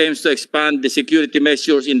 which aims to expand the security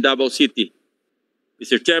measures in Davao City.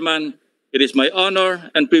 Mr. Chairman, it is my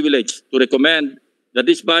honor and privilege to recommend that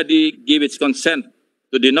this body give its consent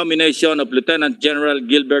to the nomination of Lieutenant General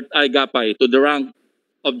Gilbert I. Gapay to the rank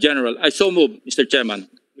of General. I so move, Mr. Chairman.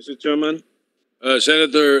 Mr. Chairman.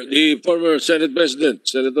 Senator, the former Senate President,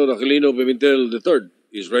 Senator Aquilino Pimentel III,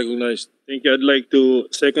 is recognized. Thank you. I'd like to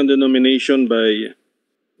second the nomination by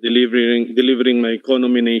delivering my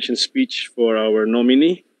co-nomination speech for our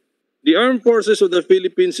nominee. The Armed Forces of the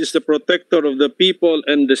Philippines is the protector of the people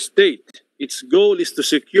and the state. Its goal is to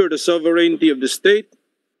secure the sovereignty of the state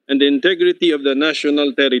and the integrity of the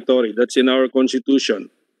national territory. That's in our Constitution.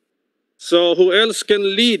 So who else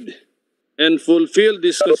can lead and fulfill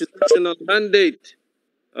this constitutional mandate?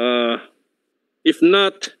 If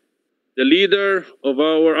not the leader of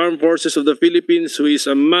our Armed Forces of the Philippines, who is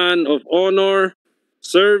a man of honor,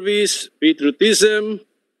 service, patriotism,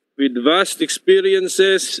 with vast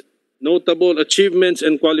experiences, notable achievements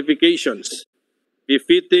and qualifications,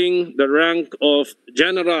 befitting the rank of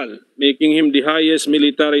General, making him the highest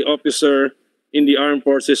military officer in the Armed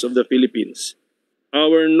Forces of the Philippines.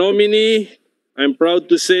 Our nominee, I'm proud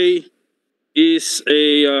to say, is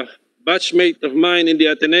a batchmate of mine in the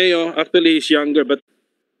Ateneo. Actually, he's younger, but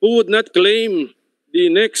who would not claim the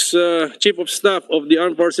next Chief of Staff of the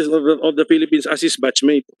Armed Forces of the Philippines as his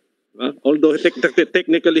batchmate? Although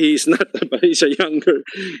technically he is not, but he's a younger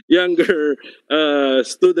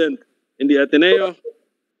student in the Ateneo.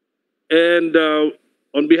 And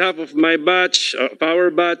on behalf of my batch, of our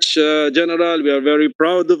batch, General, we are very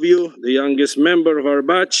proud of you, the youngest member of our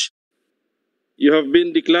batch. You have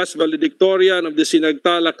been the class valedictorian of the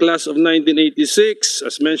Sinagtala class of 1986,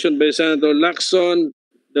 as mentioned by Senator Lacson,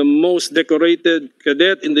 the most decorated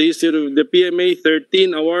cadet in the history of the PMA,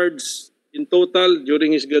 13 awards in total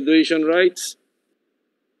during his graduation rites.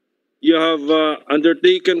 You have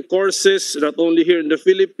undertaken courses not only here in the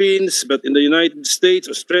Philippines, but in the United States,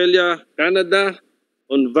 Australia, Canada,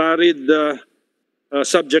 on varied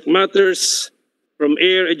subject matters, from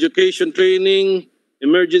air education training,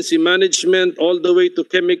 emergency management, all the way to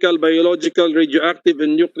chemical, biological, radioactive,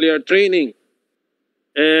 and nuclear training.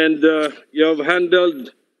 And you have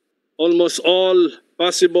handled almost all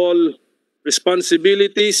possible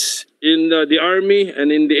responsibilities in the Army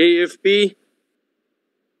and in the AFP.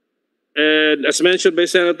 And as mentioned by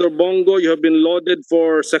Senator Bongo, you have been lauded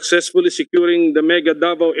for successfully securing the Mega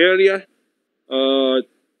Davao area,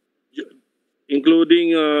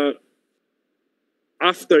 including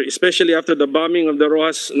especially after the bombing of the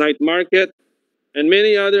Rojas Night Market, and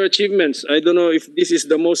many other achievements. I don't know if this is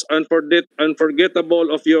the most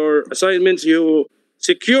unforgettable of your assignments. You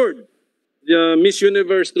secured the Miss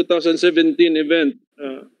Universe 2017 event.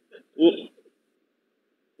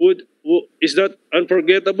 Is that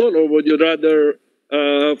unforgettable, or would you rather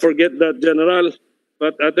forget that, General?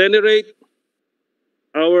 But at any rate,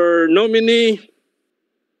 our nominee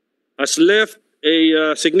has left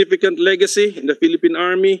a significant legacy in the Philippine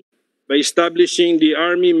Army by establishing the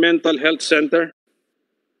Army Mental Health Center.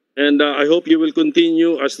 And I hope you will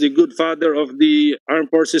continue as the good father of the Armed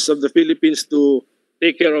Forces of the Philippines to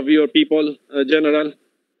take care of your people, General.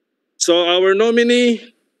 So our nominee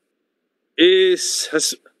has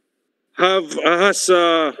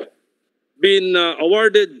been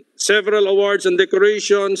awarded several awards and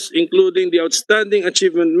decorations, including the Outstanding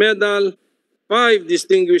Achievement Medal, 5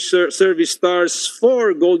 Distinguished Service Stars,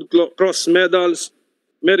 4 Gold Cross Medals,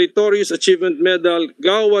 Meritorious Achievement Medal,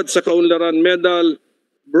 Gawad sa Kaunlaran Medal,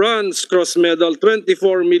 Bronze Cross Medal,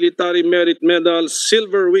 24 Military Merit Medals,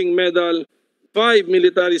 Silver Wing Medal, 5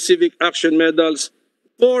 Military Civic Action Medals,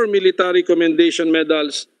 4 Military Commendation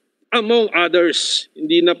Medals, among others.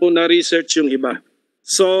 Hindi na po na-research yung iba.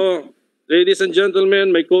 So, ladies and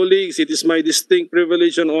gentlemen, my colleagues, it is my distinct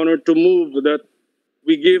privilege and honor to move that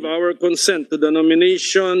we give our consent to the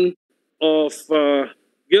nomination of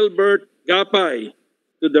Gilbert Gapay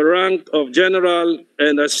to the rank of General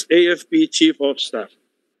and as AFP Chief of Staff.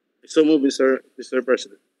 So move, Mr.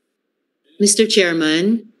 President. Mr.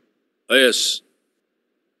 Chairman. Yes.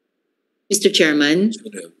 Mr. Chairman.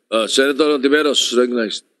 Senator Ontiveros,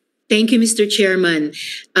 recognized. Thank you, Mr. Chairman.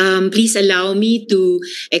 Please allow me to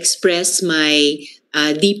express my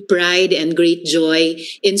deep pride and great joy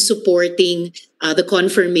in supporting the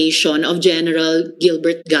confirmation of General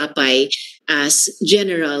Gilbert Gapay as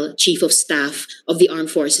General Chief of Staff of the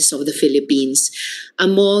Armed Forces of the Philippines.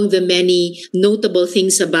 Among the many notable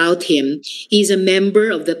things about him, he is a member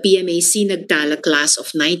of the PMAC Nagtala class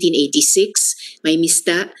of 1986, may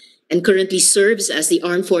mista, and currently serves as the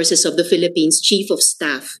Armed Forces of the Philippines Chief of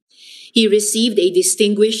Staff. He received a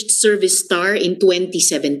Distinguished Service Star in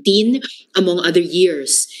 2017, among other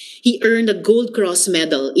years. He earned a Gold Cross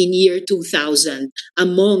Medal in year 2000,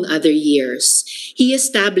 among other years. He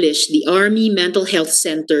established the Army Mental Health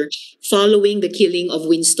Center following the killing of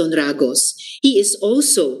Winston Ragos. He is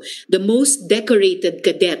also the most decorated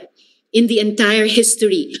cadet in the entire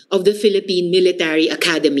history of the Philippine Military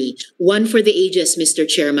Academy, one for the ages, Mr.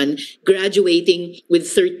 Chairman, graduating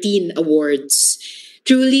with 13 awards.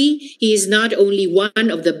 Truly, he is not only one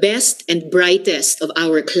of the best and brightest of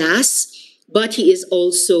our class, but he is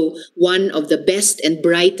also one of the best and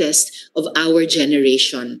brightest of our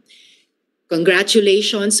generation.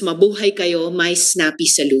 Congratulations, mabuhay kayo, my snappy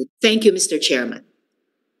salute. Thank you, Mr. Chairman.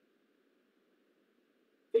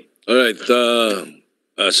 All right.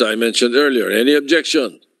 As I mentioned earlier, any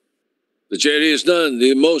objection? The chair is none.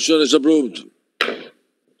 The motion is approved.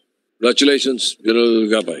 Congratulations, General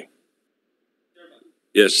Gapay.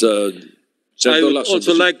 Yes, I Senator would Lacson.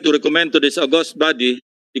 also like to recommend to this august body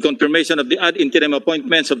the confirmation of the ad interim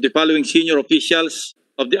appointments of the following senior officials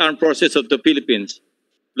of the Armed Forces of the Philippines.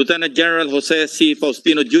 Lieutenant General Jose C.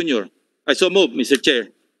 Faustino Jr. I so move, Mr. Chair.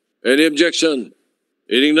 Any objection?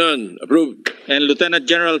 Hearing none. Approved. And Lieutenant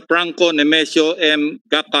General Franco Nemesio M.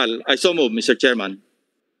 Gapal. I so move, Mr. Chairman.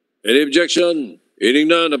 Any objection? Hearing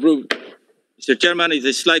none. Approved. Mr. Chairman, it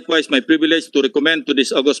is likewise my privilege to recommend to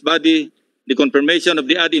this august body the confirmation of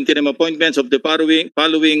the ad interim appointments of the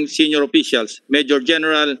following senior officials. Major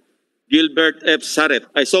General Gilbert F. Saret.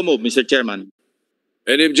 I so move, Mr. Chairman.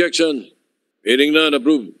 Any objection? Hearing none.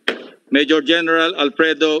 Approved. Major General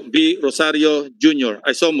Alfredo V. Rosario Jr.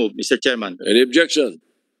 I so move, Mr. Chairman. Any objection?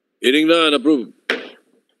 Hearing none. Approved.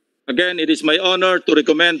 Again, it is my honor to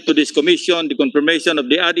recommend to this commission the confirmation of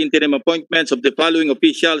the ad interim appointments of the following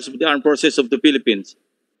officials of the Armed Forces of the Philippines.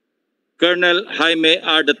 Colonel Jaime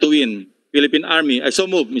R. Datuin, Philippine Army. I so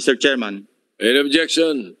move, Mr. Chairman. Any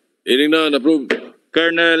objection? Hearing none. Approved.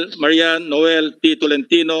 Colonel Maria Noel T.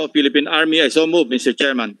 Tolentino, Philippine Army. I so move, Mr.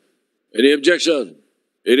 Chairman. Any objection?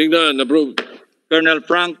 Hearing none. Approved. Colonel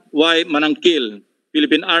Frank Y. Manangkil,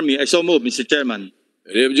 Philippine Army. I so move, Mr. Chairman.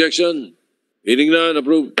 Any objection? Hearing none.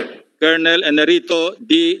 Approved. Colonel Enerito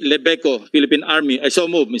D. Lebeco, Philippine Army. I so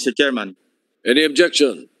move, Mr. Chairman. Any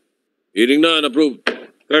objection? Hearing none. Approved.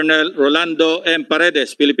 Colonel Rolando M.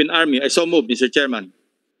 Paredes, Philippine Army. I so move, Mr. Chairman.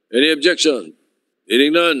 Any objection?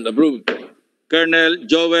 Hearing none. Approved. Colonel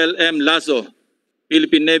Joel M. Lazo,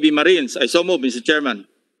 Philippine Navy Marines. I so move, Mr. Chairman.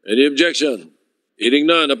 Any objection? Hearing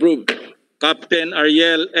none. Approved. Captain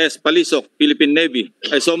Ariel S. Palisok, Philippine Navy.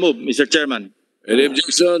 I so move, Mr. Chairman. Any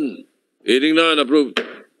objection? Hearing none. Approved.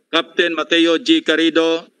 Captain Mateo G.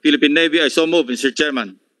 Carrido, Philippine Navy. I so move, Mr.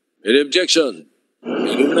 Chairman. Any objection?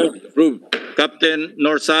 Hearing none. Approved. Captain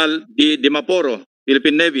Norsal D. Dimaporo,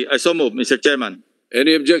 Philippine Navy. I so move, Mr. Chairman.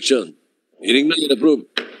 Any objection? Hearing none. Approved.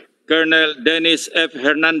 Colonel Dennis F.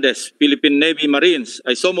 Hernandez, Philippine Navy Marines.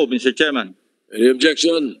 I so move, Mr. Chairman. Any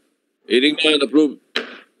objection? Hearing none. Approved.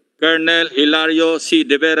 Colonel Hilario C.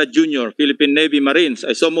 De Vera Jr., Philippine Navy Marines.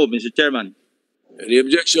 I so move, Mr. Chairman. Any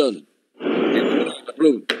objection? Hearing none.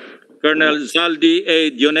 Approved. Colonel Zaldi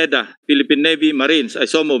A. Dioneda, Philippine Navy Marines. I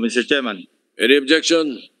so move, Mr. Chairman. Any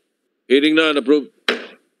objection? Hearing none. Approved.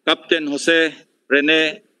 Captain Jose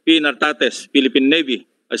Rene P. Nartates, Philippine Navy.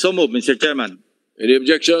 I so move, Mr. Chairman. Any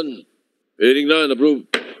objection? Hearing none, approved.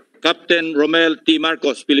 Captain Romel T.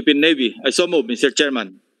 Marcos, Philippine Navy. I so move, Mr.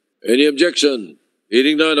 Chairman. Any objection?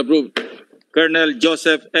 Hearing none, approved. Colonel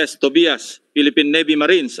Joseph S. Tobias, Philippine Navy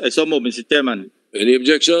Marines. I so move, Mr. Chairman. Any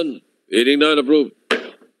objection? Hearing none, approved.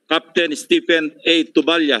 Captain Stephen A.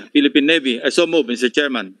 Tubalya, Philippine Navy. I so move, Mr.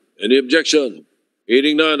 Chairman. Any objection?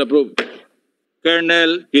 Hearing none, approved.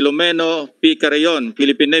 Colonel Filomeno P. Carayon,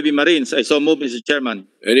 Philippine Navy Marines. I so move, Mr. Chairman.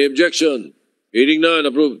 Any objection? Hearing none,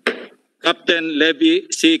 approved. Captain Levi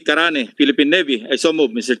C. Carane, Philippine Navy. I so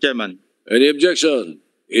move, Mr. Chairman. Any objection?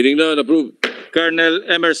 Hearing none, approved. Colonel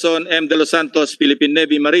Emerson M. De Los Santos, Philippine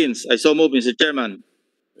Navy Marines. I so move, Mr. Chairman.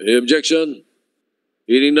 Any objection?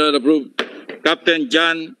 Hearing none, approved. Captain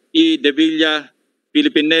John E. De Villa,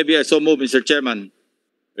 Philippine Navy. I so move, Mr. Chairman.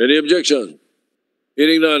 Any objection?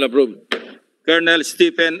 Hearing none, approved. Colonel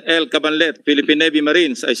Stephen L. Cabanlet, Philippine Navy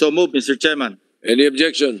Marines. I so move, Mr. Chairman. Any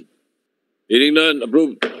objection? Hearing none,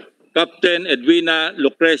 approved. Captain Edwina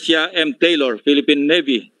Lucrecia M. Taylor, Philippine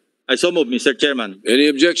Navy. I so move, Mr. Chairman. Any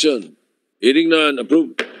objection? Hearing none,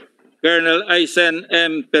 approved. Colonel Aisen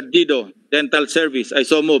M. Perdido, Dental Service. I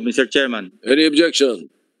so move, Mr. Chairman. Any objection?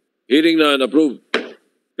 Hearing none, approved.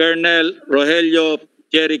 Colonel Rogelio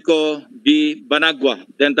Jericho B. Banagua,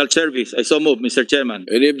 Dental Service. I so move, Mr. Chairman.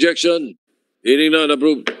 Any objection? Hearing none,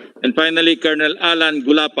 approved. And finally, Colonel Alan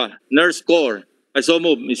Gulapa, Nurse Corps. I so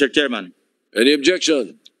move, Mr. Chairman. Any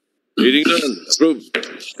objection? Hearing none, approved.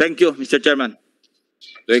 Thank you, Mr. Chairman.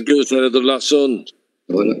 Thank you, Senator Lacson.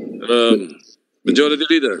 Majority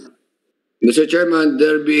Leader. Mr. Chairman,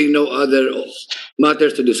 there being no other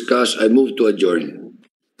matters to discuss, I move to adjourn.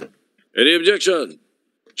 Any objection?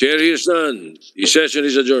 Chair hears none. The session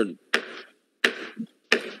is adjourned.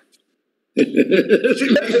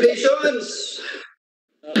 Congratulations!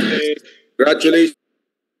 Congratulations.